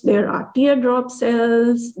microcytes, there are teardrop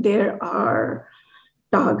cells, there are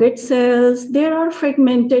target cells, there are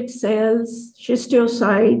fragmented cells,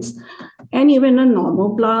 schistocytes, and even a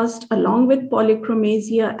normoblast along with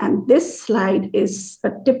polychromasia. And this slide is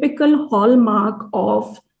a typical hallmark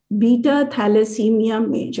of beta thalassemia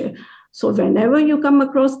major. So whenever you come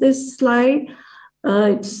across this slide,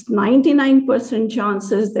 it's 99%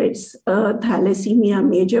 chances that it's a thalassemia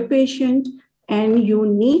major patient, and you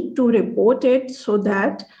need to report it so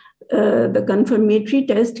that the confirmatory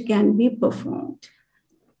test can be performed.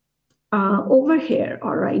 Over here,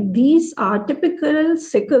 all right, these are typical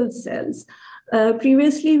sickle cells.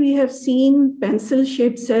 Previously, we have seen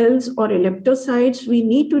pencil-shaped cells or elliptocytes. We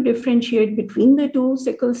need to differentiate between the two.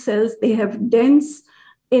 Sickle cells, they have dense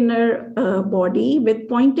inner body with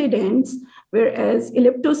pointed ends, whereas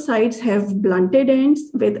elliptocytes have blunted ends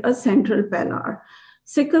with a central pallar.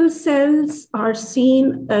 Sickle cells are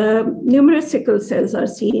seen, numerous sickle cells are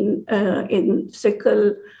seen in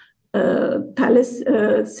sickle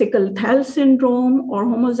thal syndrome or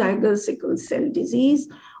homozygous sickle cell disease.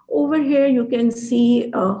 Over here, you can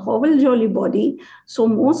see a Howell-Jolly body. So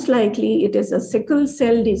most likely it is a sickle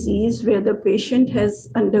cell disease where the patient has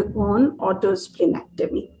undergone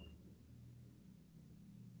autosplenectomy.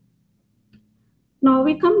 Now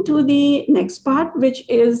we come to the next part, which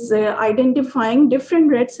is identifying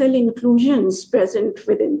different red cell inclusions present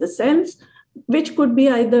within the cells, which could be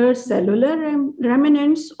either cellular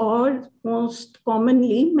remnants or most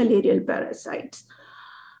commonly malarial parasites.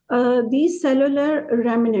 These cellular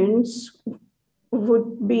remnants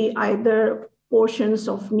would be either portions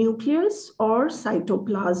of nucleus or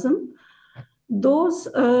cytoplasm. Those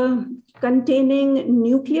containing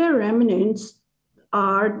nuclear remnants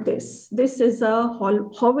are this. This is a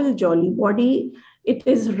Howell Jolly body. It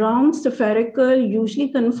is round, spherical, usually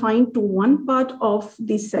confined to one part of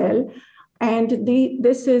the cell. And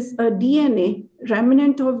this is a DNA,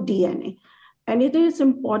 remnant of DNA. And it is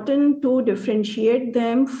important to differentiate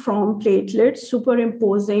them from platelets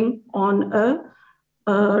superimposing on a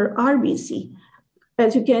RBC.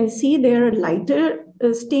 As you can see, they are lighter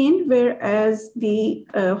stained, whereas the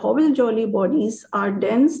Howell Jolly bodies are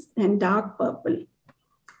dense and dark purple.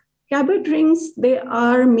 Cabot rings, they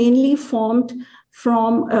are mainly formed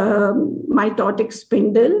from mitotic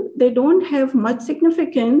spindle. They don't have much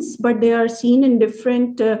significance, but they are seen in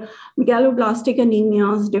different megaloblastic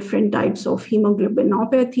anemias, different types of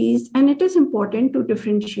hemoglobinopathies, and it is important to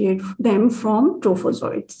differentiate them from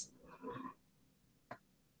trophozoites.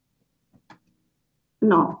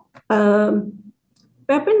 Now,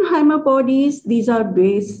 Pappenheimer bodies, these are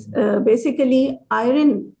basically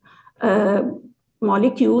iron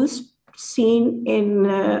molecules seen in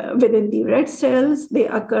within the red cells. They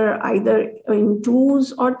occur either in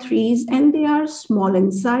 2s or 3s, and they are small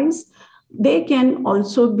in size. They can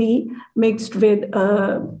also be mixed with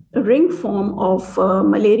a ring form of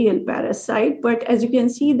malarial parasite, but as you can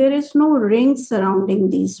see, there is no ring surrounding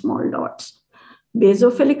these small dots.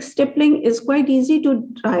 Basophilic stippling is quite easy to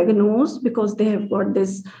diagnose because they have got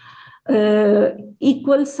this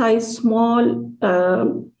equal size small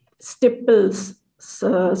stipples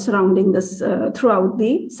surrounding this throughout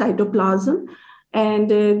the cytoplasm,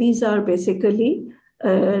 and these are basically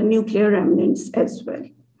nuclear remnants as well.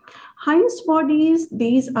 Heinz bodies,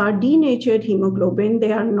 these are denatured hemoglobin.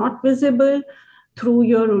 They are not visible through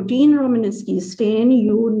your routine Romanowski stain.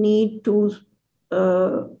 You need to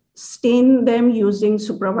stain them using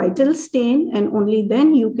supravital stain, and only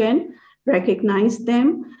then you can recognize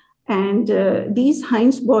them. And these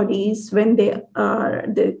Heinz bodies, when they are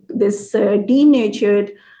this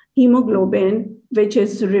denatured hemoglobin, which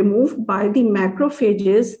is removed by the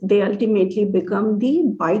macrophages, they ultimately become the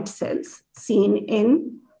bite cells seen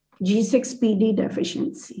in G6PD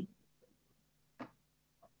deficiency.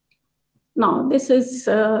 Now, this is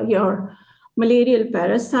your malarial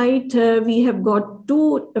parasite. We have got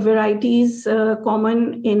two varieties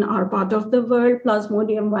common in our part of the world,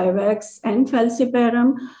 Plasmodium vivax and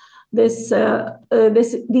Falciparum. These are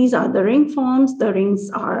the ring forms. The rings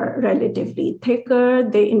are relatively thicker.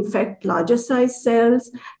 They infect larger size cells,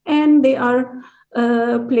 and they are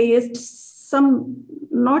placed some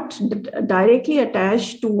not directly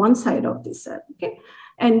attached to one side of the cell. Okay,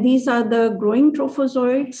 and these are the growing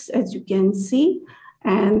trophozoites, as you can see.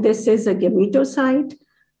 And this is a gametocyte.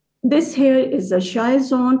 This here is a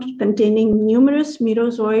schizont containing numerous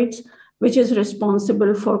merozoites, which is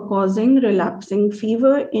responsible for causing relapsing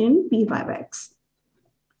fever in P. vivax.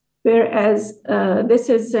 Whereas this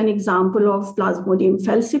is an example of Plasmodium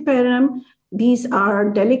falciparum. These are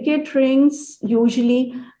delicate rings,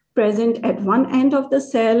 usually present at one end of the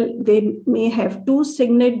cell. They may have two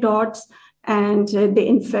signet dots, and they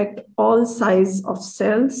infect all size of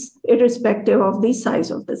cells, irrespective of the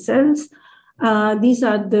size of the cells. These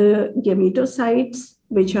are the gametocytes,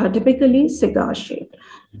 which are typically cigar-shaped.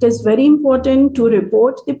 It is very important to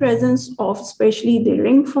report the presence of especially the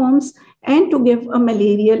ring forms and to give a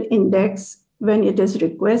malarial index when it is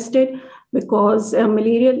requested, because a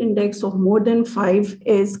malarial index of more than 5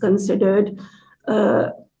 is considered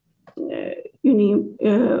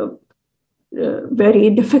very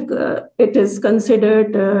difficult. It is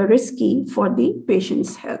considered risky for the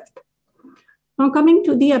patient's health. Now, coming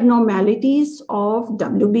to the abnormalities of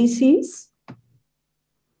WBCs,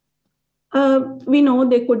 we know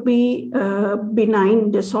there could be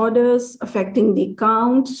benign disorders affecting the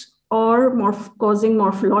counts or causing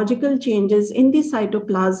morphological changes in the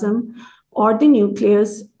cytoplasm or the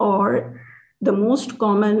nucleus, or the most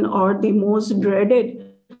common or the most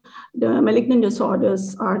dreaded malignant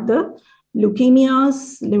disorders are the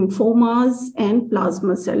leukemias, lymphomas, and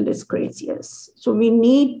plasma cell dyscrasias. So we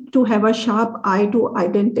need to have a sharp eye to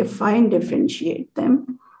identify and differentiate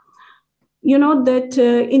them. You know that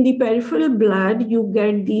in the peripheral blood, you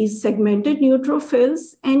get these segmented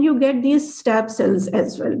neutrophils and you get these stab cells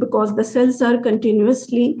as well, because the cells are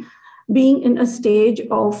continuously being in a stage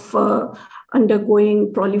of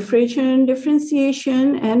undergoing proliferation,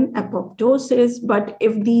 differentiation, and apoptosis. But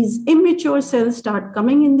if these immature cells start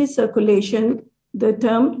coming in the circulation, the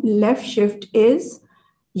term left shift is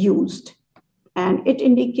used. And it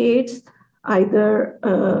indicates either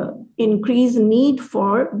increased need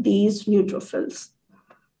for these neutrophils.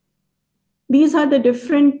 These are the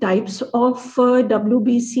different types of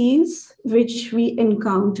WBCs which we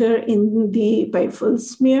encounter in the peripheral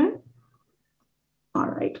smear. All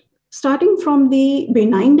right. Starting from the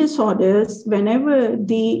benign disorders, whenever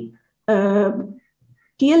the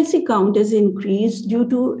TLC count is increased due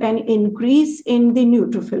to an increase in the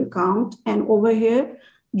neutrophil count, and over here,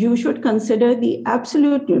 you should consider the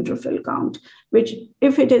absolute neutrophil count, which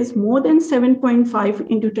if it is more than 7.5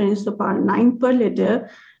 into 10 to the power 9 per liter,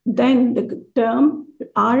 then the term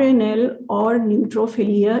RNL or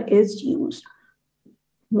neutrophilia is used.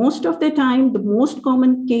 Most of the time, the most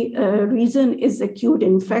common reason is acute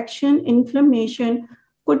infection, inflammation,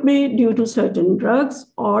 could be due to certain drugs,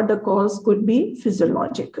 or the cause could be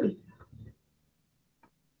physiological.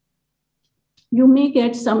 You may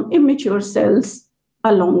get some immature cells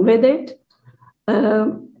along with it.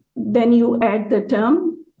 Then you add the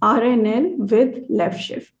term RNL with left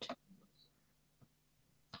shift.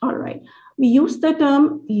 All right. We use the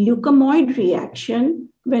term leukemoid reaction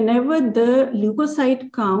whenever the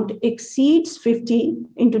leukocyte count exceeds 50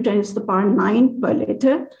 into 10 to the power 9 per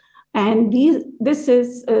liter. And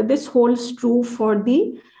this holds true for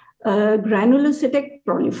the granulocytic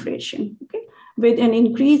proliferation, okay, with an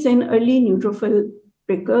increase in early neutrophil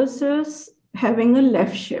precursors having a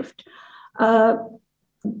left shift.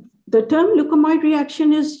 The term leukemoid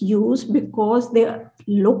reaction is used because they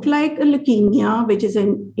look like a leukemia, which is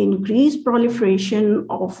an increased proliferation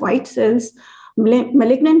of white cells,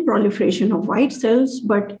 malignant proliferation of white cells,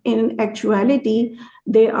 but in actuality,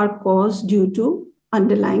 they are caused due to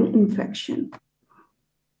underlying infection.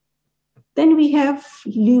 Then we have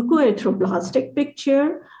leukoerythroblastic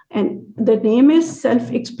picture, and the name is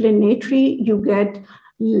self-explanatory. You get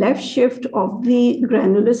left shift of the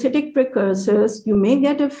granulocytic precursors. You may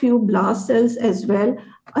get a few blast cells as well,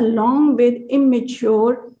 along with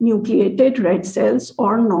immature nucleated red cells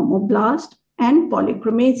or normoblast and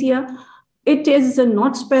polychromasia. It is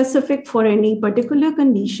not specific for any particular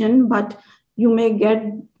condition, but you may get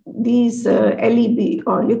these LEB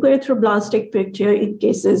or leukoerythroblastic picture in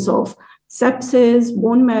cases of sepsis,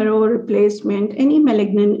 bone marrow replacement, any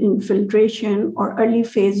malignant infiltration, or early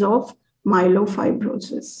phase of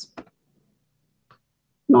myelofibrosis.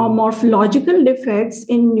 Now, morphological defects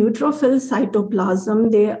in neutrophil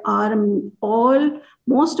cytoplasm, they are all,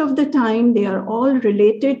 most of the time, they are all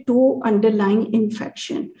related to underlying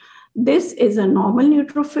infection. This is a normal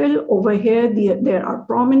neutrophil. Over here, there are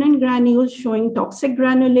prominent granules showing toxic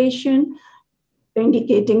granulation,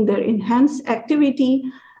 indicating their enhanced activity.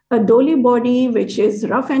 A Dolly body, which is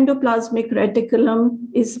rough endoplasmic reticulum,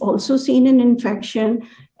 is also seen in infection.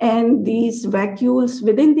 And these vacuoles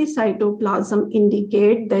within the cytoplasm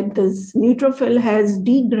indicate that this neutrophil has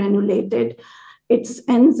degranulated its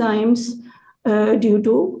enzymes due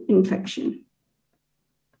to infection.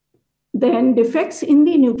 Then defects in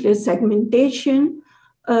the nuclear segmentation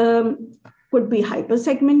could be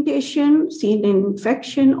hypersegmentation seen in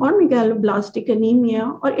infection or megaloblastic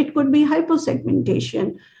anemia, or it could be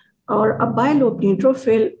hyposegmentation or a bilobe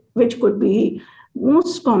neutrophil, which could be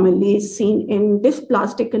most commonly seen in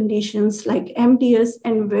dysplastic conditions like MDS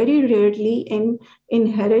and very rarely in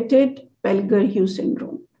inherited Pelger-Hugh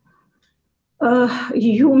syndrome.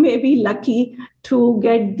 You may be lucky to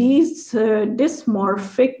get these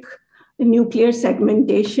dysmorphic nuclear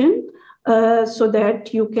segmentation so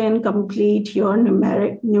that you can complete your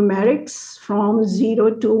numerics from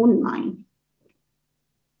 0 to 9.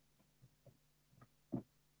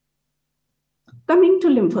 Coming to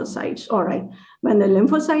lymphocytes, all right. When the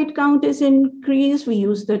lymphocyte count is increased, we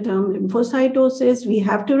use the term lymphocytosis. We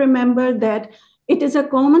have to remember that it is a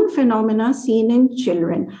common phenomenon seen in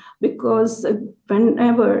children because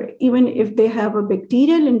whenever, even if they have a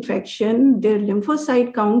bacterial infection, their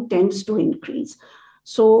lymphocyte count tends to increase.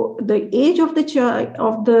 So the age of the child,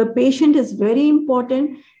 of the patient is very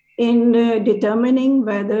important in determining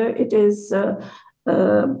whether it is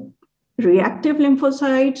reactive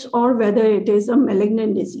lymphocytes or whether it is a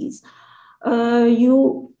malignant disease.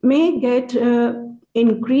 You may get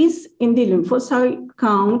increase in the lymphocyte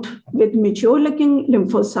count with mature-looking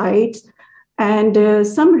lymphocytes and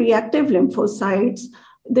some reactive lymphocytes.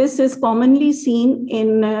 This is commonly seen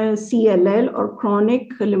in CLL or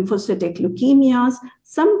chronic lymphocytic leukemias.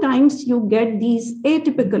 Sometimes you get these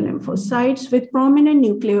atypical lymphocytes with prominent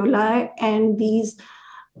nucleoli and these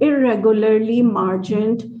irregularly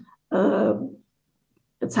margined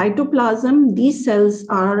cytoplasm, these cells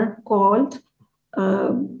are called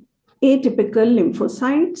atypical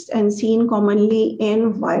lymphocytes and seen commonly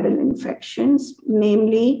in viral infections,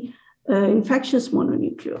 namely infectious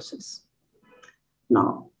mononucleosis.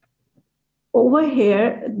 Now, over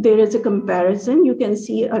here, there is a comparison. You can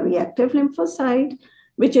see a reactive lymphocyte,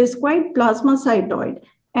 which is quite plasmacytoid,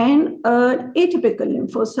 and atypical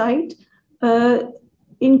lymphocyte.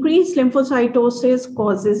 Increased lymphocytosis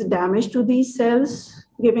causes damage to these cells,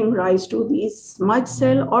 giving rise to these smudge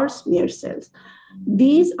cell or smear cells.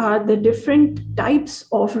 These are the different types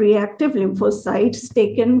of reactive lymphocytes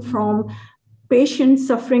taken from patients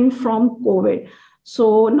suffering from COVID.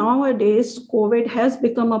 So nowadays, COVID has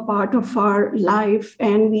become a part of our life,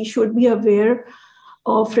 and we should be aware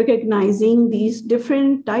of recognizing these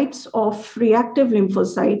different types of reactive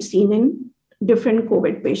lymphocytes seen in different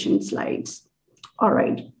COVID patients' lives. All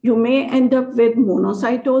right, you may end up with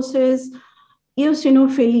monocytosis,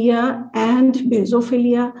 eosinophilia, and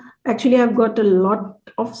basophilia. Actually, I've got a lot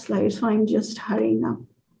of slides, so I'm just hurrying up.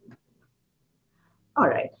 All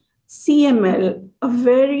right, CML, a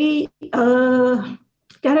very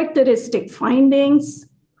characteristic findings.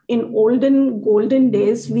 In golden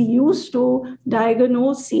days, we used to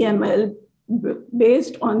diagnose CML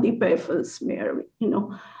based on the peripheral smear,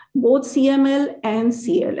 both CML and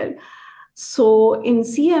CLL. So in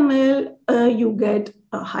CML, you get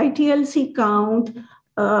a high TLC count,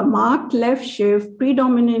 marked left shift,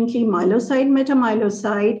 predominantly myelocyte,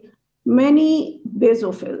 metamyelocyte, many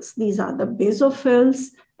basophils. These are the basophils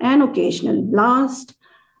and occasional blast.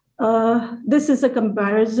 This is a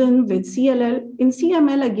comparison with CLL. In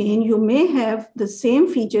CML, again, you may have the same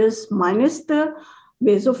features minus the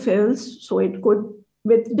basophils. So it could,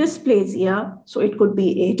 with dysplasia, so it could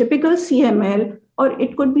be atypical CML, or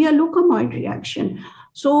it could be a leukomoid reaction.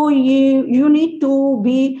 So you need to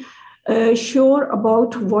be sure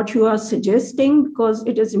about what you are suggesting, because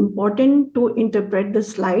it is important to interpret the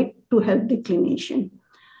slide to help the clinician.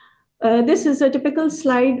 This is a typical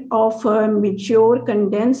slide of a mature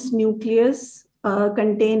condensed nucleus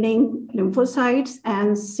containing lymphocytes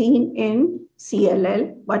and seen in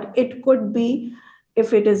CLL, but it could be,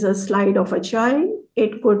 if it is a slide of a child,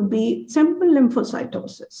 it could be simple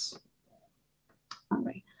lymphocytosis. All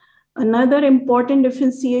right. Another important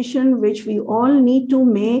differentiation which we all need to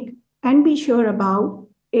make and be sure about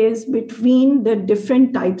is between the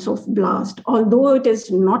different types of blast. Although it is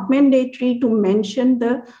not mandatory to mention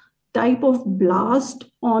the type of blast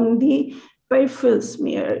on the peripheral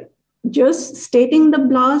smear, just stating the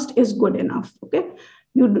blast is good enough, okay?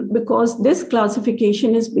 Because this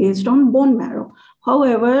classification is based on bone marrow.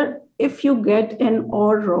 However, if you get an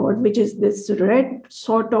OR rod, which is this red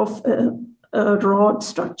sort of rod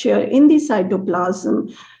structure in the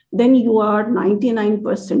cytoplasm, then you are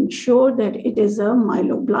 99% sure that it is a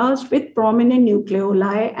myeloblast with prominent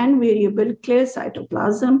nucleoli and variable clear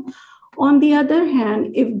cytoplasm. On the other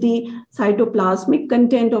hand, if the cytoplasmic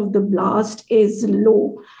content of the blast is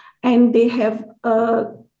low and they have a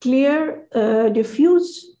clear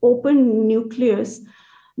diffuse open nucleus,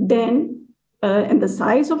 then and the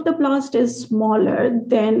size of the blast is smaller,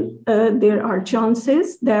 then there are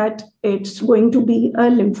chances that it's going to be a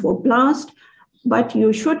lymphoblast. But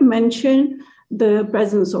you should mention the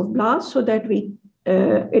presence of blast so that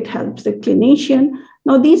it helps the clinician.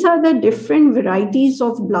 Now, these are the different varieties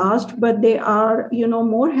of blast, but they are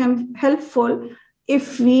more helpful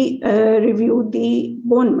if we review the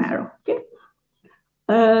bone marrow. Okay.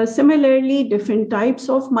 Similarly, different types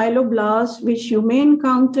of myeloblasts which you may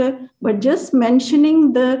encounter, but just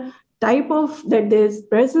mentioning the type of that there's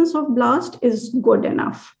presence of blast is good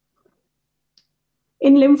enough.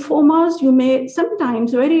 In lymphomas, you may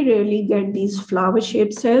sometimes, very rarely, get these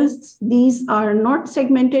flower-shaped cells. These are not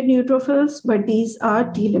segmented neutrophils, but these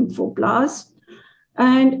are T lymphoblasts.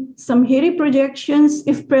 And some hairy projections,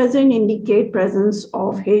 if present, indicate presence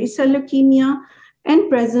of hairy cell leukemia and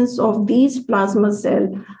presence of these plasma cell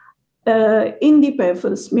in the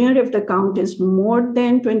peripheral smear. If the count is more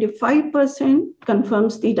than 25%,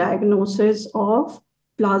 confirms the diagnosis of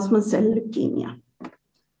plasma cell leukemia.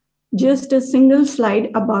 Just a single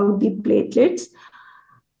slide about the platelets.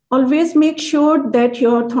 Always make sure that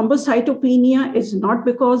your thrombocytopenia is not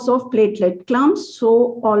because of platelet clumps.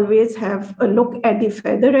 So always have a look at the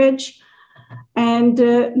feather edge and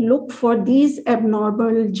look for these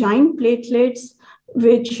abnormal giant platelets,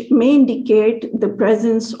 which may indicate the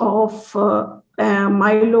presence of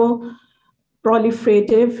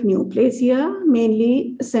myeloproliferative neoplasia,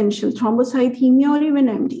 mainly essential thrombocythemia or even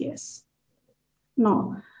MDS.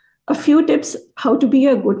 Now, a few tips how to be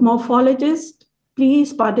a good morphologist.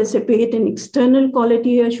 Please participate in external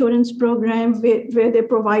quality assurance program where they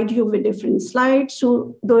provide you with different slides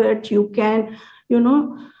so that you can,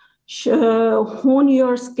 hone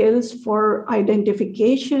your skills for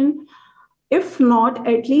identification. If not,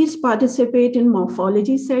 at least participate in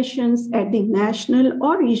morphology sessions at the national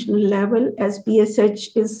or regional level, as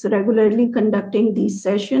PSH is regularly conducting these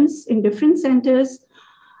sessions in different centers.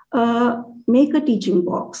 Make a teaching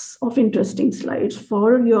box of interesting slides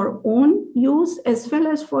for your own use as well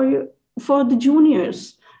as for the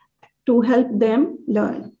juniors to help them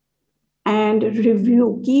learn. And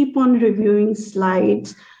review, keep on reviewing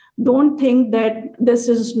slides. Don't think that this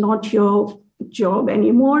is not your job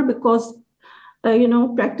anymore, because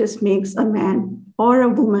practice makes a man or a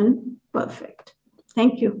woman perfect.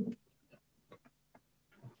 Thank you.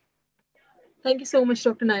 Thank you so much,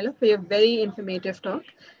 Dr. Naila, for your very informative talk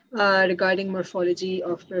regarding morphology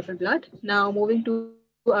of peripheral blood. Now, moving to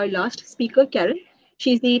our last speaker, Karen.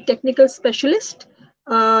 She's the technical specialist,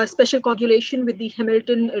 special coagulation with the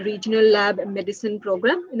Hamilton Regional Lab Medicine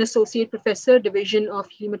Program, an associate professor, Division of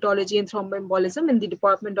Haematology and Thromboembolism in the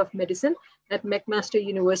Department of Medicine at McMaster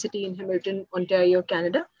University in Hamilton, Ontario,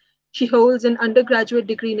 Canada. She holds an undergraduate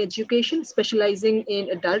degree in education, specializing in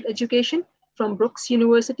adult education from Brooks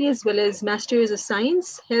University, as well as Masters of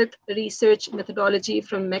Science, Health Research Methodology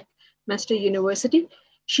from McMaster University.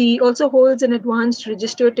 She also holds an advanced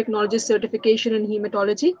registered technologist certification in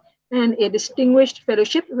hematology and a distinguished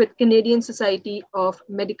fellowship with Canadian Society of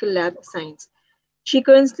Medical Lab Science. She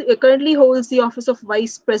currently holds the office of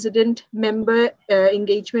Vice President, Member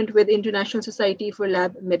Engagement with International Society for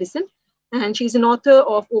Lab Medicine. And she's an author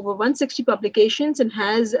of over 160 publications and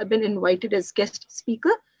has been invited as guest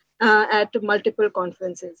speaker at multiple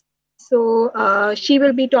conferences. So she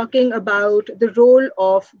will be talking about the role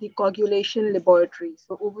of the coagulation laboratory.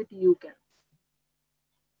 So over to you, Karen.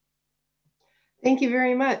 Thank you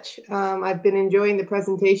very much. I've been enjoying the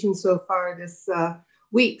presentation so far this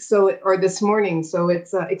week, or this morning. So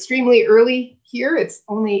it's extremely early here. It's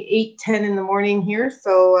only 8:10 in the morning here,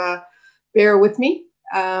 so bear with me.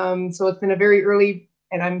 So it's been a very early,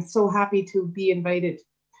 and I'm so happy to be invited.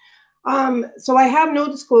 So I have no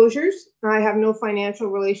disclosures. I have no financial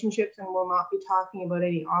relationships, and will not be talking about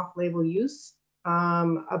any off-label use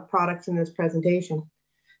of products in this presentation.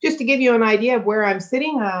 Just to give you an idea of where I'm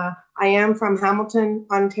sitting, I am from Hamilton,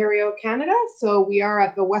 Ontario, Canada. So we are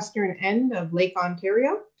at the western end of Lake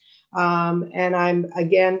Ontario. And I'm,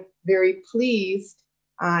 again, very pleased,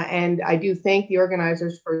 and I do thank the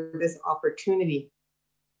organizers for this opportunity.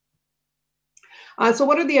 So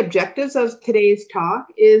what are the objectives of today's talk?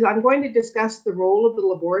 I'm going to discuss the role of the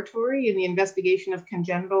laboratory in the investigation of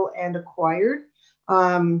congenital and acquired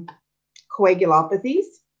coagulopathies.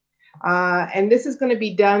 And this is going to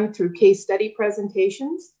be done through case study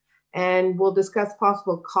presentations, and we'll discuss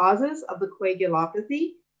possible causes of the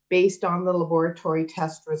coagulopathy based on the laboratory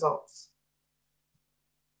test results.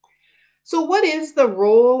 So what is the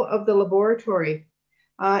role of the laboratory?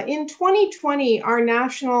 In 2020, our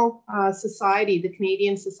national society, the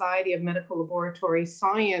Canadian Society of Medical Laboratory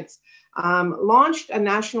Science, launched a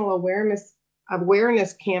national awareness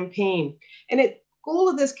campaign. And the goal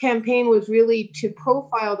of this campaign was really to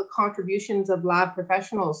profile the contributions of lab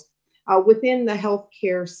professionals within the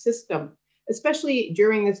healthcare system, especially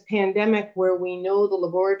during this pandemic, where we know the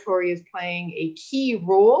laboratory is playing a key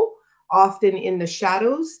role, often in the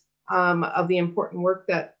shadows of the important work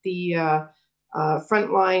that the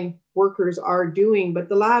frontline workers are doing. But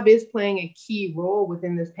the lab is playing a key role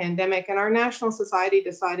within this pandemic, and our national society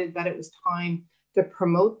decided that it was time to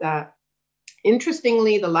promote that.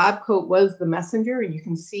 Interestingly, the lab coat was the messenger, and you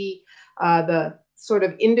can see the sort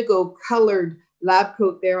of indigo colored lab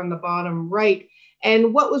coat there on the bottom right.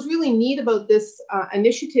 And what was really neat about this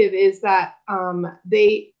initiative is that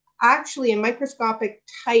they actually, in microscopic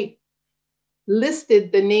type,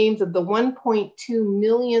 listed the names of the 1.2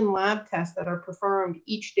 million lab tests that are performed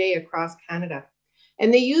each day across Canada.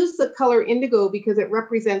 And they use the color indigo because it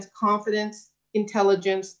represents confidence,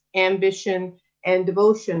 intelligence, ambition, and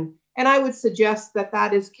devotion. And I would suggest that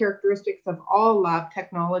that is characteristics of all lab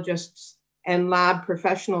technologists and lab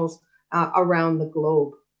professionals around the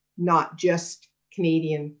globe, not just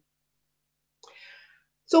Canadian.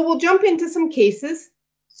 So we'll jump into some cases.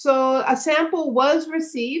 So a sample was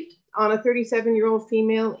received on a 37-year-old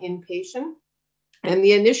female inpatient, and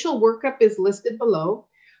the initial workup is listed below.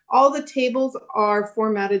 All the tables are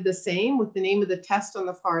formatted the same, with the name of the test on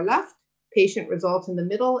the far left, patient results in the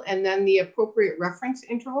middle, and then the appropriate reference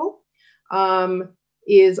interval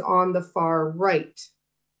is on the far right.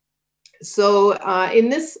 So in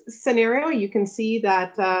this scenario, you can see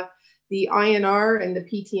that the INR and the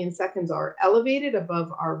PT in seconds are elevated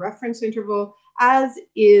above our reference interval, as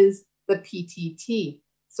is the PTT.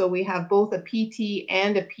 So we have both a PT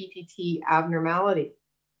and a PTT abnormality.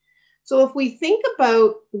 So if we think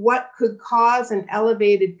about what could cause an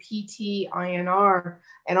elevated PT INR,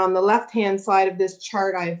 and on the left-hand side of this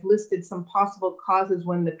chart, I've listed some possible causes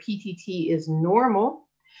when the PTT is normal.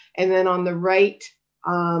 And then on the right,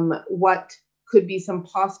 what could be some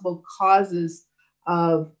possible causes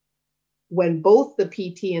of when both the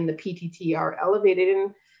PT and the PTT are elevated.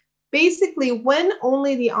 And basically, when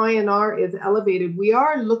only the INR is elevated, we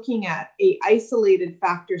are looking at an isolated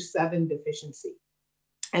factor 7 deficiency.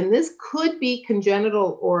 And this could be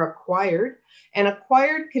congenital or acquired. And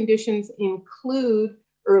acquired conditions include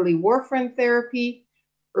early warfarin therapy,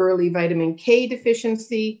 early vitamin K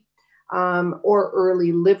deficiency, or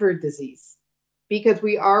early liver disease, because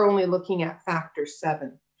we are only looking at factor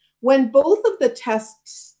 7. When both of the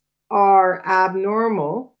tests are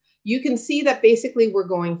abnormal, you can see that basically we're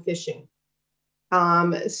going fishing.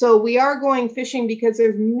 So we are going fishing because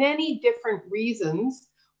there's many different reasons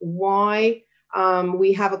why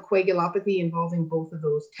we have a coagulopathy involving both of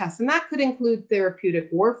those tests. And that could include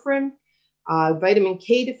therapeutic warfarin, vitamin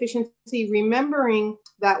K deficiency, remembering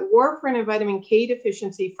that warfarin and vitamin K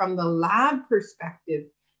deficiency from the lab perspective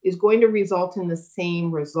is going to result in the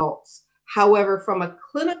same results. However, from a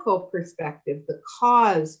clinical perspective, the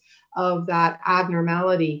cause of that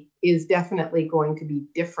abnormality is definitely going to be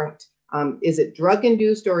different. Is it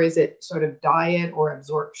drug-induced, or is it sort of diet or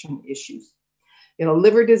absorption issues? You know,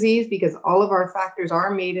 liver disease, because all of our factors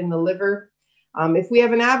are made in the liver. If we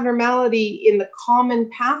have an abnormality in the common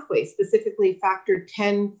pathway, specifically factor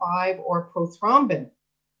 10, 5, or prothrombin,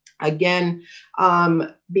 again,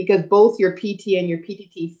 because both your PT and your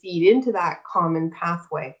PTT feed into that common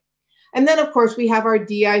pathway. And then, of course, we have our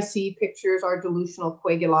DIC pictures, our dilutional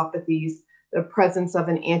coagulopathies, the presence of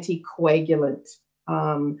an anticoagulant.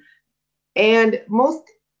 And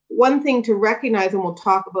one thing to recognize, and we'll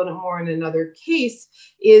talk about it more in another case,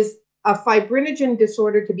 is a fibrinogen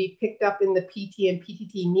disorder to be picked up in the PT and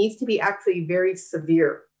PTT needs to be actually very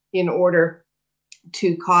severe in order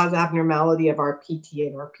to cause abnormality of our PT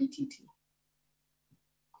and our PTT.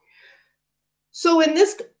 So in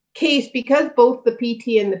this case, because both the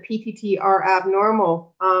PT and the PTT are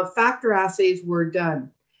abnormal, factor assays were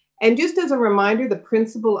done. And just as a reminder, the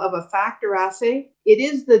principle of a factor assay, it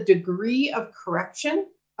is the degree of correction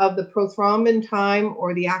of the prothrombin time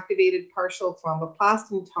or the activated partial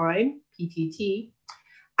thromboplastin time, PTT,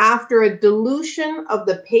 after a dilution of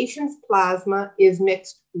the patient's plasma is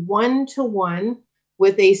mixed 1-to-1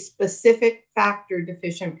 with a specific factor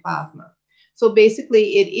deficient plasma. So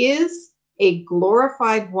basically it is a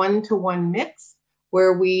glorified 1-to-1 mix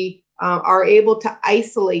where we are able to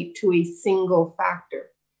isolate to a single factor.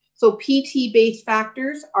 So PT-based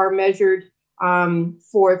factors are measured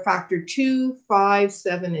for factor 2, 5,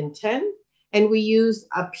 7, and 10. And we use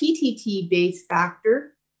a PTT-based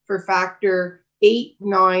factor for factor 8,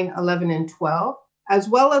 9, 11, and 12, as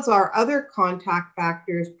well as our other contact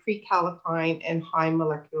factors, prekallikrein and high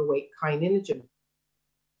molecular weight kininogen.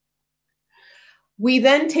 We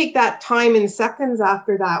then take that time in seconds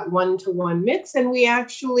after that 1-to-1 mix, and we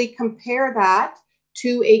actually compare that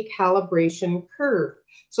to a calibration curve.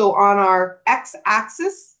 So on our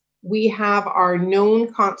x-axis, we have our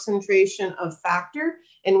known concentration of factor,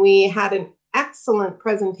 and we had an excellent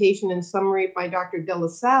presentation and summary by Dr. De La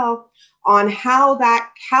Salle on how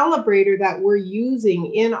that calibrator that we're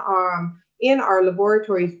using in our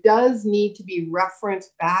laboratories does need to be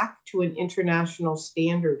referenced back to an international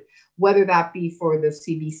standard, whether that be for the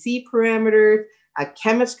CBC parameters, a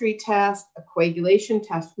chemistry test, a coagulation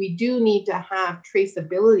test. We do need to have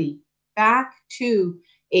traceability back to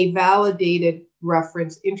a validated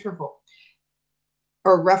reference interval,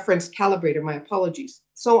 or reference calibrator, my apologies.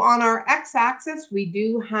 So on our x-axis, we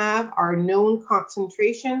do have our known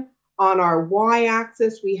concentration. On our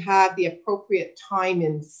y-axis, we have the appropriate time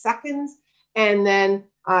in seconds, and then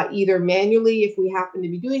either manually, if we happen to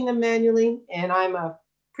be doing them manually, and I'm a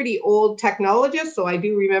pretty old technologist, so I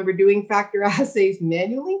do remember doing factor assays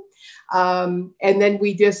manually. And then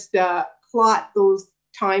we just plot those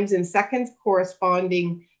times in seconds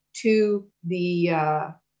corresponding to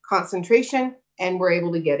the concentration, and we're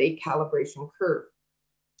able to get a calibration curve.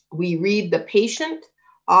 We read the patient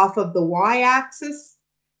off of the y-axis,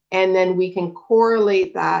 and then we can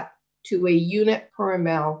correlate that to a unit per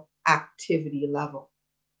ml activity level.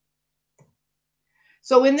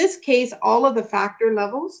 So in this case, all of the factor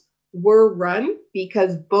levels were run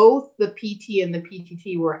because both the PT and the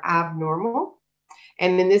PTT were abnormal.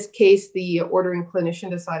 And in this case, the ordering clinician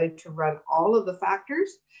decided to run all of the factors.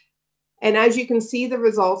 And as you can see, the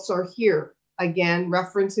results are here. Again,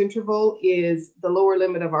 reference interval is the lower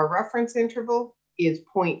limit of our reference interval is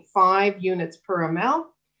 0.5 units per ml,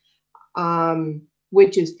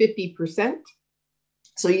 which is 50%.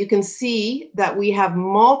 So you can see that we have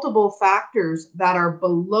multiple factors that are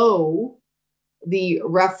below the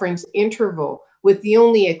reference interval, with the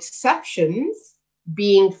only exceptions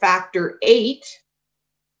being factor 8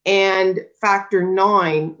 and factor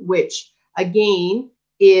 9, which again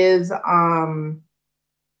is on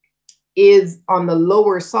the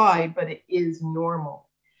lower side, but it is normal.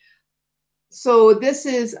 So this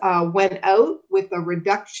is went out with a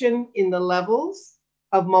reduction in the levels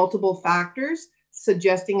of multiple factors,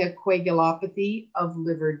 suggesting a coagulopathy of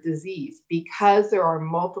liver disease. Because there are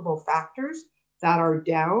multiple factors that are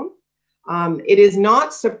down, it is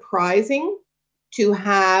not surprising to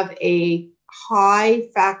have a high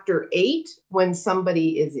factor 8 when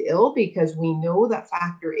somebody is ill, because we know that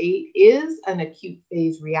factor 8 is an acute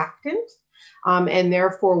phase reactant. And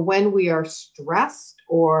therefore, when we are stressed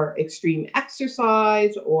or extreme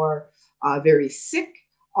exercise or very sick,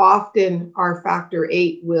 often our factor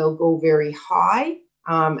 8 will go very high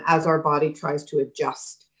as our body tries to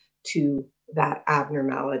adjust to that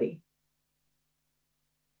abnormality.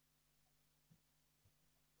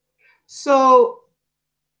 So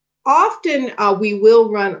often we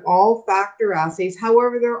will run all factor assays.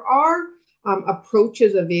 However, there are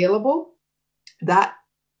approaches available that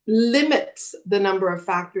limits the number of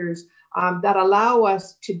factors that allow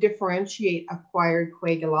us to differentiate acquired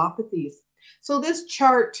coagulopathies. So this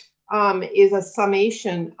chart is a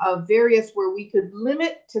summation of various where we could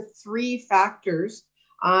limit to 3 factors,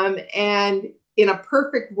 and in a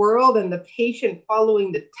perfect world and the patient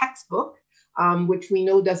following the textbook, which we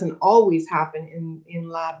know doesn't always happen in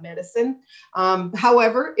lab medicine.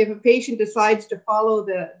 However, if a patient decides to follow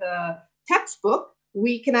the textbook,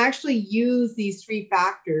 we can actually use these 3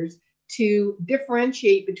 factors to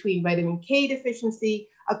differentiate between vitamin K deficiency,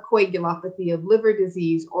 a coagulopathy of liver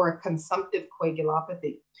disease, or a consumptive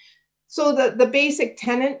coagulopathy. So the basic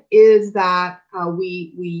tenet is that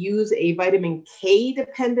we use a vitamin K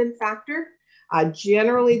dependent factor.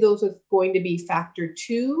 Generally, those are going to be factor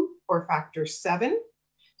 2 or factor 7.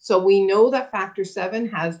 So we know that factor 7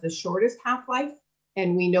 has the shortest half-life,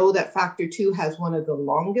 and we know that factor 2 has one of the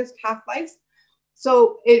longest half-lives.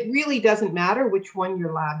 So it really doesn't matter which one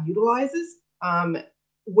your lab utilizes.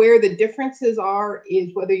 Where the differences are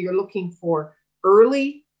is whether you're looking for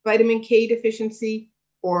early vitamin K deficiency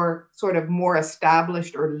or sort of more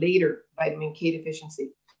established or later vitamin K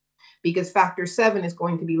deficiency, because factor 7 is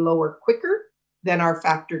going to be lower quicker than our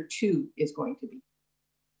factor 2 is going to be.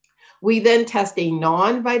 We then test a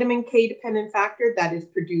non-vitamin K dependent factor that is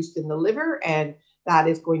produced in the liver, and that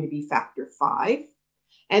is going to be factor 5.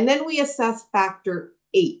 And then we assess factor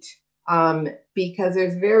 8 because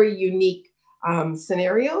there's very unique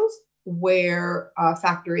scenarios where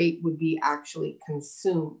factor 8 would be actually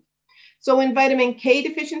consumed. So in vitamin K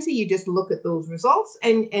deficiency, you just look at those results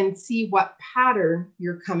and see what pattern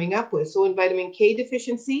you're coming up with. So in vitamin K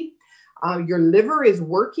deficiency, your liver is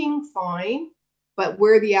working fine, but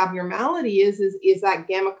where the abnormality is that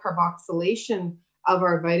gamma carboxylation of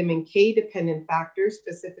our vitamin K dependent factors,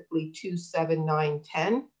 specifically 2, 7, 9,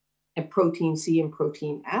 10, and protein C and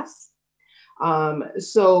protein S.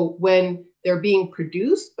 So when they're being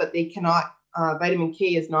produced, but they cannot, vitamin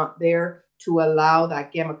K is not there to allow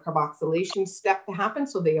that gamma carboxylation step to happen.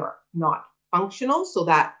 So they are not functional. So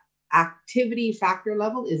that activity factor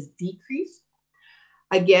level is decreased.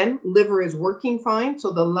 Again, liver is working fine.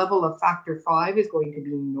 So the level of factor 5 is going to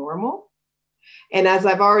be normal. And as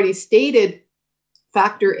I've already stated,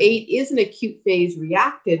 factor 8 is an acute phase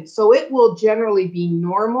reactant, so it will generally be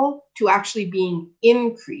normal to actually being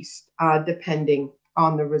increased depending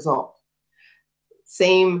on the result.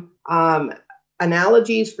 Same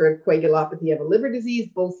analogies for coagulopathy of a liver disease.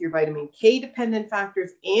 Both your vitamin K dependent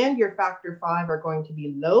factors and your factor 5 are going to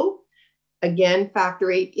be low. Again, factor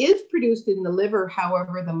 8 is produced in the liver.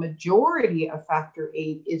 However, the majority of factor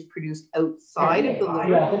 8 is produced outside of the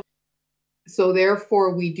liver. So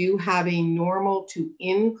therefore, we do have a normal to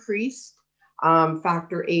increased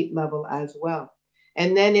factor 8 level as well.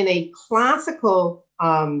 And then in a classical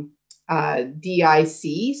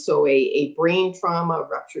DIC, so a brain trauma,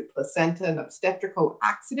 ruptured placenta, an obstetrical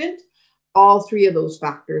accident, all 3 of those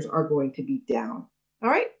factors are going to be down. All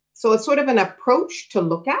right, so it's sort of an approach to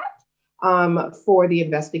look at for the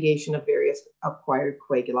investigation of various acquired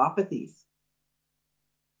coagulopathies.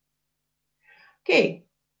 Okay.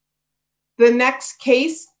 The next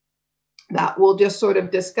case that we'll just sort of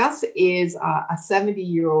discuss is a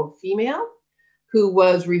 70-year-old female who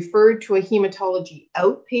was referred to a hematology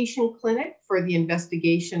outpatient clinic for the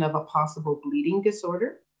investigation of a possible bleeding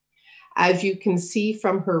disorder. As you can see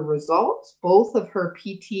from her results, both of her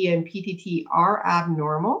PT and PTT are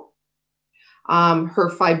abnormal. Her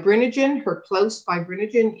fibrinogen, her close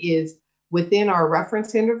fibrinogen, is within our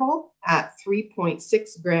reference interval at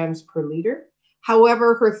 3.6 grams per liter.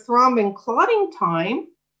 However, her thrombin clotting time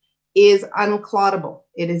is unclottable.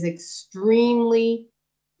 It is extremely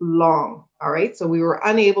long, all right? So we were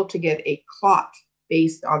unable to get a clot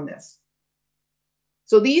based on this.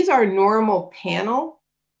 So these are normal panel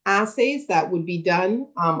assays that would be done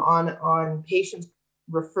on patients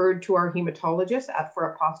referred to our hematologist for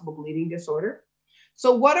a possible bleeding disorder.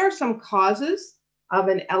 So what are some causes of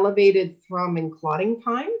an elevated thrombin clotting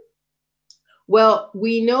time? Well,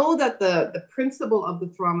 we know that the principle of the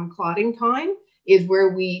thrombin clotting time is where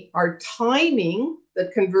we are timing the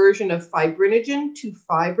conversion of fibrinogen to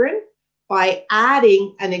fibrin by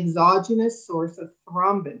adding an exogenous source of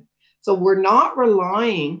thrombin. So we're not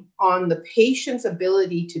relying on the patient's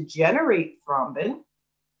ability to generate thrombin.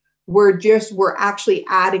 We're actually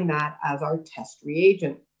adding that as our test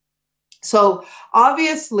reagent. So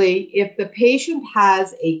obviously, if the patient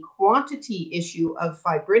has a quantity issue of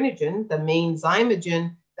fibrinogen, the main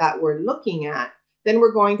zymogen that we're looking at, then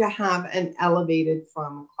we're going to have an elevated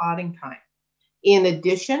thrombin clotting time. In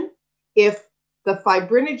addition, if the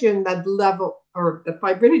fibrinogen that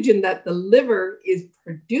the liver is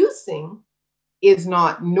producing is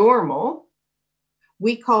not normal,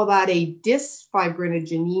 we call that a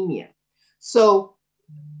dysfibrinogenemia. So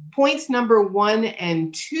points number 1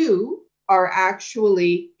 and 2 are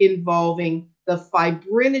actually involving the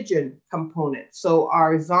fibrinogen component. So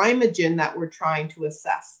our zymogen that we're trying to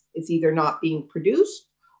assess is either not being produced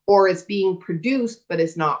or it's being produced, but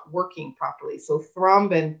it's not working properly. So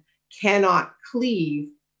thrombin cannot cleave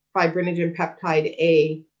fibrinogen peptide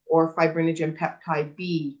A or fibrinogen peptide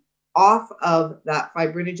B off of that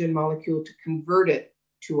fibrinogen molecule to convert it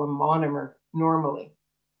to a monomer normally.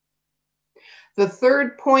 The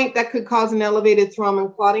third point that could cause an elevated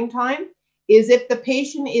thrombin clotting time is if the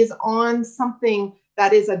patient is on something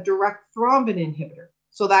that is a direct thrombin inhibitor.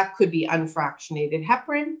 So that could be unfractionated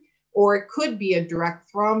heparin, or it could be a direct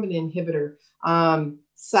thrombin inhibitor,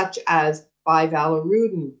 such as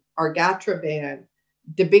bivalirudin, argatroban,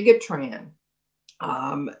 dabigatran.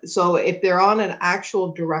 So if they're on an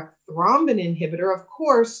actual direct thrombin inhibitor, of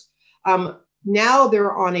course, now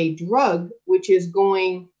they're on a drug which is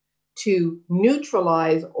going to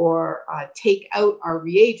neutralize or take out our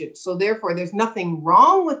reagent. So therefore, there's nothing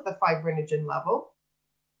wrong with the fibrinogen level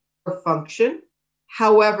or function.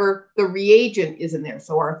 However, the reagent isn't there,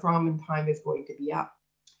 so our thrombin time is going to be up.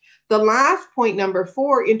 The last point, number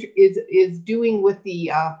 4, is doing with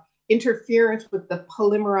the interference with the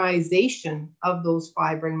polymerization of those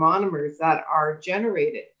fibrin monomers that are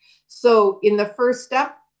generated. So in the first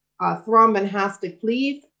step, thrombin has to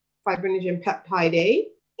cleave fibrinogen peptide A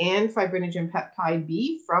and fibrinogen peptide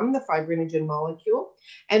B from the fibrinogen molecule,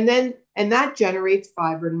 and that generates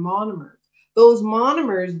fibrin monomers. Those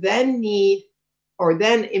monomers then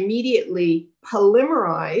immediately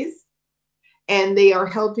polymerize, and they are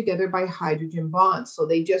held together by hydrogen bonds. So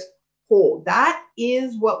they just hold. That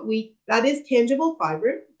is tangible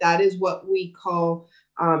fibrin. That is what we call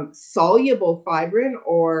soluble fibrin,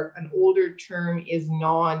 or an older term is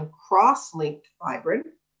non-cross-linked fibrin.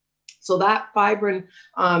 So that fibrin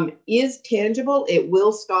is tangible. It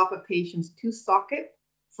will stop a patient's tooth socket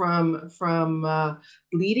from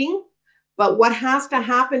bleeding. But what has to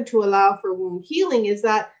happen to allow for wound healing is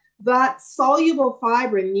that soluble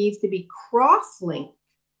fibrin needs to be cross-linked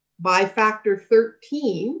by factor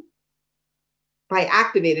 13, by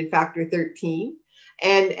activated factor 13,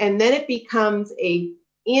 and then it becomes a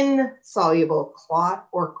insoluble clot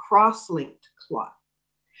or cross-linked clot.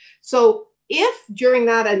 So if during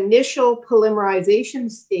that initial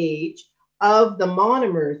polymerization stage of the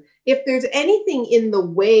monomers, if there's anything in the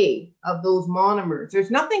way of those monomers,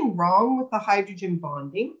 there's nothing wrong with the hydrogen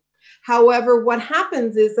bonding. However, what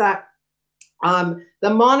happens is that the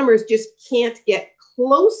monomers just can't get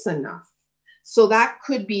close enough. So that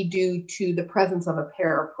could be due to the presence of a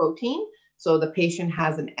paraprotein. So the patient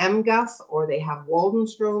has an MGUS, or they have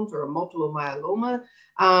Waldenstrom's or a multiple myeloma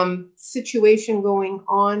situation going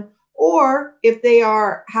on, or if they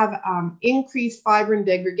have increased fibrin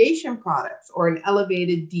degradation products or an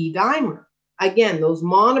elevated D-dimer. Again, those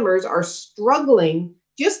monomers are struggling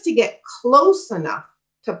just to get close enough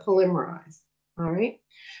to polymerize, all right?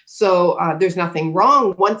 So there's nothing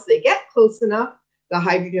wrong. Once they get close enough, the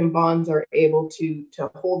hydrogen bonds are able to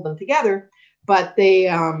hold them together, but they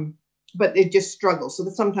but it just struggles. So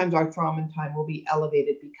that sometimes our Thrombin time will be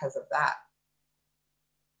elevated because of that.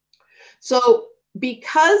 So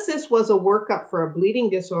because this was a workup for a bleeding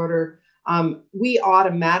disorder, we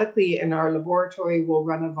automatically in our laboratory will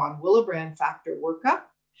run a von Willebrand factor workup.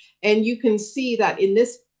 And you can see that in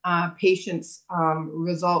this patient's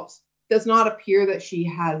results, does not appear that she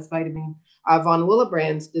has von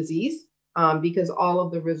Willebrand's disease because all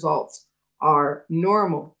of the results are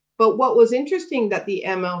normal. But what was interesting that the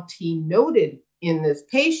MLT noted in this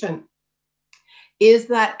patient is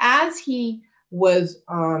that as he was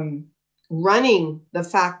running the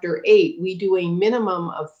factor 8, we do a minimum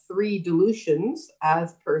of 3 dilutions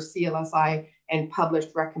as per CLSI and published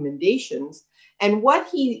recommendations. And what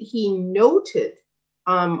he noted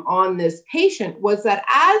on this patient was that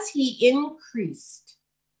as he increased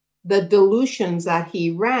the dilutions that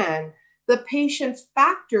he ran, the patient's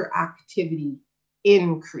factor activity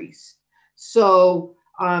increased. So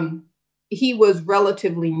he was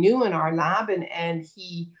relatively new in our lab, and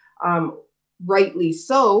he rightly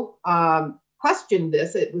so questioned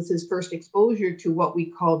this. It was his first exposure to what we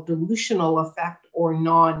call dilutional effect or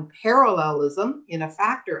non-parallelism in a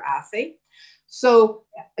factor assay. So,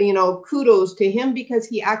 you know, kudos to him because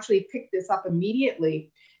he actually picked this up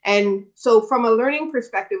immediately. And so from a learning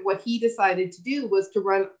perspective, what he decided to do was to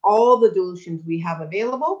run all the dilutions we have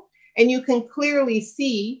available. And you can clearly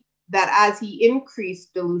see that as he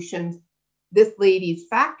increased dilutions, this lady's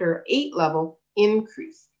factor 8 level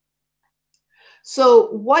increased. So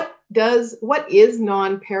what is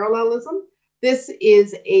non-parallelism? This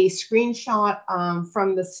is a screenshot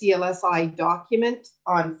from the CLSI document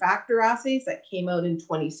on factor assays that came out in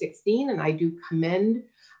 2016, and I do commend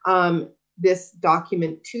this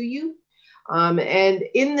document to you. And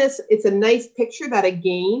in this, it's a nice picture that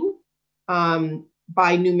again,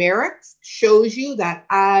 by numerics, shows you that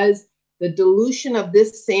as the dilution of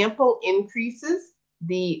this sample increases,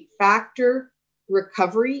 the factor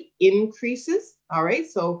recovery increases. All right,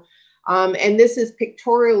 so and this is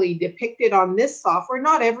pictorially depicted on this software.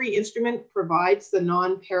 Not every instrument provides the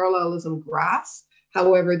non-parallelism graphs.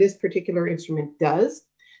 However, this particular instrument does.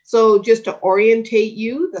 So just to orientate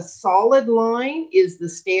you, the solid line is the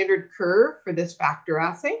standard curve for this factor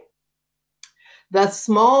assay. The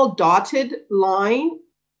small dotted line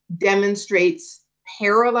demonstrates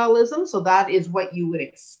parallelism. So that is what you would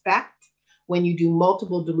expect when you do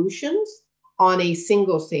multiple dilutions on a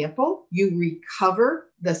single sample. You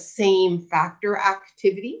recover the same factor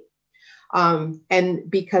activity.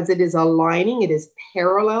 And because it is aligning, it is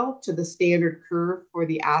parallel to the standard curve for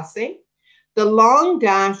the assay. The long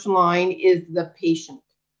dashed line is the patient.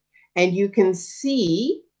 And you can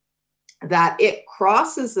see that it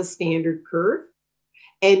crosses the standard curve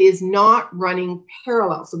and is not running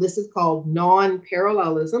parallel. So this is called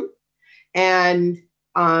non-parallelism and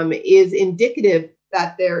is indicative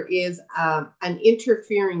that there is an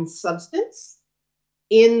interfering substance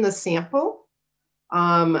in the sample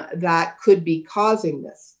that could be causing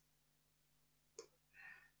this.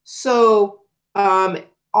 So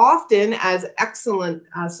often, as excellent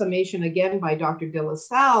summation again by Dr. De La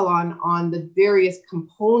Salle on the various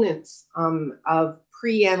components of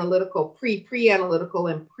pre-analytical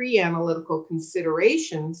and pre-analytical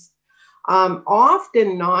considerations,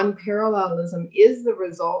 often non-parallelism is the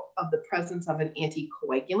result of the presence of an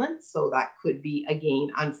anticoagulant. So that could be, again,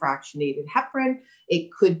 unfractionated heparin. It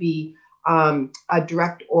could be a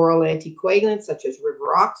direct oral anticoagulant such as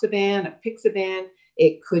rivaroxaban, apixaban.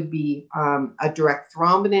 It could be a direct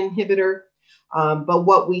thrombin inhibitor. But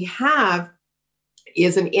what we have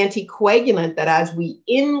is an anticoagulant that as we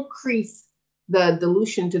increase the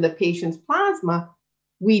dilution to the patient's plasma,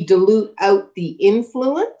 we dilute out the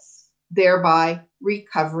influence, thereby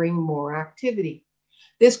recovering more activity.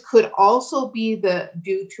 This could also be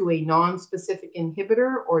due to a non-specific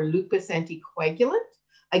inhibitor or lupus anticoagulant.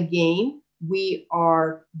 Again, we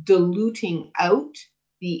are diluting out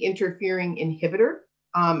the interfering inhibitor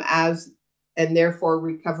and therefore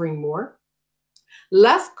recovering more.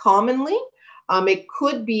 Less commonly, it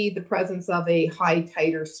could be the presence of a high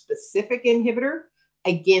titer specific inhibitor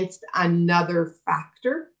against another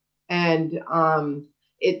factor. And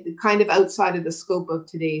it kind of outside of the scope of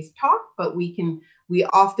today's talk, but we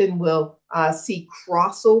often will see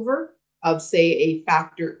crossover of, say, a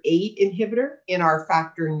factor 8 inhibitor in our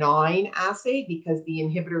factor 9 assay because the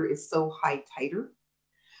inhibitor is so high titer.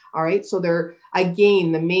 All right, so there,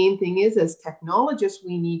 again, the main thing is as technologists,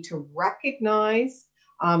 we need to recognize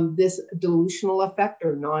this dilutional effect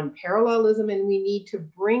or non-parallelism, and we need to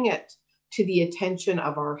bring it to the attention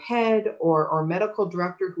of our head or medical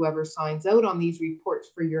director, whoever signs out on these reports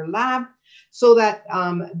for your lab, so that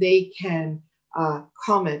they can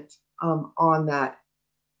comment on that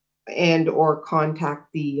and or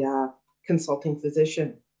contact the consulting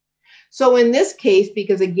physician. So in this case,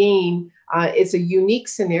 because again, it's a unique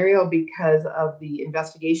scenario because of the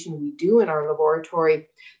investigation we do in our laboratory,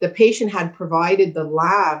 the patient had provided the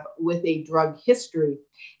lab with a drug history,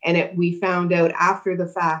 and we found out after the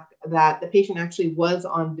fact that the patient actually was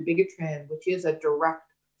on dabigatran, which is a direct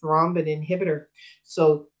thrombin inhibitor.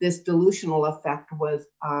 So this dilutional effect was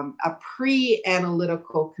a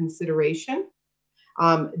pre-analytical consideration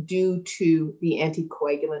due to the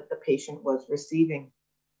anticoagulant the patient was receiving.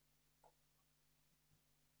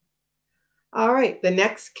 All right, the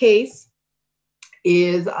next case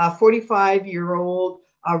is a 45-year-old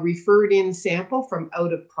referred in sample from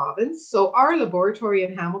out of province. So our laboratory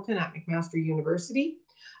in Hamilton at McMaster University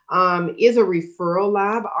is a referral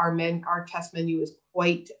lab. Our test menu is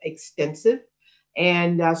quite extensive.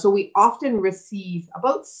 And so we often receive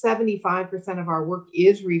about 75% of our work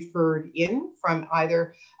is referred in from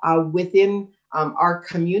either within our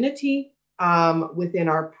community, within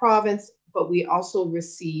our province, but we also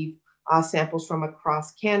receive samples from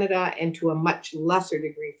across Canada and to a much lesser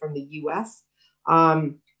degree from the US.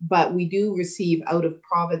 But we do receive out of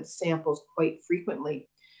province samples quite frequently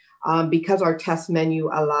because our test menu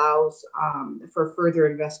allows for further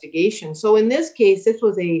investigation. So in this case, this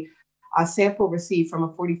was a sample received from a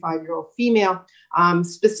 45-year-old female,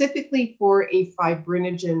 specifically for a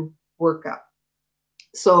fibrinogen workup.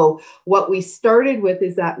 So what we started with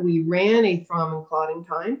is that we ran a thrombin clotting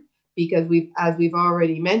time, because as we've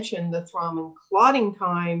already mentioned, the thrombin clotting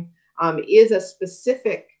time is a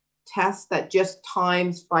specific test that just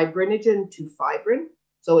times fibrinogen to fibrin.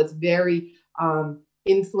 So it's very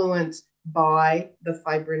influenced by the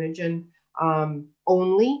fibrinogen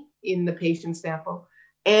only in the patient sample.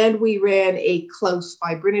 And we ran a close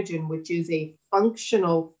fibrinogen, which is a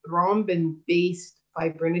functional thrombin-based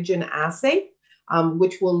fibrinogen assay,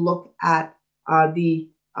 which will look at the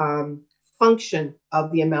function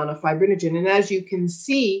of the amount of fibrinogen. And as you can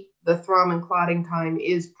see, the thrombin clotting time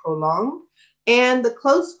is prolonged, and the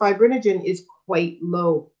close fibrinogen is quite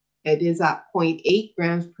low. It is at 0.8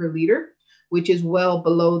 grams per liter, which is well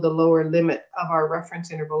below the lower limit of our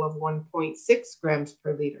reference interval of 1.6 grams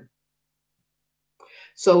per liter.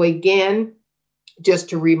 So again, just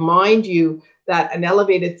to remind you that an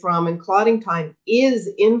elevated thrombin clotting time is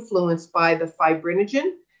influenced by the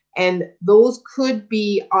fibrinogen, and those could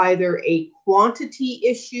be either a quantity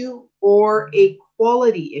issue or a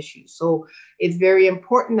quality issue. So it's very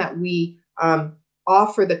important that we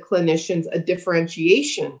offer the clinicians a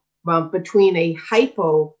differentiation between a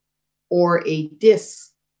hypo or a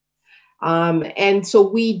dis. And so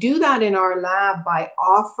we do that in our lab by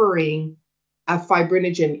offering a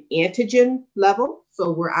fibrinogen antigen level.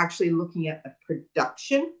 So we're actually looking at the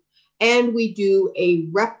production, and we do a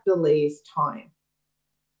rep delays time.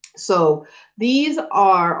 So these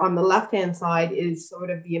are, on the left-hand side is sort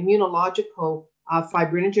of the immunological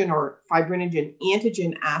fibrinogen or fibrinogen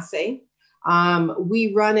antigen assay.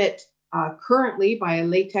 We run it currently by a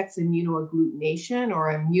latex immunoagglutination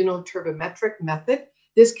or immunoturbimetric method.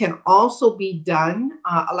 This can also be done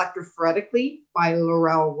electrophoretically by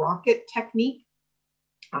Laurel rocket technique,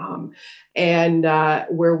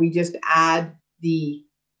 where we just add the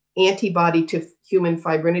antibody to human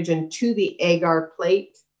fibrinogen to the agar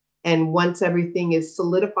plate. And once everything is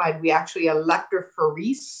solidified, we actually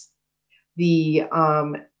electrophorese the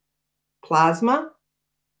plasma,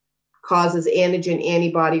 causes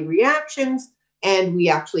antigen-antibody reactions, and we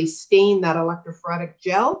actually stain that electrophoretic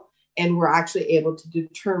gel, and we're actually able to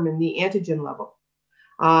determine the antigen level.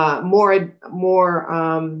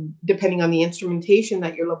 Depending on the instrumentation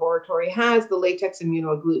that your laboratory has, the latex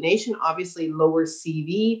immunoagglutination obviously lowers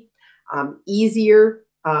CV, easier,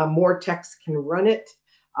 more techs can run it.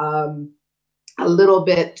 A little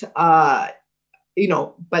bit,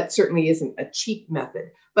 but certainly isn't a cheap method.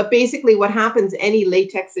 But basically what happens, any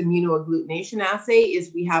latex immunoagglutination assay,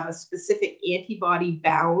 is we have a specific antibody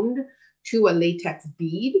bound to a latex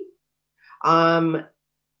bead.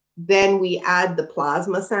 Then we add the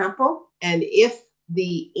plasma sample. And if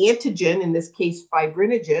the antigen, in this case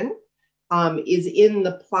fibrinogen, is in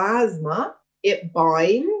the plasma, it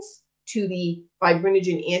binds to the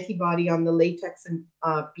fibrinogen antibody on the latex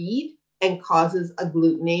bead and causes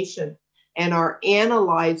agglutination. And our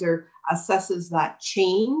analyzer assesses that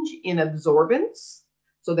change in absorbance.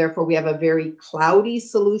 So therefore we have a very cloudy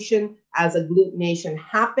solution. As agglutination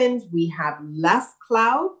happens, we have less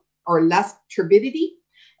cloud or less turbidity.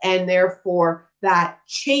 And therefore that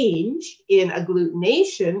change in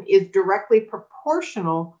agglutination is directly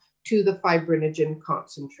proportional to the fibrinogen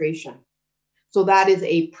concentration. So that is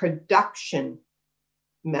a production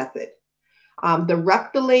method. The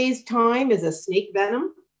Reptilase time is a snake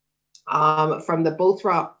venom from the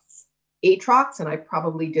Bothrops atrox, and I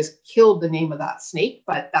probably just killed the name of that snake,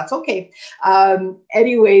 but that's okay.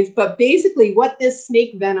 Anyways, but basically what this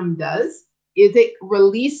snake venom does is it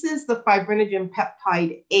releases the fibrinogen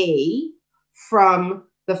peptide A from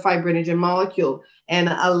the fibrinogen molecule and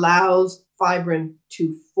allows fibrin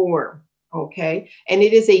to form, okay? And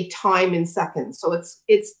it is a time in seconds. So it's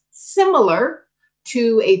similar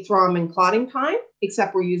to a thrombin clotting time,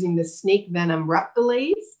 except we're using the snake venom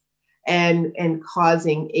reptilase and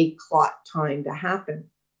causing a clot time to happen.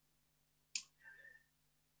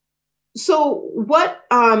 So what,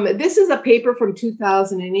 this is a paper from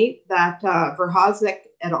 2008 that Verhozek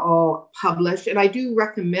et al. Published, and I do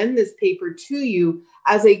recommend this paper to you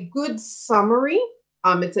as a good summary.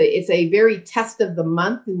 It's a very test of the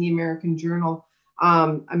month in the American Journal,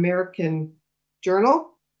 and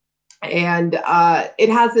it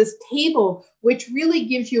has this table which really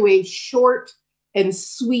gives you a short and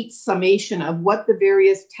sweet summation of what the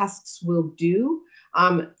various tests will do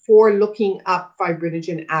for looking up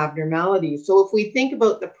fibrinogen abnormalities. So if we think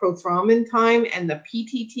about the prothrombin time and the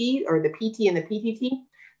PTT, or the PT and the PTT,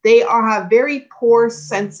 they have very poor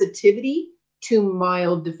sensitivity to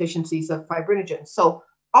mild deficiencies of fibrinogen. So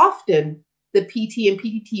often the PT and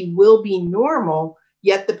PTT will be normal,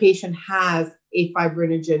 yet the patient has a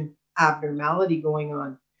fibrinogen abnormality going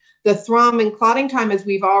on. The thrombin clotting time, as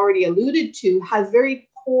we've already alluded to, has very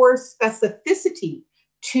poor specificity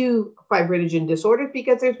to fibrinogen disorders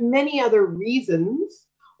because there's many other reasons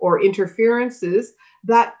or interferences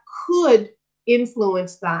that could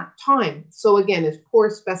influence that time. So again, it's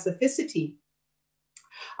poor specificity.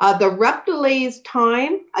 The reptilase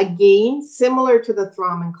time, again, similar to the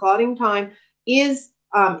thrombin clotting time, is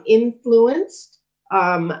influenced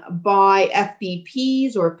by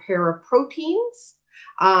FBPs or paraproteins.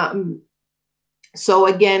 So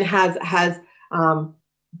again, has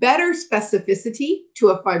better specificity to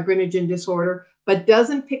a fibrinogen disorder, but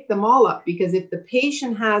doesn't pick them all up, because if the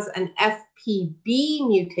patient has an FPB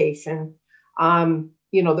mutation,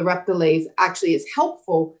 you know, the reptilase actually is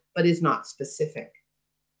helpful, but is not specific.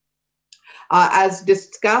 As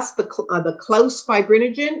discussed, the Klaus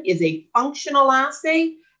fibrinogen is a functional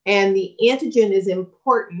assay, and the antigen is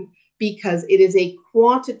important because it is a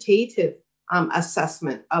quantitative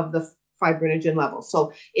assessment of the fibrinogen level.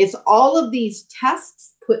 So it's all of these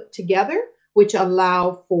tests put together which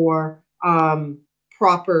allow for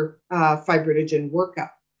proper fibrinogen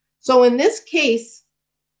workup. So in this case,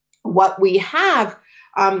 what we have,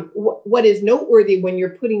 what is noteworthy when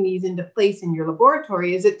you're putting these into place in your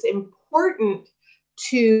laboratory is it's important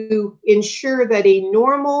to ensure that a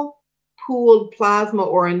normal pooled plasma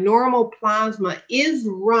or a normal plasma is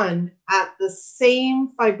run at the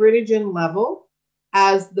same fibrinogen level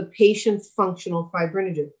as the patient's functional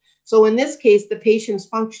fibrinogen. So in this case, the patient's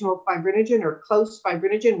functional fibrinogen or Klaus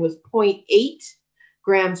fibrinogen was 0.8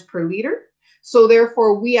 grams per liter. So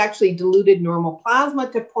therefore, we actually diluted normal plasma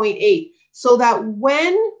to 0.8 so that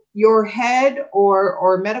when your head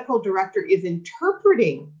or medical director is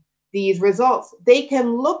interpreting these results, they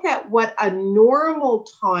can look at what a normal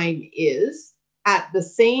time is at the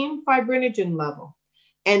same fibrinogen level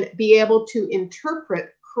and be able to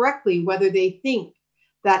interpret correctly whether they think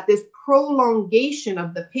that this prolongation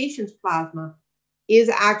of the patient's plasma is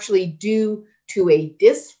actually due to a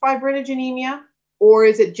dysfibrinogenemia, or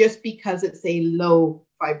is it just because it's a low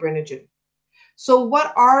fibrinogen? So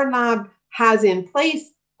what our lab has in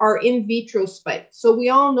place are in vitro spikes. So we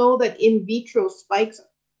all know that in vitro spikes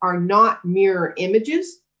are not mirror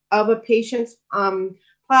images of a patient's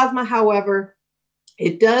plasma. However,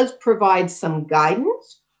 it does provide some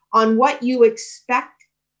guidance on what you expect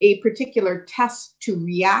a particular test to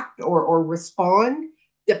react or respond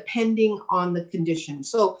depending on the condition.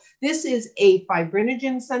 So this is a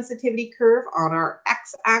fibrinogen sensitivity curve. On our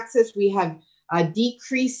x-axis, we have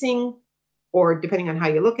decreasing, or depending on how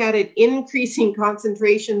you look at it, increasing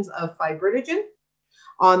concentrations of fibrinogen.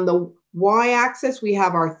 On the y-axis, we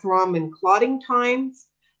have our thrombin clotting times.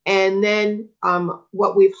 And then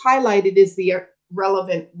what we've highlighted is the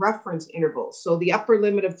relevant reference intervals. So the upper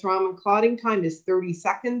limit of thrombin clotting time is 30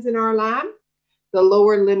 seconds in our lab. The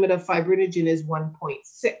lower limit of fibrinogen is 1.6.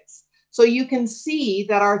 So you can see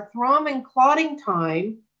that our thrombin clotting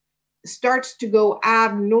time starts to go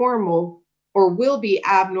abnormal, or will be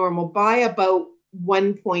abnormal, by about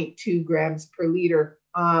 1.2 grams per liter,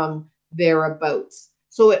 thereabouts.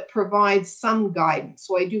 So it provides some guidance.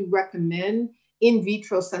 So I do recommend in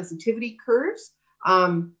vitro sensitivity curves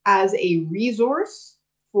as a resource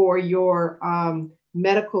for your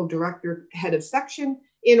medical director, head of section,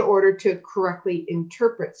 in order to correctly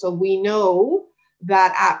interpret. So we know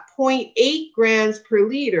that at 0.8 grams per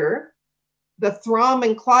liter, the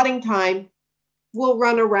thrombin clotting time will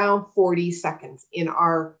run around 40 seconds in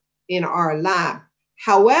our lab.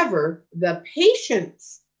 However, the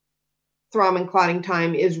patient's thrombin clotting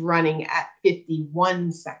time is running at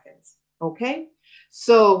 51 seconds, okay?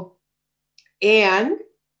 So, and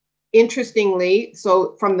interestingly,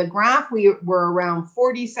 so from the graph, we were around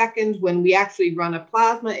 40 seconds. When we actually run a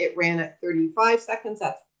plasma, it ran at 35 seconds.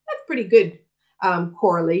 That's pretty good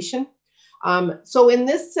correlation. So in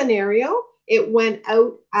this scenario, it went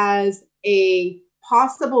out as a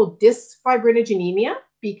possible dysfibrinogenemia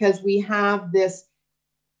because we have this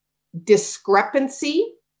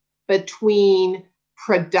discrepancy between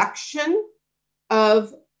production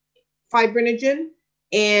of fibrinogen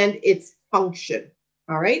and its function.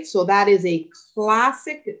 All right, so that is a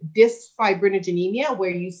classic dysfibrinogenemia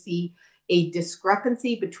where you see a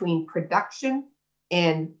discrepancy between production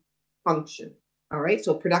and function. All right,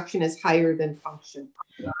 so production is higher than function.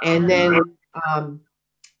 And then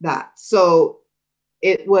that. So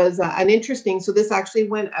it was an interesting, so this actually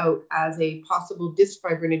went out as a possible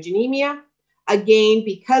dysfibrinogenemia. Again,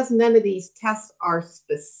 because none of these tests are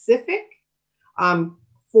specific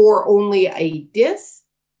for only a dys,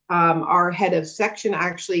 our head of section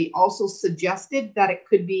actually also suggested that it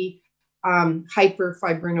could be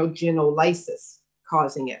hyperfibrinogenolysis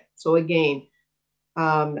causing it. So again,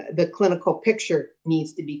 the clinical picture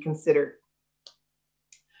needs to be considered.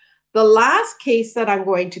 The last case that I'm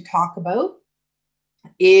going to talk about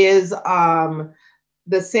is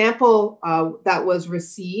the sample that was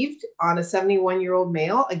received on a 71-year-old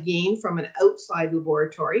male, again from an outside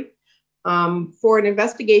laboratory, for an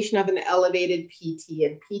investigation of an elevated PT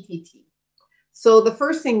and PTT. So the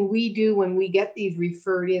first thing we do when we get these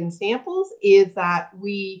referred in samples is that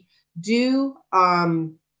we do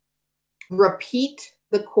repeat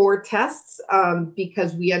the core tests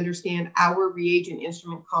because we understand our reagent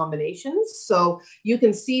instrument combinations. So you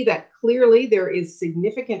can see that clearly there is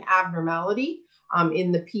significant abnormality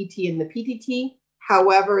in the PT and the PTT.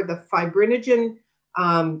 However, the fibrinogen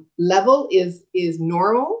level is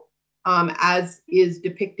normal, as is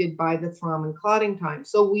depicted by the thrombin clotting time.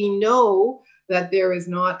 So we know that there is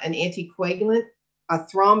not an anticoagulant, a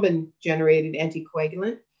thrombin-generated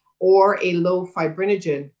anticoagulant, or a low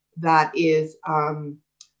fibrinogen that is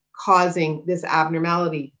causing this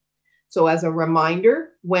abnormality. So as a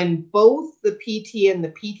reminder, when both the PT and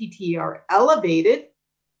the PTT are elevated,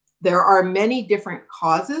 there are many different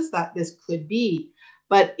causes that this could be.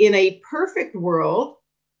 But in a perfect world,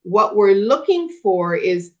 what we're looking for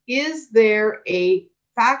is there a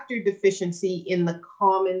factor deficiency in the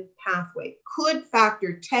common pathway? Could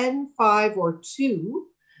factor 10, 5, or 2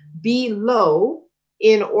 be low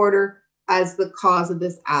in order as the cause of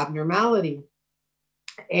this abnormality?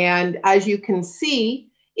 And as you can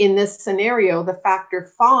see in this scenario, the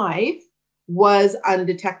factor 5 was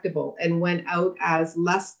undetectable and went out as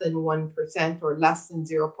less than 1% or less than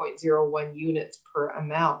 0.01 units per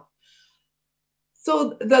ml.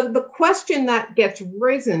 So the question that gets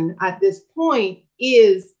risen at this point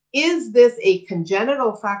is this a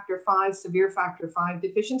congenital factor 5, severe factor 5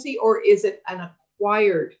 deficiency, or is it an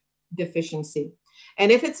acquired deficiency?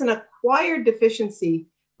 And if it's an acquired deficiency,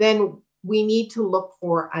 then we need to look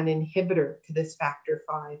for an inhibitor to this factor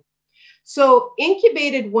 5. So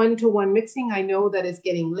incubated 1-to-1 mixing, I know that is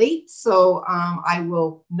getting late, so I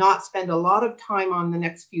will not spend a lot of time on the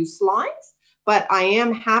next few slides, but I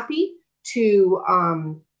am happy to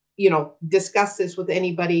discuss this with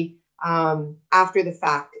anybody after the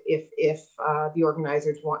fact if the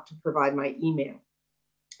organizers want to provide my email.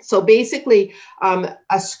 So basically,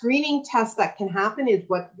 a screening test that can happen is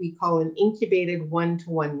what we call an incubated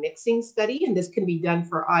 1-to-1 mixing study, and this can be done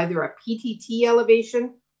for either a PTT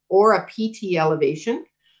elevation or a PT elevation.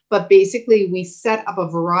 But basically, we set up a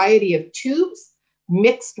variety of tubes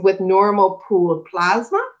mixed with normal pooled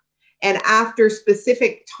plasma. And after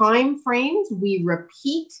specific time frames, we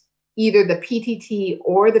repeat either the PTT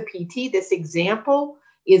or the PT. This example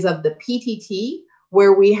is of the PTT,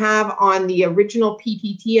 where we have on the original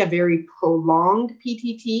PTT a very prolonged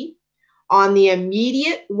PTT. On the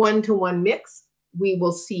immediate 1-to-1 mix, we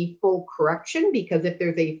will see full correction because if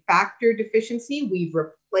there's a factor deficiency, we've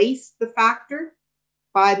replaced the factor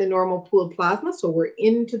by the normal pooled plasma, so we're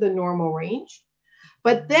into the normal range.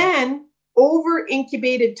 But then over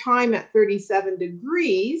incubated time at 37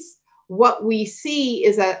 degrees, what we see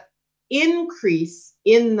is an increase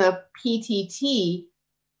in the PTT,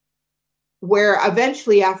 where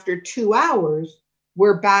eventually after 2 hours,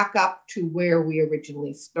 we're back up to where we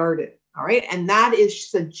originally started, all right? And that is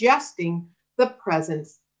suggesting the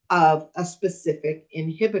presence of a specific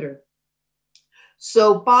inhibitor.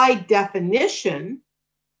 So by definition,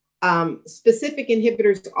 specific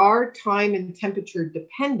inhibitors are time and temperature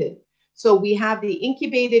dependent. So we have the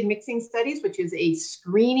incubated mixing studies, which is a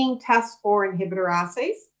screening test for inhibitor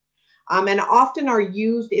assays, and often are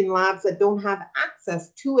used in labs that don't have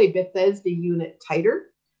access to a Bethesda unit titer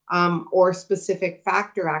or specific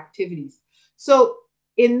factor activities. So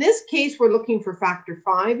in this case, we're looking for factor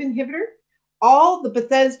V inhibitor. All the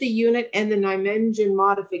Bethesda unit and the Nimengen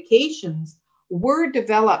modifications were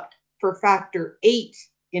developed for factor VIII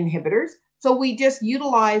inhibitors. So we just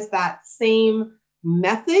utilize that same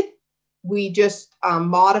method. We just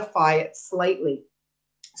modify it slightly.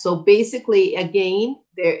 So basically, again,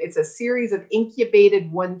 it's a series of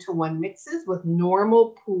incubated 1-to-1 mixes with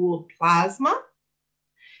normal pooled plasma.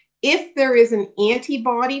 If there is an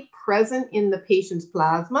antibody present in the patient's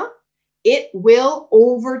plasma, it will,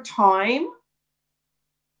 over time,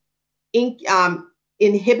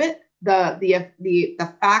 inhibit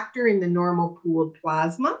the factor in the normal pooled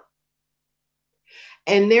plasma.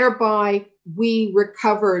 And thereby, we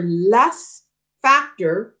recover less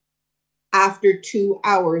factor after 2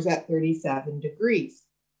 hours at 37 degrees.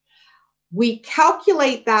 We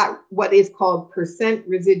calculate that, what is called percent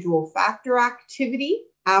residual factor activity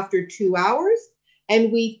after 2 hours,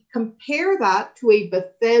 and we compare that to a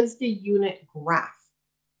Bethesda unit graph.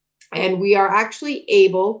 And we are actually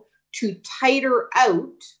able to titer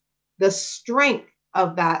out the strength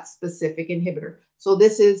of that specific inhibitor. So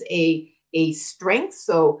this is a strength.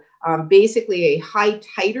 So basically a high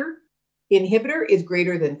titer inhibitor is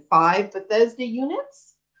greater than 5 Bethesda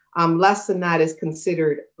units. Less than that is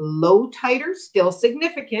considered low titer, still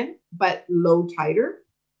significant, but low titer.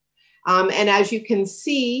 And as you can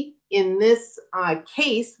see in this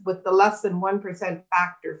case with the less than 1%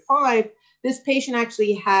 factor V, this patient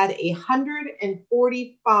actually had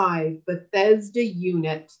 145 Bethesda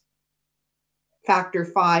unit factor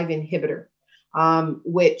V inhibitor,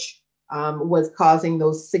 which was causing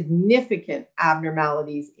those significant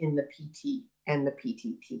abnormalities in the PT and the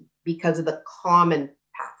PTP because of the common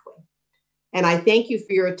pathway. And I thank you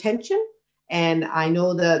for your attention. And I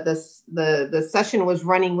know the session was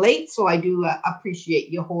running late, so I do appreciate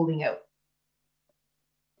you holding out.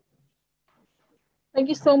 Thank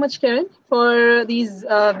you so much, Karen, for these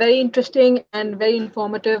very interesting and very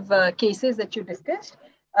informative cases that you discussed.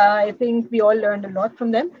 I think we all learned a lot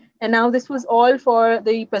from them. And now this was all for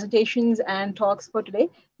the presentations and talks for today.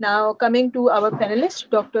 Now coming to our panelists,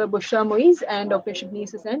 Dr. Bushra Moiz and Dr. Shibni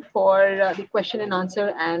Sasan for the question and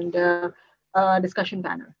answer and discussion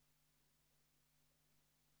panel.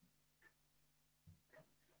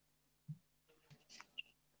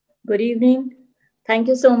 Good evening. Thank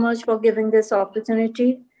you so much for giving this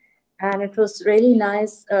opportunity. And it was really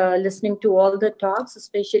nice listening to all the talks,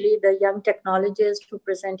 especially the young technologists who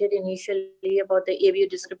presented initially about the ABU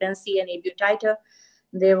discrepancy and ABU titer.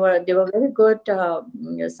 They were very good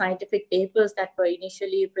scientific papers that were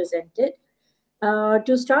initially presented.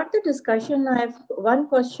 To start the discussion, I have one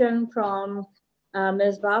question from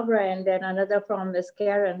Ms. Barbara and then another from Ms.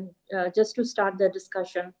 Karen, just to start the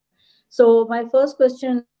discussion. So my first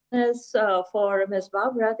question is for Ms.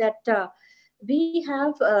 Barbara, that we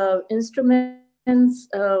have instruments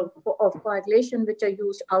of coagulation which are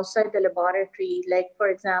used outside the laboratory. Like, for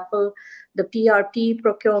example, the PRP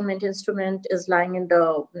procurement instrument is lying in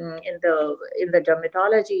the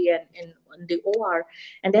dermatology and in the OR.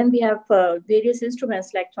 And then we have various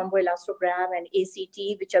instruments like thromboelastogram and ACT,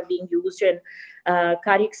 which are being used in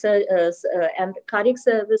cardiac services and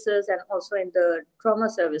also in the trauma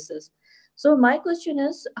services. So my question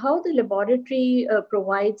is how the laboratory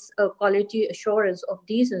provides a quality assurance of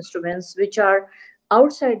these instruments which are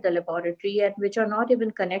outside the laboratory and which are not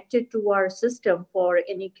even connected to our system for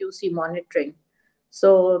any QC monitoring.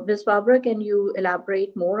 So Ms. Barbara, can you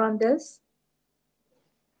elaborate more on this?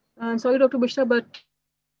 Sorry, Dr. Bushra, but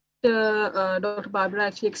Dr. Barbara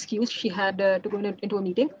actually excused. She had to go into a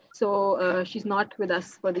meeting. So she's not with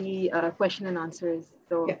us for the question and answers.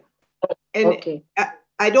 So, yeah. And okay.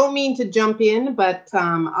 I don't mean to jump in, but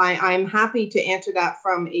I'm happy to answer that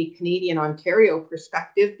from a Canadian Ontario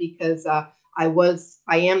perspective because I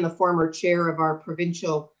am the former chair of our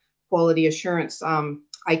provincial quality assurance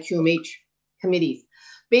IQMH committees.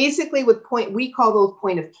 Basically, we call those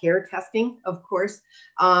point of care testing, of course,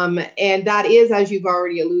 and that is, as you've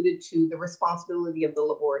already alluded to, the responsibility of the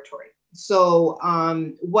laboratory. So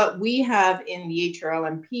what we have in the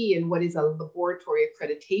HRLMP and what is a laboratory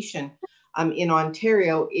accreditation in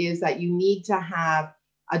Ontario is that you need to have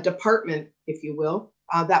a department, if you will,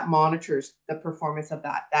 that monitors the performance of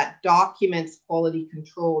that documents quality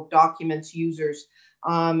control, documents users,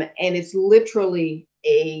 and it's literally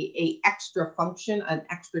a extra function, an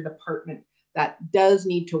extra department that does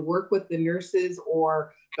need to work with the nurses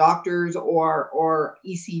or doctors or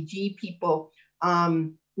ECG people.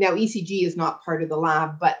 Now, ECG is not part of the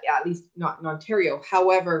lab, but at least not in Ontario.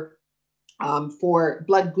 However, for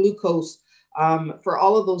blood glucose, for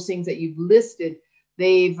all of those things that you've listed,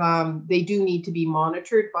 they do need to be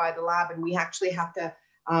monitored by the lab, and we actually have to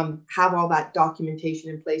have all that documentation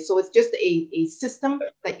in place. So it's just a system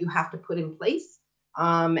that you have to put in place,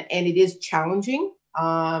 and it is challenging.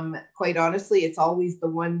 Quite honestly, it's always the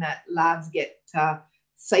one that labs get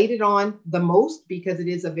cited on the most because it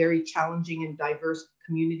is a very challenging and diverse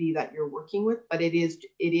community that you're working with, but it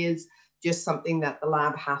is just something that the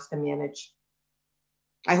lab has to manage.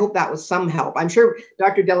 I hope that was some help. I'm sure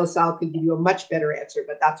Dr. De La Salle could give you a much better answer,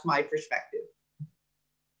 but that's my perspective.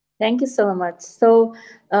 Thank you so much. So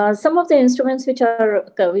some of the instruments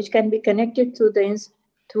which can be connected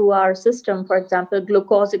to our system, for example,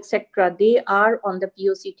 glucose, etc., they are on the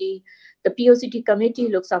POCT. The POCT committee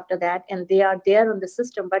looks after that, and they are there on the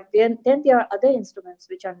system. But then there are other instruments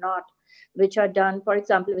which are not, which are done, for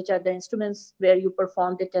example, which are the instruments where you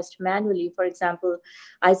perform the test manually. For example,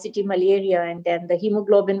 ICT malaria, and then the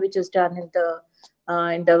hemoglobin, which is done in the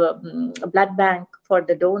blood bank for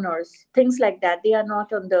the donors, things like that. They are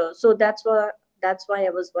not on the, so that's why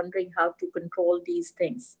I was wondering how to control these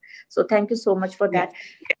things. So thank you so much for that.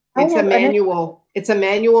 It's a manual. It's a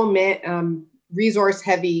manual, resource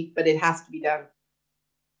heavy, but it has to be done.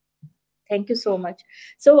 Thank you so much.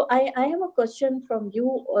 So I have a question from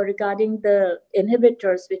you regarding the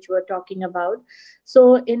inhibitors which we're talking about.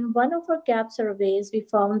 So in one of our CAP surveys, we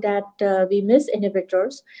found that we miss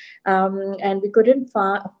inhibitors and we couldn't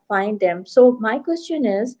find them. So my question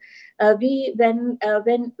is, whenever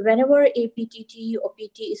a PTT or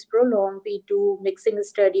PT is prolonged, we do mixing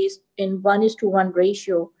studies in 1:1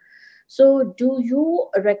 ratio. So do you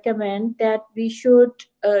recommend that we should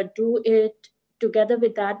do it together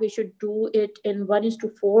with that, we should do it in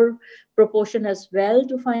 1:4 proportion as well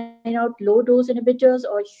to find out low dose inhibitors,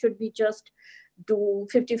 or should we just do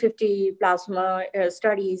 50-50 plasma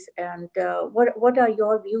studies? And what are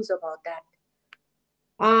your views about that?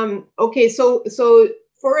 Okay, so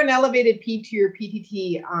for an elevated PT or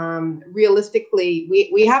PTT, realistically,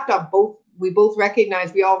 we have to we all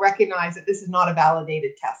recognize that this is not a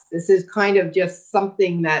validated test. This is kind of just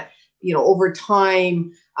something that, you know, over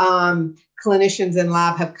time, clinicians in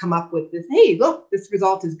lab have come up with this, hey, look, this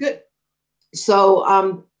result is good. So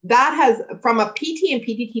that has, from a PT and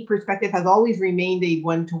PTT perspective, has always remained a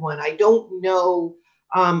 1:1. I don't know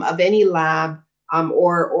of any lab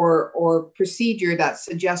or procedure that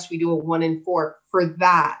suggests we do a 1:4 for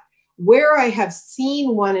that. Where I have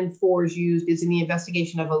seen 1:4s used is in the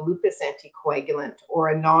investigation of a lupus anticoagulant or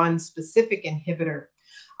a non-specific inhibitor.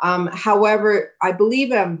 However, I believe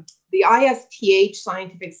the ISTH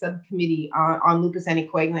scientific subcommittee on lupus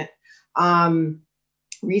anticoagulant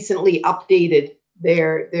recently updated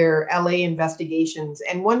their LA investigations,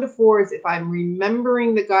 and 1:4s, if I'm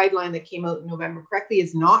remembering the guideline that came out in November correctly,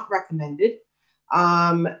 is not recommended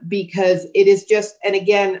because it is just, and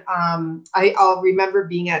again, I'll remember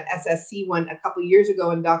being at SSC one a couple of years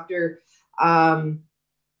ago, and Dr.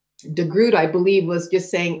 De Groot, I believe, was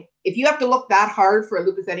just saying, if you have to look that hard for a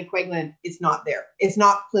lupus anticoagulant, it's not there. It's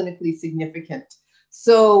not clinically significant.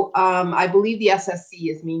 So I believe the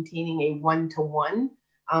SSC is maintaining a 1:1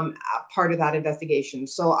 part of that investigation.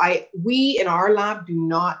 So we in our lab do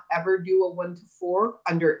not ever do a 1:4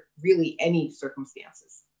 under really any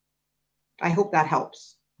circumstances. I hope that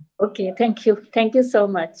helps. Okay, thank you. Thank you so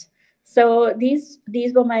much. So these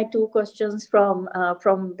were my two questions from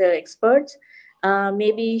the experts.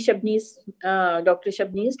 Maybe Shabneez, Dr.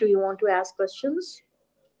 Shabneez, do you want to ask questions?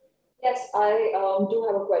 Yes, I do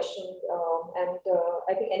have a question, and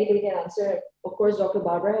I think anybody can answer. Of course, Dr.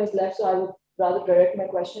 Barbara has left, so I would rather direct my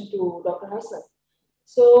question to Dr. Hasan.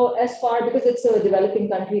 So as far, because it's a developing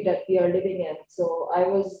country that we are living in, so I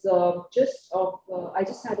was I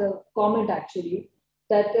just had a comment actually,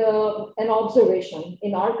 that an observation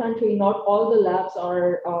in our country, not all the labs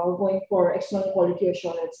are going for external quality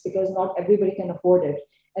assurance because not everybody can afford it.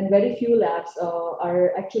 And very few labs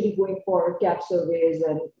are actually going for CAP surveys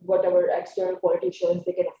and whatever external quality assurance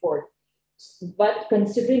they can afford. But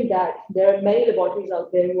considering that, there are many laboratories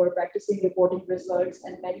out there who are practicing reporting results,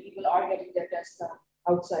 and many people are getting their tests done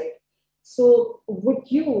outside. So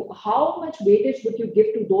how much weightage would you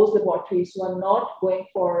give to those laboratories who are not going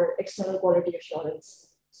for external quality assurance?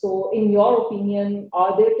 So in your opinion,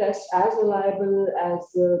 are their tests as reliable as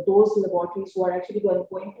those laboratories who are actually going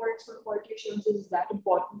for external quality assurances? Is that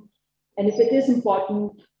important? And if it is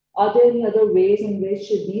important, are there any other ways in which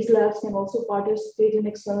these labs can also participate in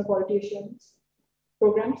external quality assurance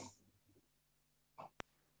programs?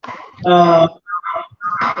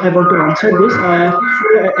 I want to answer this.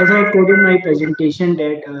 So as I told in my presentation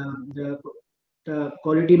that the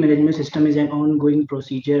quality management system is an ongoing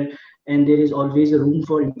procedure and there is always a room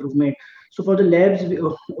for improvement. So for the labs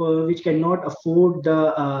which cannot afford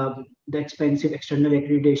the expensive external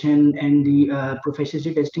accreditation and the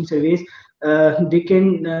proficiency testing surveys, they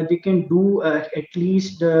can do at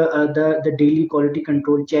least the daily quality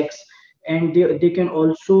control checks, and they can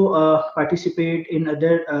also participate in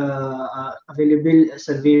other available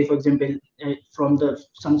surveys, for example, from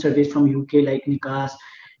some surveys from UK like NICAS,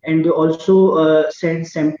 and they also send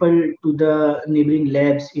sample to the neighboring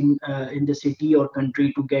labs in the city or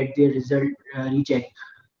country to get their result rechecked.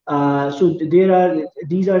 So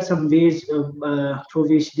these are some ways through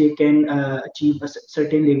which they can achieve a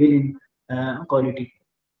certain level in quality.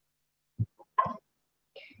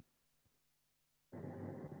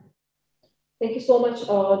 Thank you so much,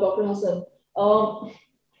 Dr. Hasan.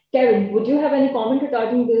 Karen, would you have any comment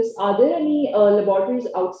regarding this? Are there any laboratories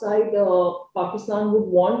outside Pakistan would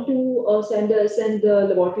want to send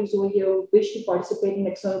laboratories over here, wish to participate in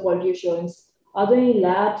external quality assurance? Are there any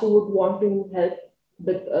labs who would want to help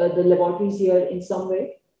the laboratories here in some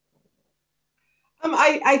way?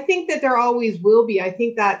 I think that there always will be. I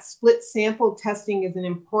think that split sample testing is an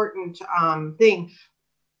important thing.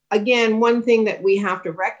 Again, one thing that we have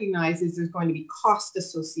to recognize is there's going to be cost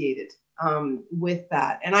associated with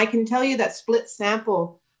that. And I can tell you that split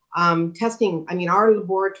sample testing, I mean, our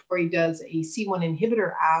laboratory does a C1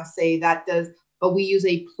 inhibitor assay but we use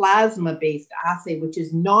a plasma-based assay, which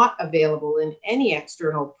is not available in any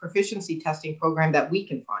external proficiency testing program that we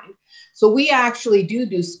can find. So we actually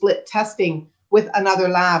do split testing with another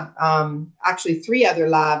lab, actually 3 other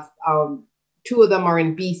labs. 2 of them are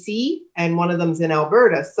in BC and 1 of them's in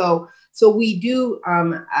Alberta. So we do,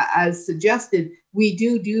 as suggested, we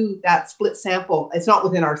do that split sample. It's not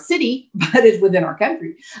within our city, but it's within our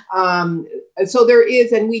country. So there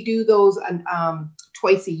is, and we do those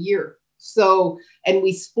twice a year. So, and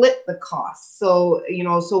we split the costs. So,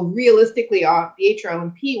 so realistically, the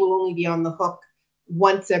HRLMP will only be on the hook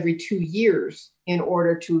once every 2 years in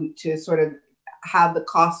order to sort of have the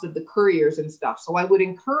cost of the couriers and stuff. So I would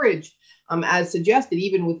encourage, as suggested,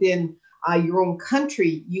 even within your own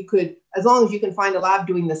country, you could, as long as you can find a lab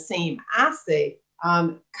doing the same assay,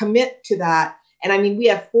 commit to that. And I mean, we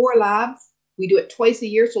have 4 labs. We do it twice a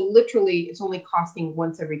year. So literally it's only costing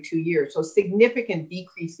once every 2 years. So significant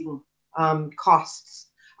decreasing costs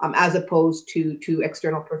as opposed to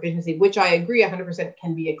external proficiency, which I agree 100%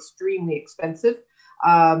 can be extremely expensive.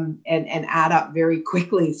 And add up very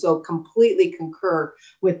quickly. So completely concur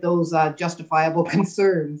with those justifiable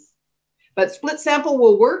concerns. But split sample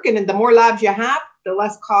will work, and the more labs you have, the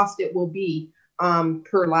less cost it will be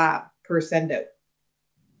per lab, per send out.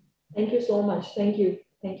 Thank you so much. Thank you.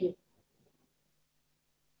 Thank you.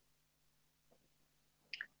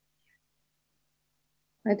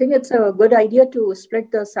 I think it's a good idea to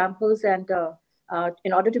split the samples and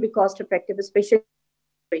in order to be cost effective, especially.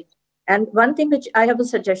 And one thing which I have a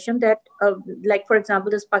suggestion that, like for example,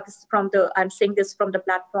 this Pakistan I'm saying this from the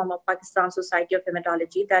platform of Pakistan Society of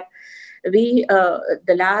Haematology, that we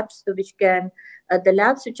the labs which are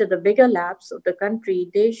the bigger labs of the country,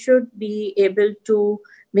 they should be able to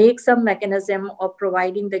make some mechanism of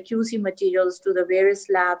providing the QC materials to the various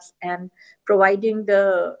labs and providing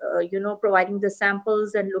the providing the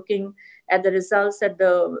samples and looking at the results at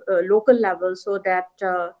the local level, so that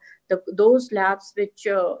those labs which,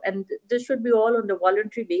 and this should be all on the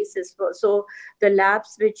voluntary basis. So the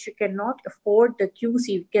labs which cannot afford the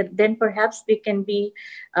QC, then perhaps they can be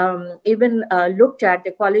even looked at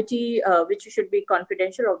the quality, which should be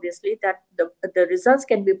confidential, obviously, that the results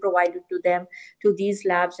can be provided to them, to these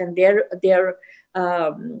labs, and their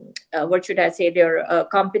what should I say, their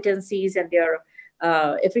competencies and their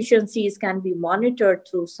efficiencies can be monitored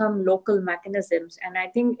through some local mechanisms. And I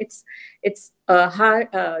think it's a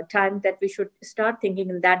hard time that we should start thinking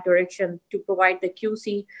in that direction to provide the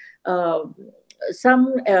QC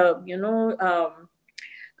some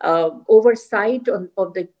oversight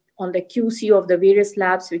on the QC of the various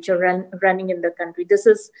labs which are running in the country. This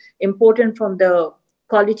is important from the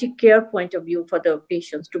quality care point of view for the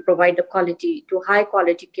patients, to provide the high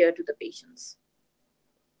quality care to the patients.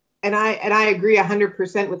 And I agree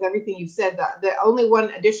 100% with everything you said. The only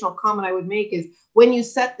one additional comment I would make is, when you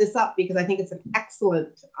set this up, because I think it's an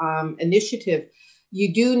excellent initiative,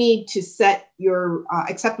 you do need to set your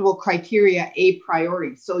acceptable criteria a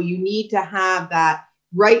priori. So you need to have that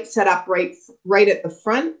set up right at the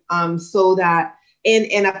front, so that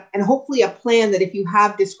and hopefully a plan that if you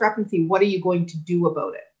have discrepancy, what are you going to do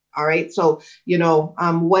about it? All right. So, you know,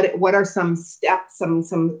 what are some steps,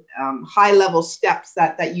 some high level steps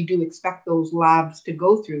that you do expect those labs to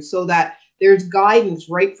go through, so that there's guidance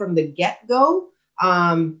right from the get go.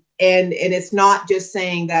 And it's not just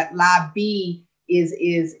saying that lab B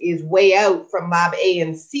is way out from lab A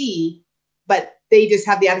and C, but they just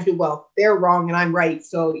have the attitude, well, they're wrong and I'm right.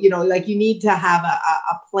 So, you know, like you need to have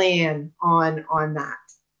a plan on that,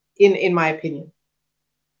 in my opinion.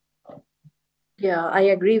 Yeah, I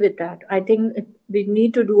agree with that. I think we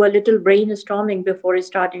need to do a little brainstorming before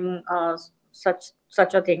starting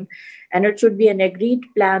such a thing. And it should be an agreed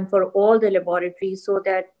plan for all the laboratories, so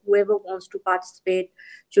that whoever wants to participate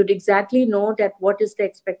should exactly know that what is the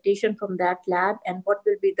expectation from that lab, and what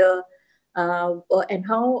will be the and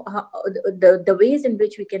how the ways in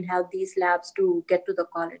which we can help these labs to get to the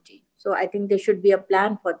quality. So I think there should be a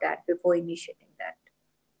plan for that before initiating that.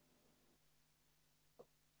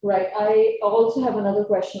 Right. I also have another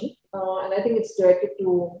question, and I think it's directed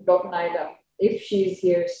to Dr. Naida, if she's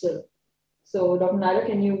here still. So, Dr. Naida,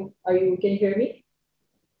 can you hear me?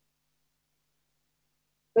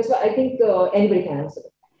 First of all, I think anybody can answer.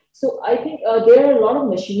 So, I think there are a lot of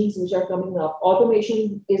machines which are coming up.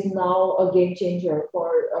 Automation is now a game changer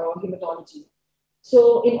for hematology.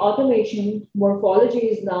 So in automation, morphology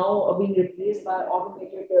is now being replaced by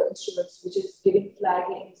automated instruments, which is giving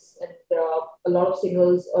flaggings and a lot of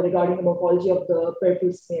signals regarding the morphology of the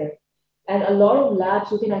peripheral smear. And a lot of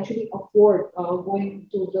labs who can actually afford going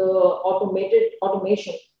to the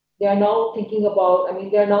automation, they are now thinking about, I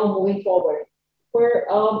mean, they're now moving forward. For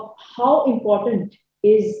how important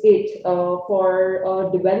is it for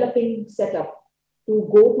a developing setup to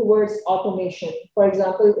go towards automation? For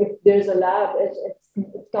example, if there's a lab, it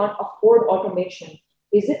can't afford automation,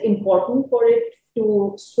 is it important for it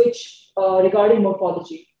to switch regarding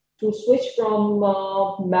morphology, to switch from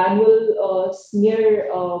manual smear,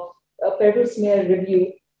 peripheral smear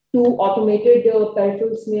review to automated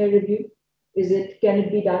peripheral smear review? Can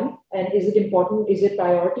it be done? And is it important? Is it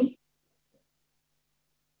priority?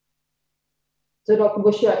 So Dr.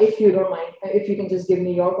 Bushra, if you don't mind, if you can just give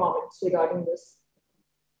me your comments regarding this.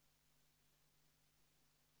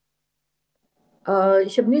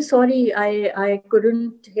 Shabni, sorry, I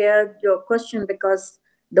couldn't hear your question because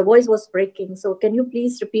the voice was breaking. So can you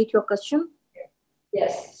please repeat your question?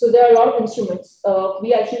 Yes. So there are a lot of instruments.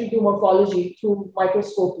 We actually do morphology through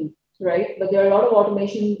microscopy, right? But there are a lot of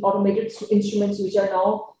automated instruments which are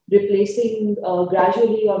now replacing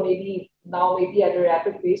gradually, or maybe at a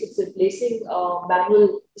rapid pace, it's replacing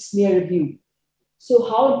manual smear review. So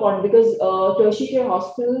how important, because tertiary care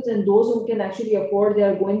hospitals and those who can actually afford, they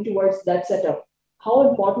are going towards that setup. How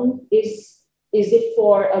important is it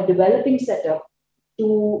for a developing setup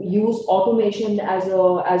to use automation as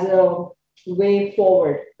a way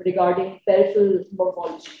forward regarding peripheral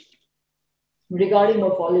morphology?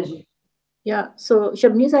 Yeah, so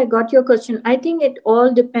Shabniz, I got your question. I think it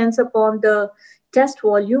all depends upon the test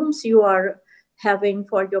volumes you are having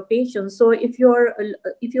for your patients. So if you're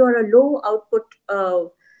a low output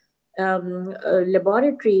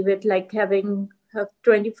laboratory with like having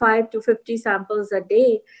 25 to 50 samples a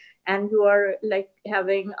day, and you are like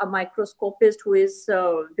having a microscopist who is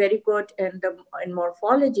very good in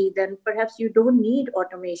morphology, then perhaps you don't need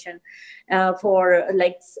automation for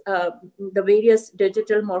like the various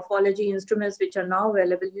digital morphology instruments which are now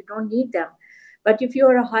available. You don't need them. But if you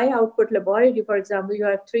are a high output laboratory, for example, you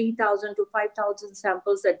have 3,000 to 5,000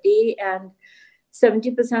 samples a day, and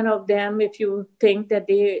 70% of them, if you think that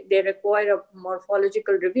they require a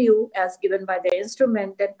morphological review as given by the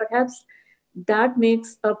instrument, then perhaps that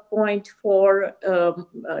makes a point for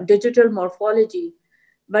digital morphology.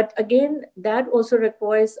 But again, that also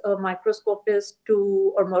requires a microscopist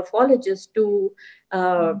or morphologist to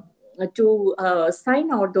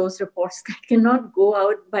sign out those reports that cannot go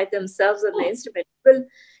out by themselves on the instrument. Well,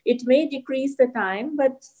 it may decrease the time,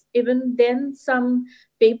 but even then some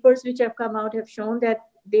papers which have come out have shown that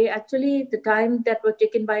the time that was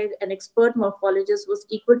taken by an expert morphologist was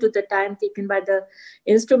equal to the time taken by the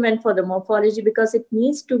instrument for the morphology, because it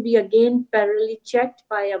needs to be again parallelly checked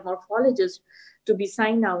by a morphologist to be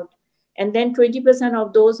signed out. And then 20%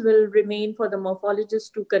 of those will remain for the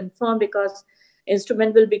morphologist to confirm, because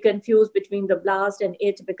instrument will be confused between the blast and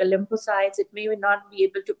atypical lymphocytes. It may not be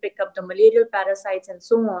able to pick up the malarial parasites and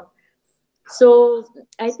so on. So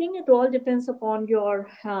I think it all depends upon your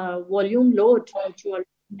volume load which you are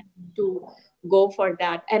to go for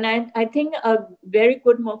that. And I think a very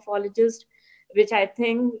good morphologist, which I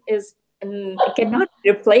think is cannot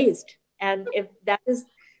be replaced. And if that is,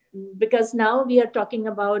 because now we are talking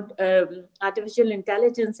about artificial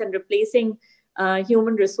intelligence and replacing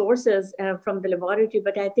human resources from the laboratory,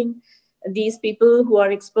 but I think these people who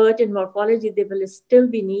are expert in morphology, they will still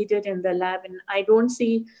be needed in the lab. And I don't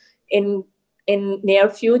see in near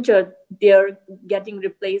future, they're getting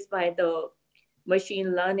replaced by the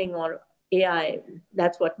machine learning or AI.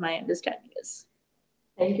 That's what my understanding is.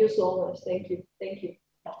 Thank you so much. Thank you. Thank you.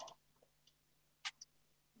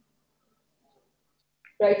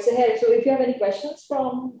 Right, Seher, so if you have any questions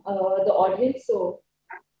from the audience, so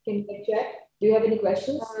can you check? Do you have any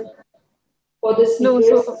questions for this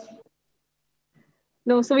speakers?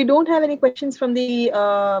 No, so we don't have any questions from the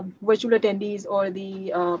virtual attendees or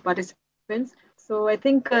the participants. So I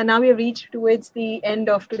think now we have reached towards the end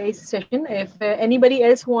of today's session. If anybody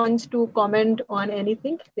else wants to comment on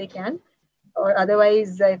anything, they can. Or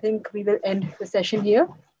otherwise, I think we will end the session here.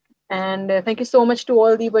 And thank you so much to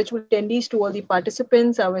all the virtual attendees, to all the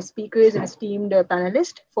participants, our speakers and esteemed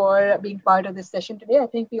panelists for being part of this session today. I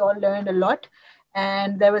think we all learned a lot.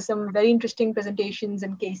 And there were some very interesting presentations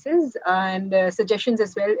and cases and suggestions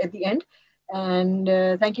as well at the end. And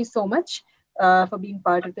thank you so much for being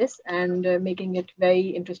part of this and making it very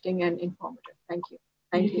interesting and informative. Thank you.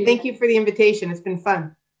 Thank you. Thank you for the invitation. It's been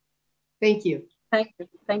fun. Thank you. Thank you.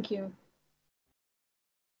 Thank you.